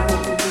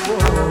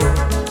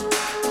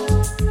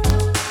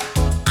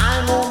 I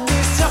won't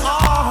miss your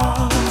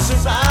arms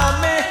around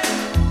me,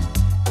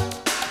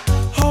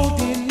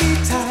 holding me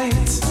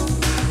tight.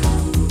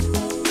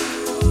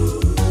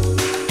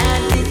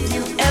 And if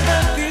you ever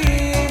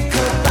think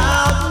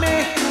about me,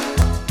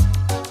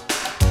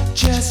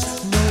 just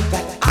know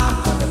that I'm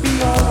gonna be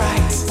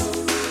alright.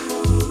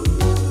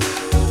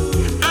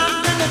 I'm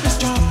gonna be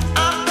strong,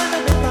 I'm gonna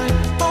be fine.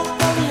 Don't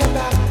worry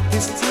about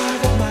this time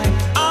of mine.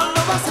 I'll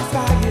never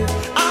survive,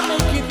 I'll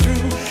make it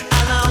through,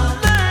 and I'll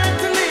learn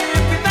to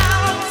live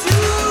without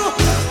you.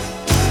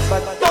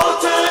 But don't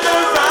turn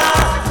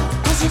around,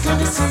 'cause you're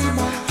gonna see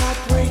my heart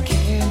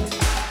breaking.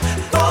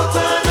 Don't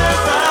turn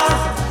around,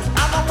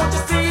 I don't want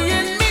you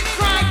seeing me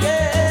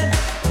crying.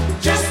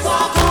 Just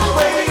walk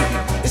away,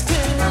 it's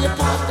tearing me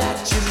apart that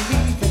you're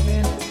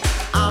leaving.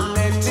 I'm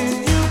letting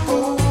you go,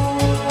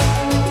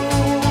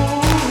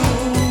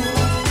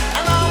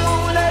 and I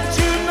won't let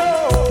you know.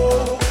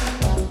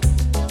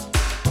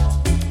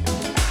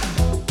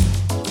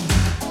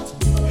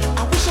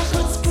 I wish I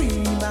could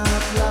scream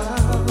out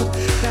loud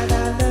that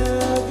I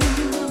love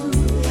you.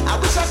 I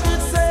wish I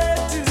could say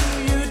to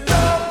you,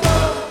 don't go,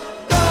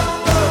 don't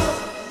go,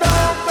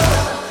 don't go,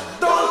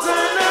 don't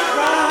turn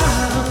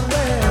around.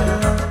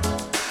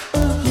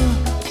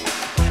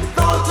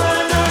 Don't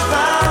turn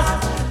around,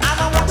 I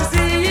don't want to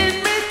see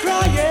me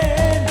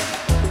crying.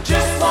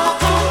 Just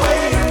walk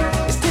away,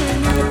 it's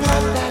tearing me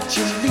apart that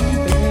you're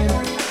leaving.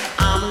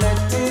 I'm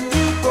letting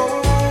you go.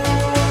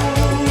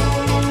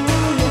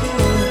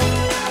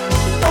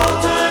 Don't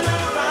turn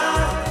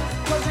around,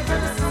 'cause you're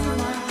gonna see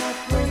my heart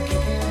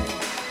breaking.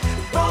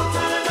 Don't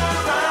turn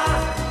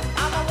around,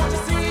 I don't want to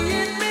see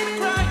me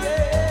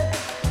crying.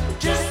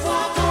 Just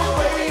walk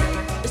away,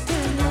 it's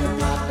tearing me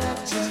apart that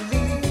you're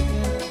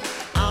leaving.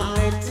 I'm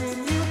letting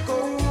you go.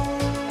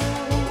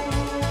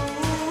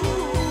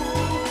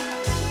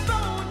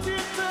 Don't you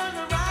turn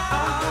around,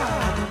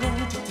 I don't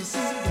want you to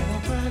see me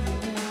crying.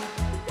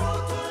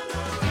 Don't turn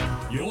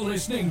around. You're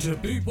listening to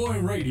Boot Boy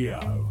Radio.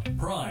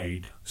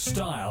 Pride,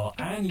 style,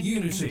 and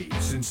unity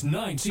since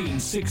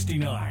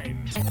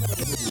 1969.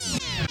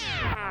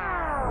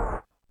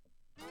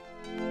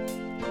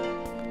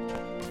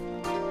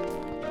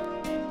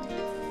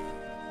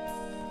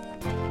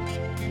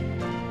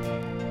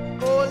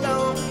 Hold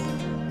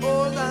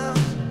on,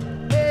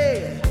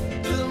 hey,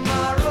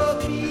 tomorrow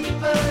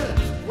people,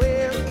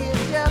 where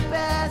is your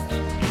best?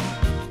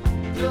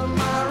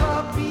 Tomorrow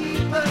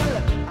people,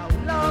 how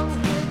long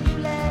will you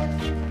last?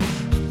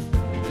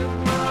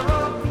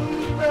 Tomorrow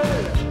people,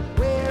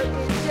 where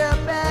is your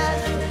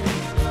best?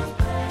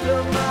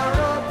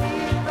 Tomorrow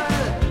people,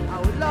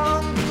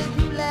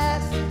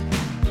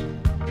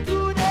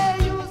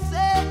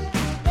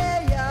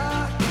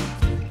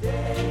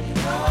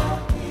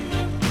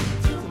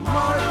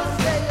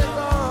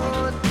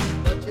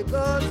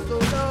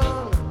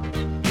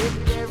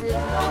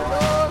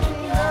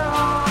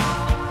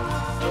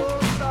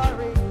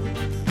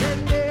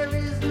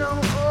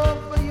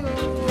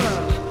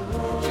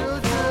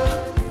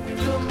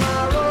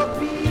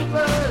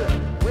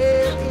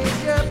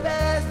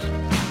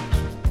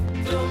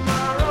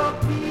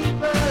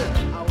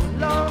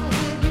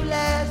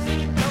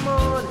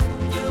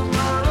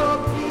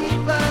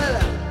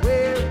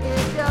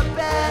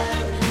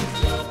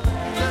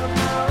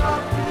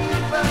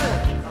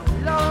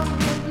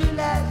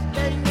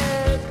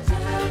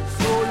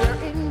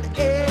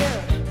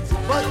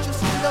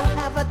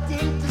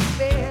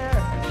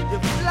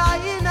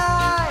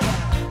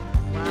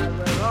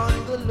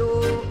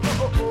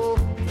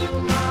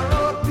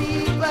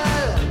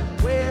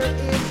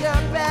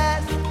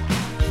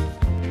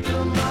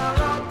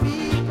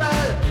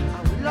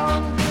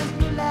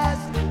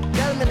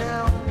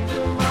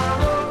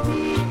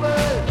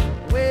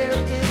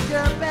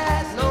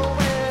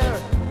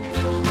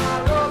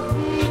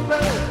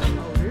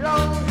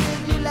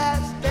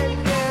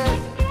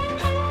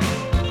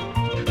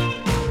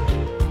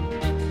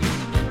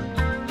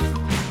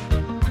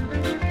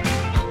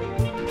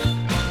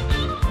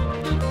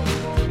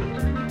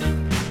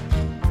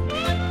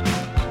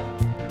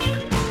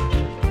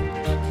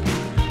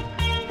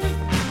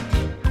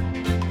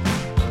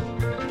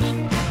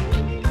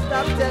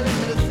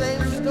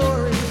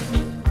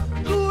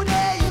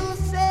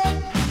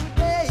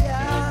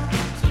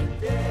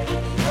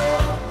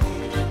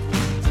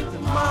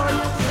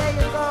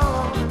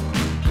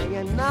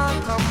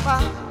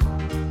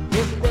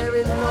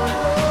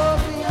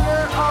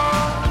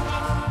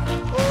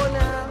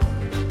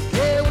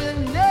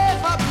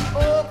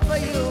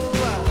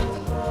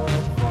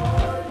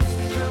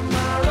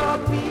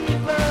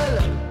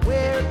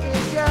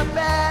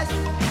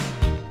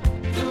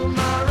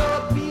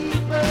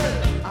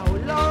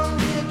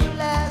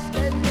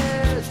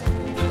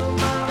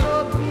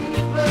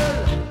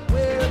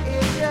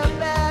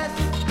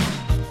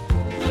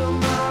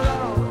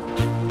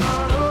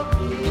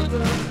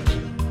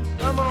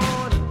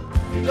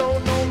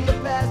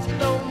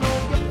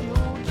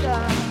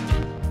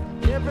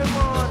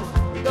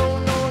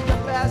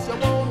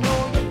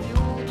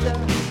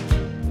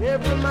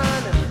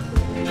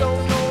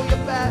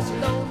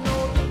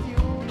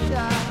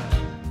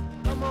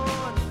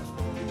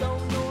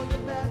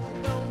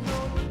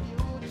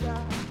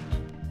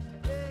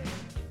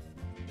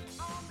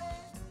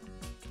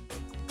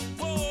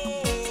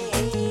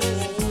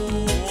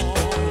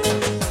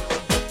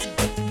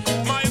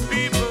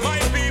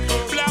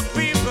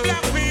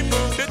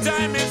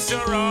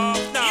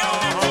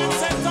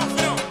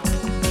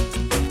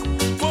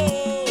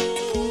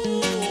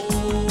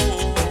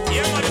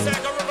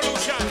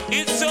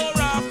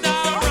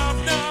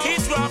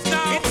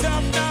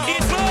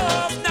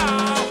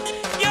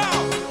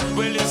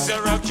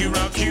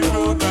 rocky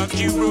road,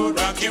 rocky road,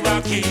 rocky,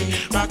 rocky,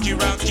 rocky,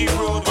 rocky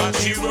road,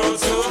 rocky road,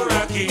 so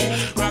rocky,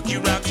 rocky,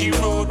 rocky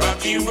road,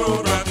 rocky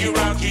road, rocky,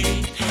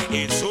 rocky.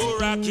 It's so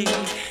rocky,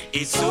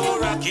 it's so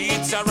rocky,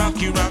 it's a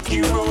rocky,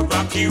 rocky road,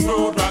 rocky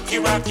road, rocky,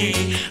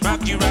 rocky,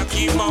 rocky,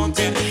 rocky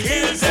mountain,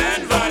 hills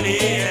and valley.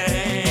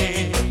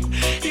 Hey.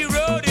 The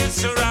road is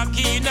so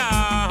rocky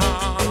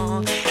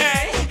now.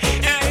 Hey,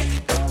 hey.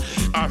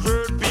 I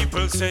heard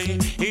people say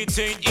it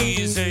ain't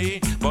easy,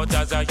 but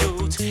as a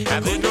youth, I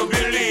don't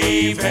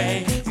believe.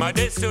 Hey. My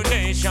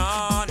destination,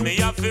 me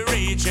have to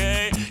reach.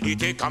 Hey. It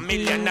take a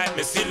million nights,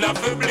 me still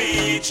have to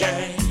bleach.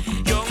 Hey.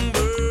 Young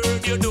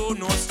bird, you don't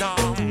know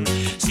storm.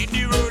 See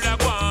the road I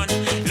want,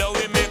 love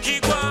we make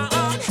it go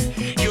on.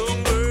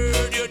 Young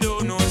bird, you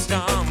don't know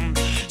storm.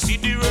 See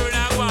the road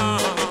I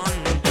want.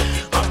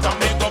 After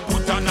me go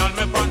put on all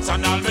my pants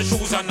and all my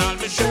shoes and all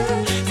my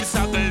shirt. Me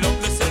saddle up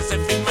myself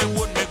and fit my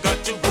wood, me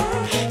got to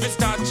work. Me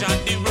start on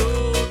the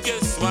road,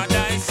 guess what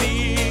I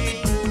see?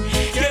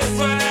 Guess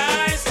what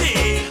I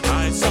see?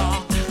 I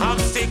saw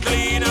obstacle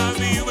in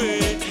my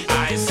way.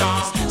 I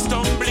saw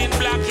stumbling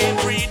block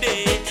every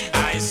day.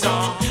 I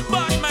saw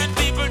Batman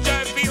people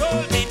try to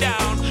hold me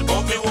down,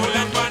 but me hold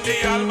on by the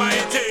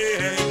Almighty.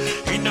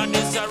 In a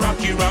this a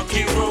rocky,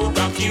 rocky road,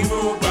 rocky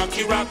road,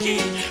 rocky, rocky,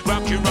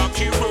 rocky,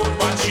 rocky road,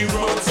 rocky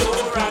road, so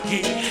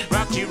rocky,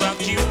 rocky,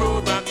 rocky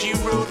road, rocky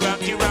road,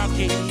 rocky,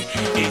 rocky.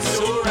 It's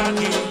so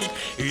rocky,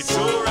 it's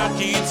so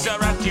rocky, it's a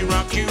rocky,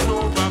 rocky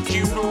road,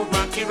 rocky road,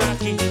 rocky,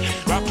 rocky,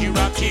 rocky,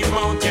 rocky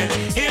mountain,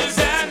 hills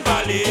and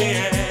valley.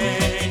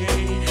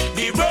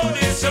 The road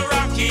is so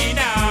rocky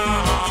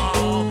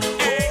now.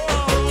 Hey,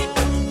 oh.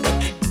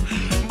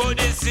 But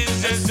this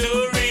is the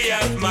story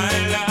of my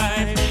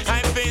life.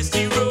 I face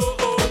the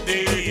road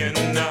day and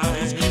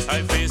night.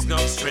 I face no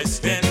stress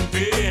and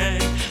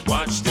pain.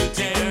 Watch the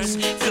tears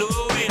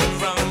flowing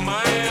from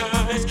my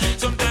eyes.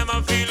 Sometimes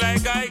I feel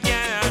like I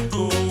cannot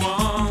go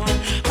on,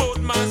 but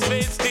my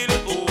faith still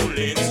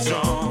holding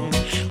strong,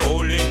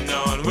 holding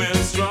on well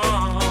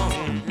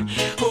strong,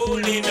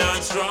 holding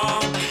on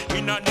strong.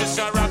 We not this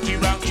a rocky,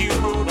 rocky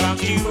road,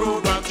 rocky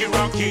road, rocky,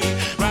 rocky,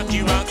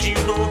 rocky, rocky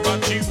road,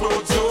 rocky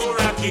road, so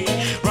rocky,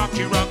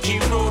 rocky, rocky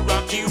road,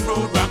 rocky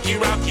road, rocky,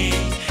 rocky.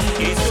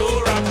 It's so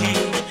rocky,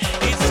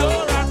 it's so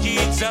rocky,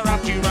 it's a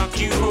rocky,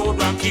 rocky road,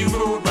 rocky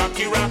road,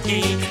 rocky,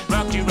 rocky,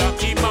 rocky,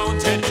 rocky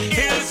mountain,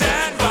 hills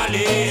and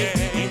valley.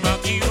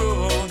 Rocky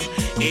road,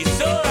 it's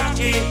so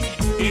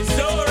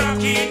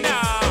rocky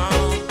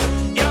now.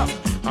 Yeah,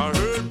 I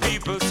heard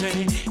people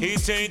say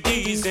it ain't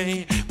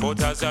easy,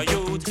 but as a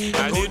youth,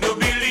 I didn't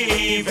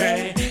believe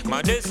it.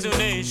 My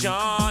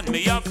destination,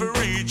 me have to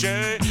reach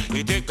it.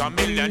 It take a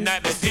million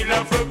nights, me still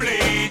have to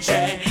bleach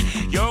it.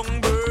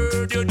 Young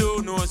bird, you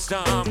don't know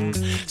some.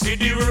 See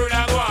the road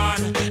I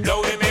want,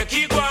 now we make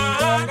it go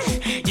on.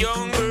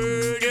 Young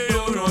bird, you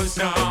don't know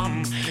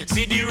some.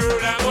 See the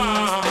road I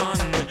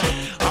want.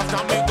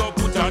 After me go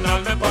put on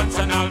all my pants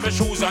and all my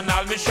shoes and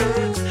all my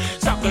shirts.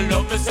 Sackle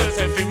up myself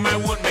if in my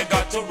wood me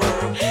got to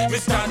work. Me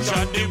start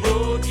on the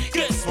road,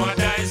 guess what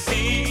I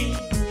see?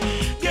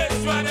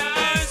 Guess what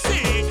I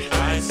see?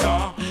 I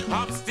saw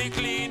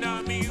obstacle in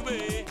me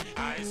way.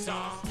 I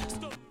saw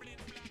stumbling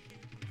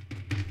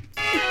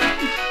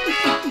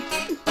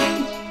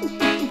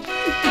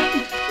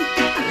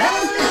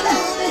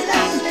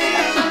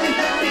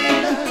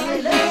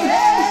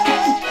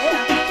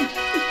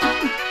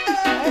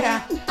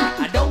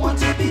I don't want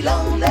to be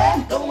lonely,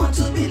 don't want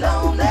to be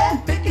lonely.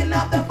 Picking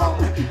up the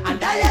phone and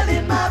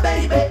dialing my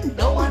baby.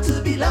 Don't want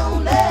to be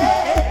lonely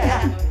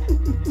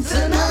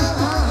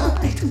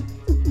tonight.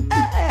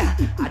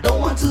 I don't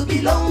want to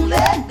be lonely,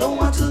 don't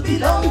want to be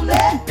lonely.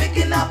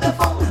 Picking up the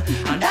phone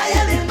and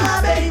dialing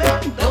my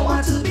baby. Don't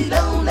want to be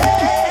lonely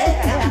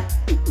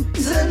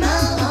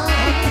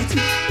tonight.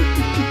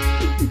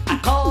 I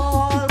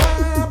call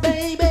my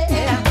baby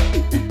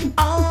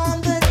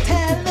on the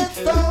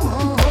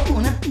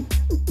telephone.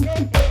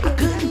 I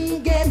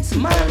couldn't get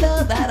my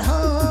love at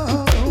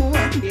home.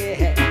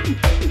 Yeah.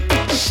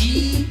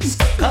 She's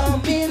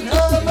coming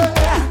over,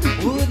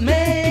 would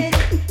make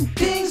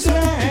things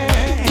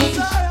right.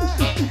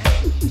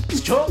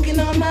 Stroking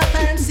on my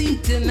fancy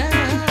tonight.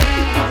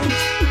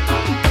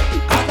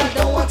 'Cause I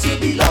don't want to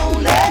be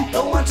lonely,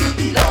 don't want to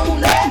be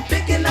lonely.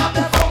 Picking up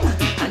the phone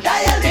and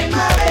dialing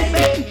my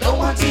baby. Don't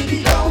want to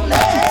be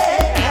lonely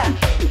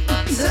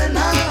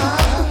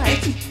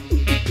tonight.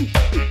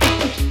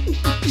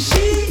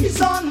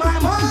 She's on my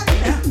mind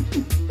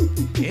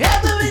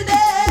every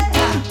day.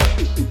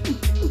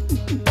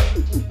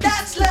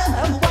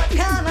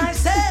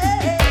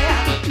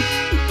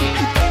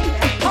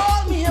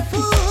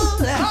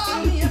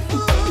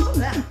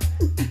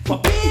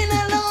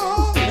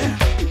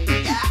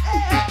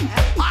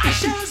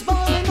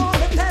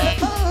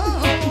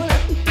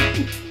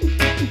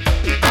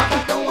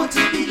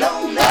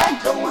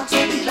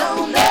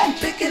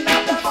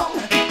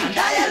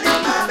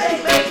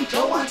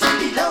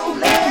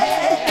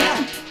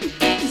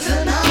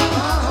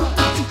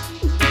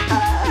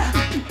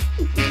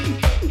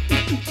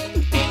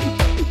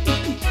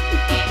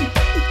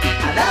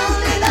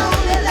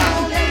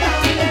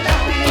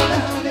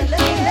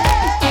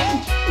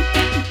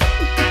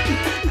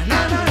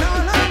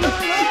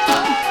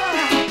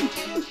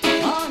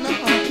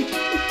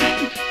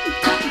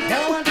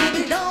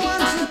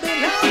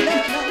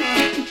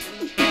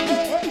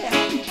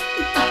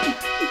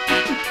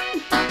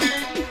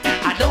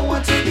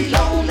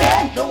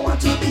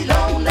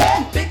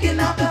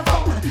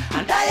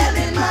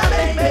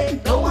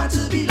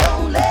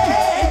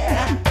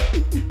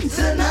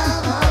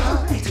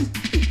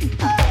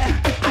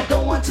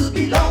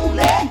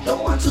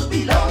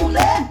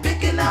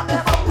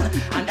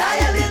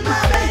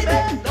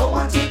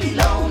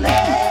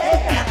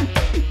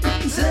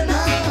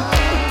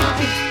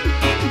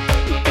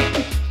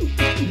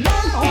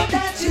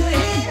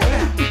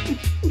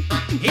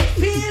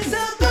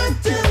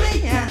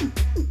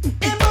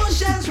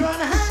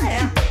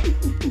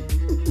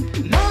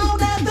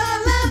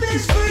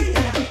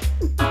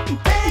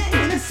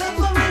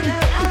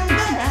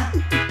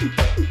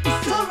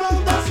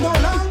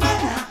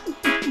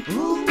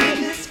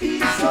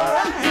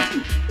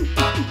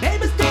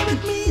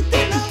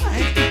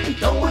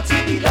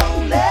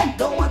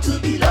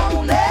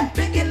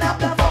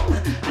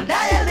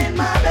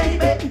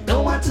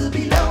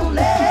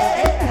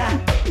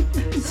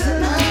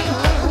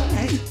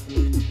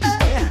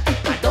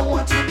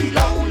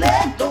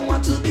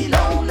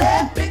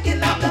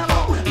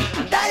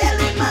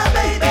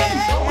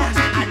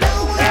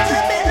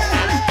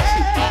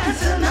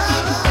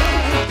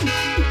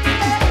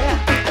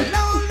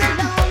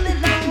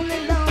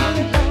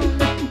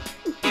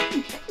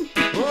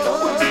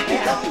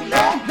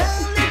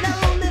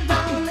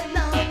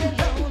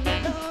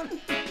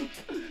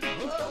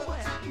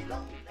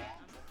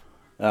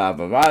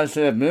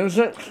 variety of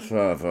music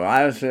for a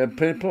variety of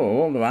people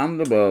all around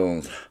the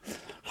world.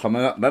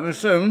 Coming up very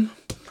soon,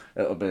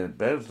 it'll be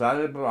Big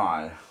Daddy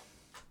Bry.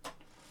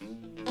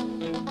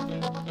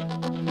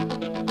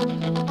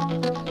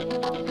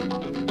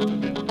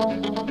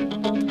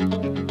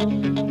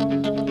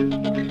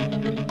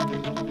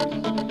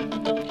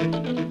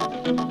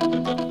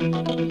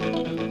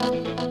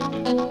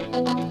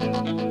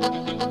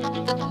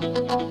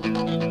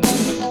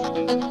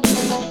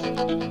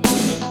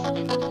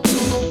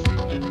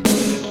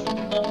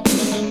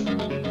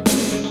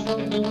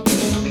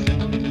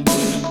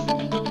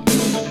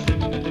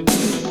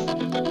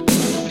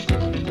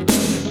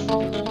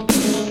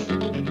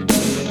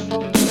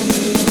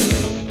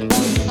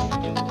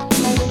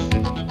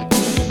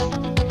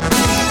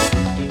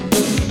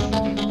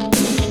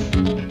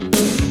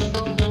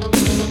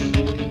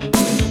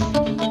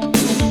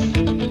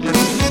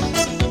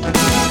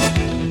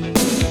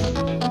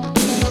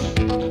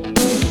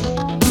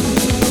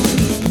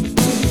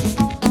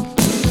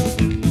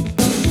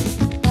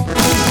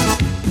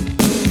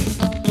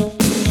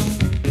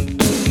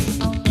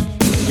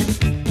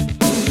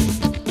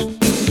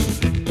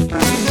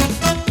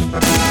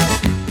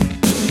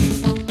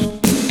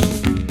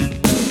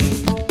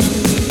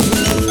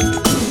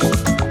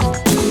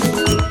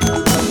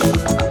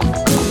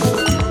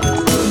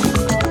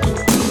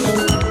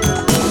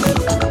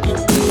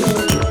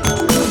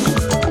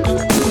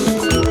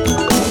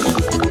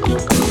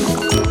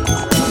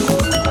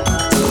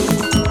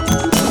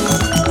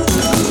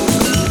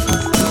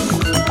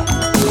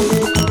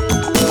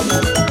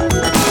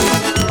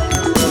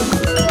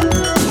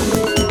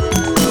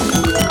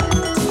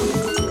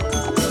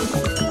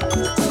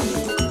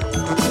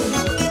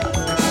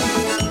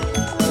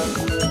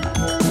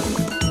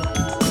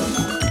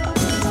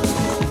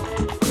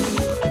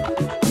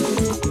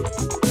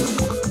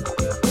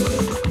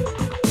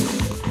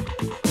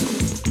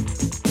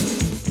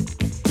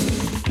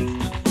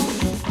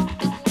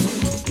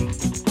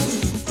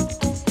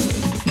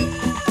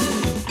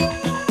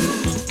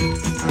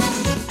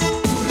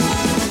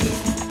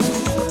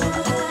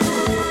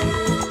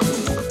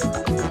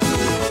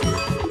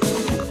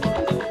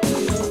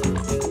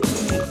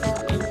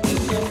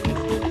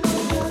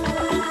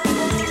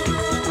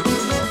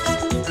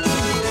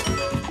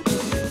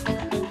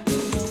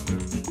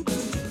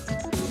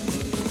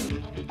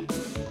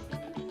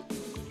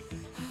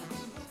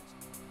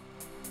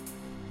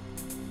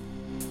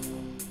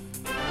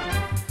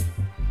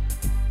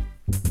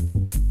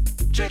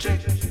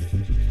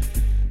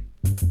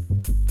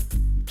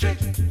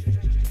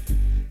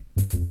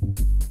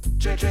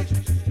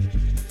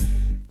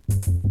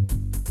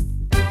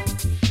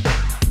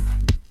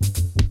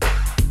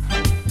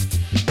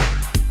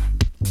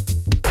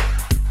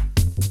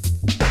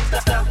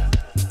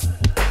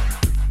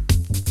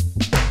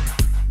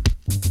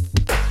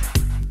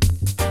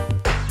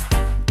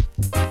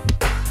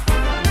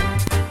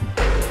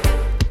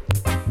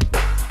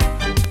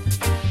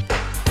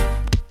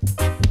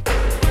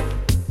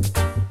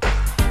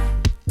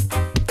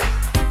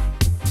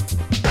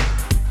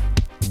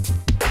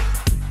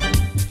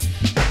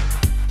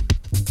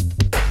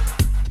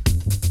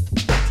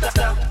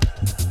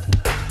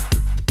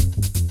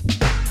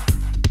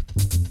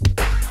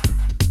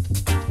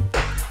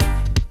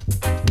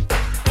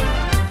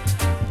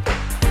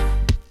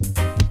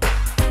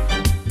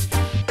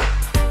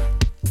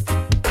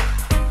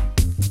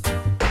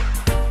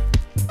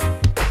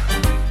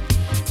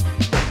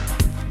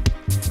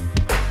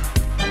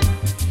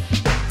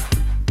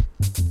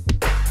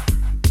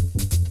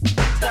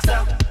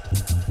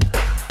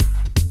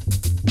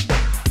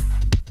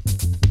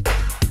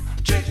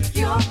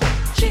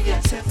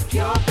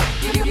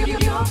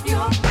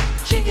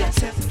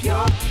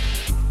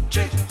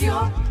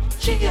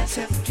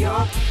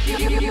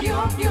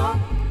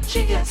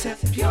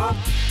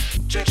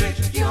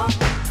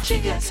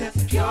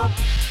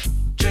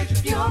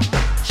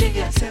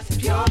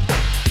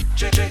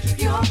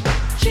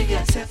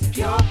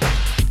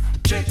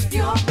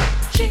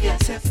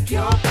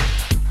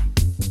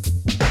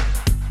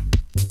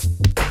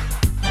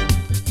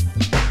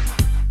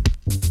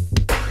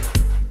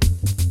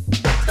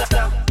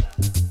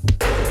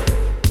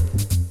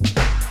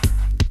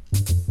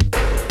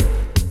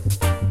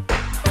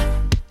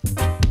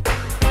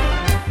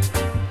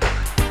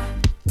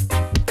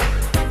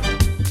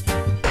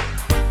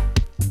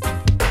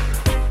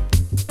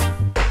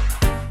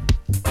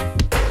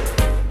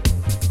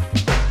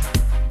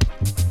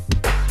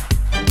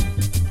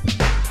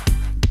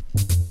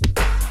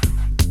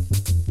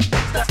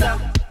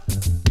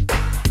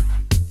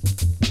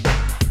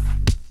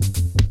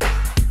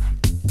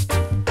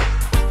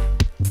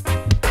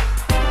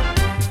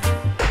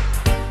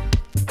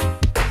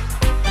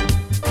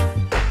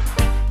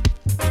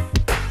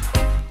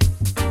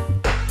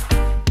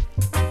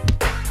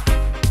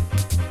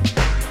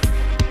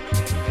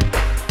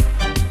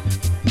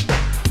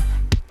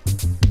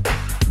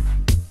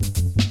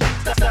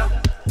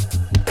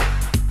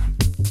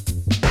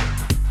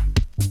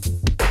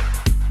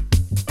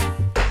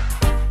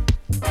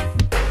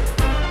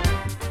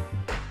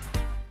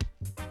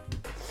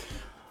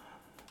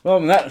 Well,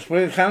 next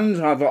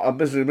weekend, I've got a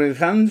busy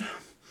weekend.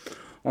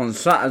 On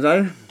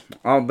Saturday,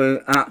 I'll be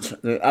at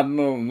the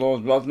Admiral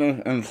Lord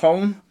Rodney in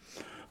Colne,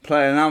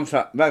 playing out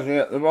at Reggae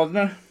at the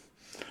Rodney.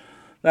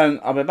 Then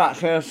I'll be back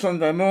here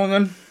Sunday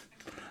morning,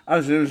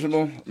 as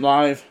usual,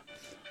 live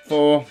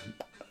for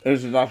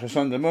Easy Like a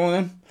Sunday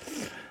Morning.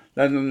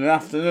 Then in the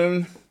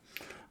afternoon,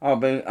 I'll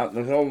be at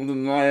the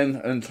Golden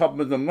Lion in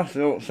Todmorden, West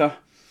Yorkshire,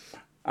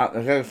 at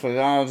the gig for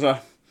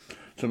Gaza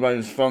to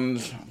raise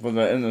funds for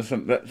the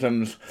innocent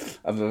victims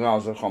of the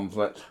Gaza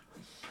conflict.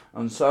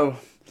 And so,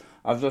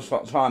 I've just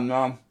got time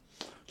now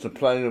to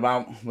play you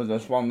out with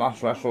this one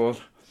last record,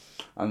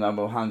 and then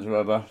we'll hand you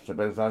over to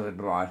Big Daddy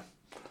Bry.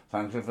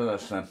 Thank you for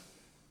listening.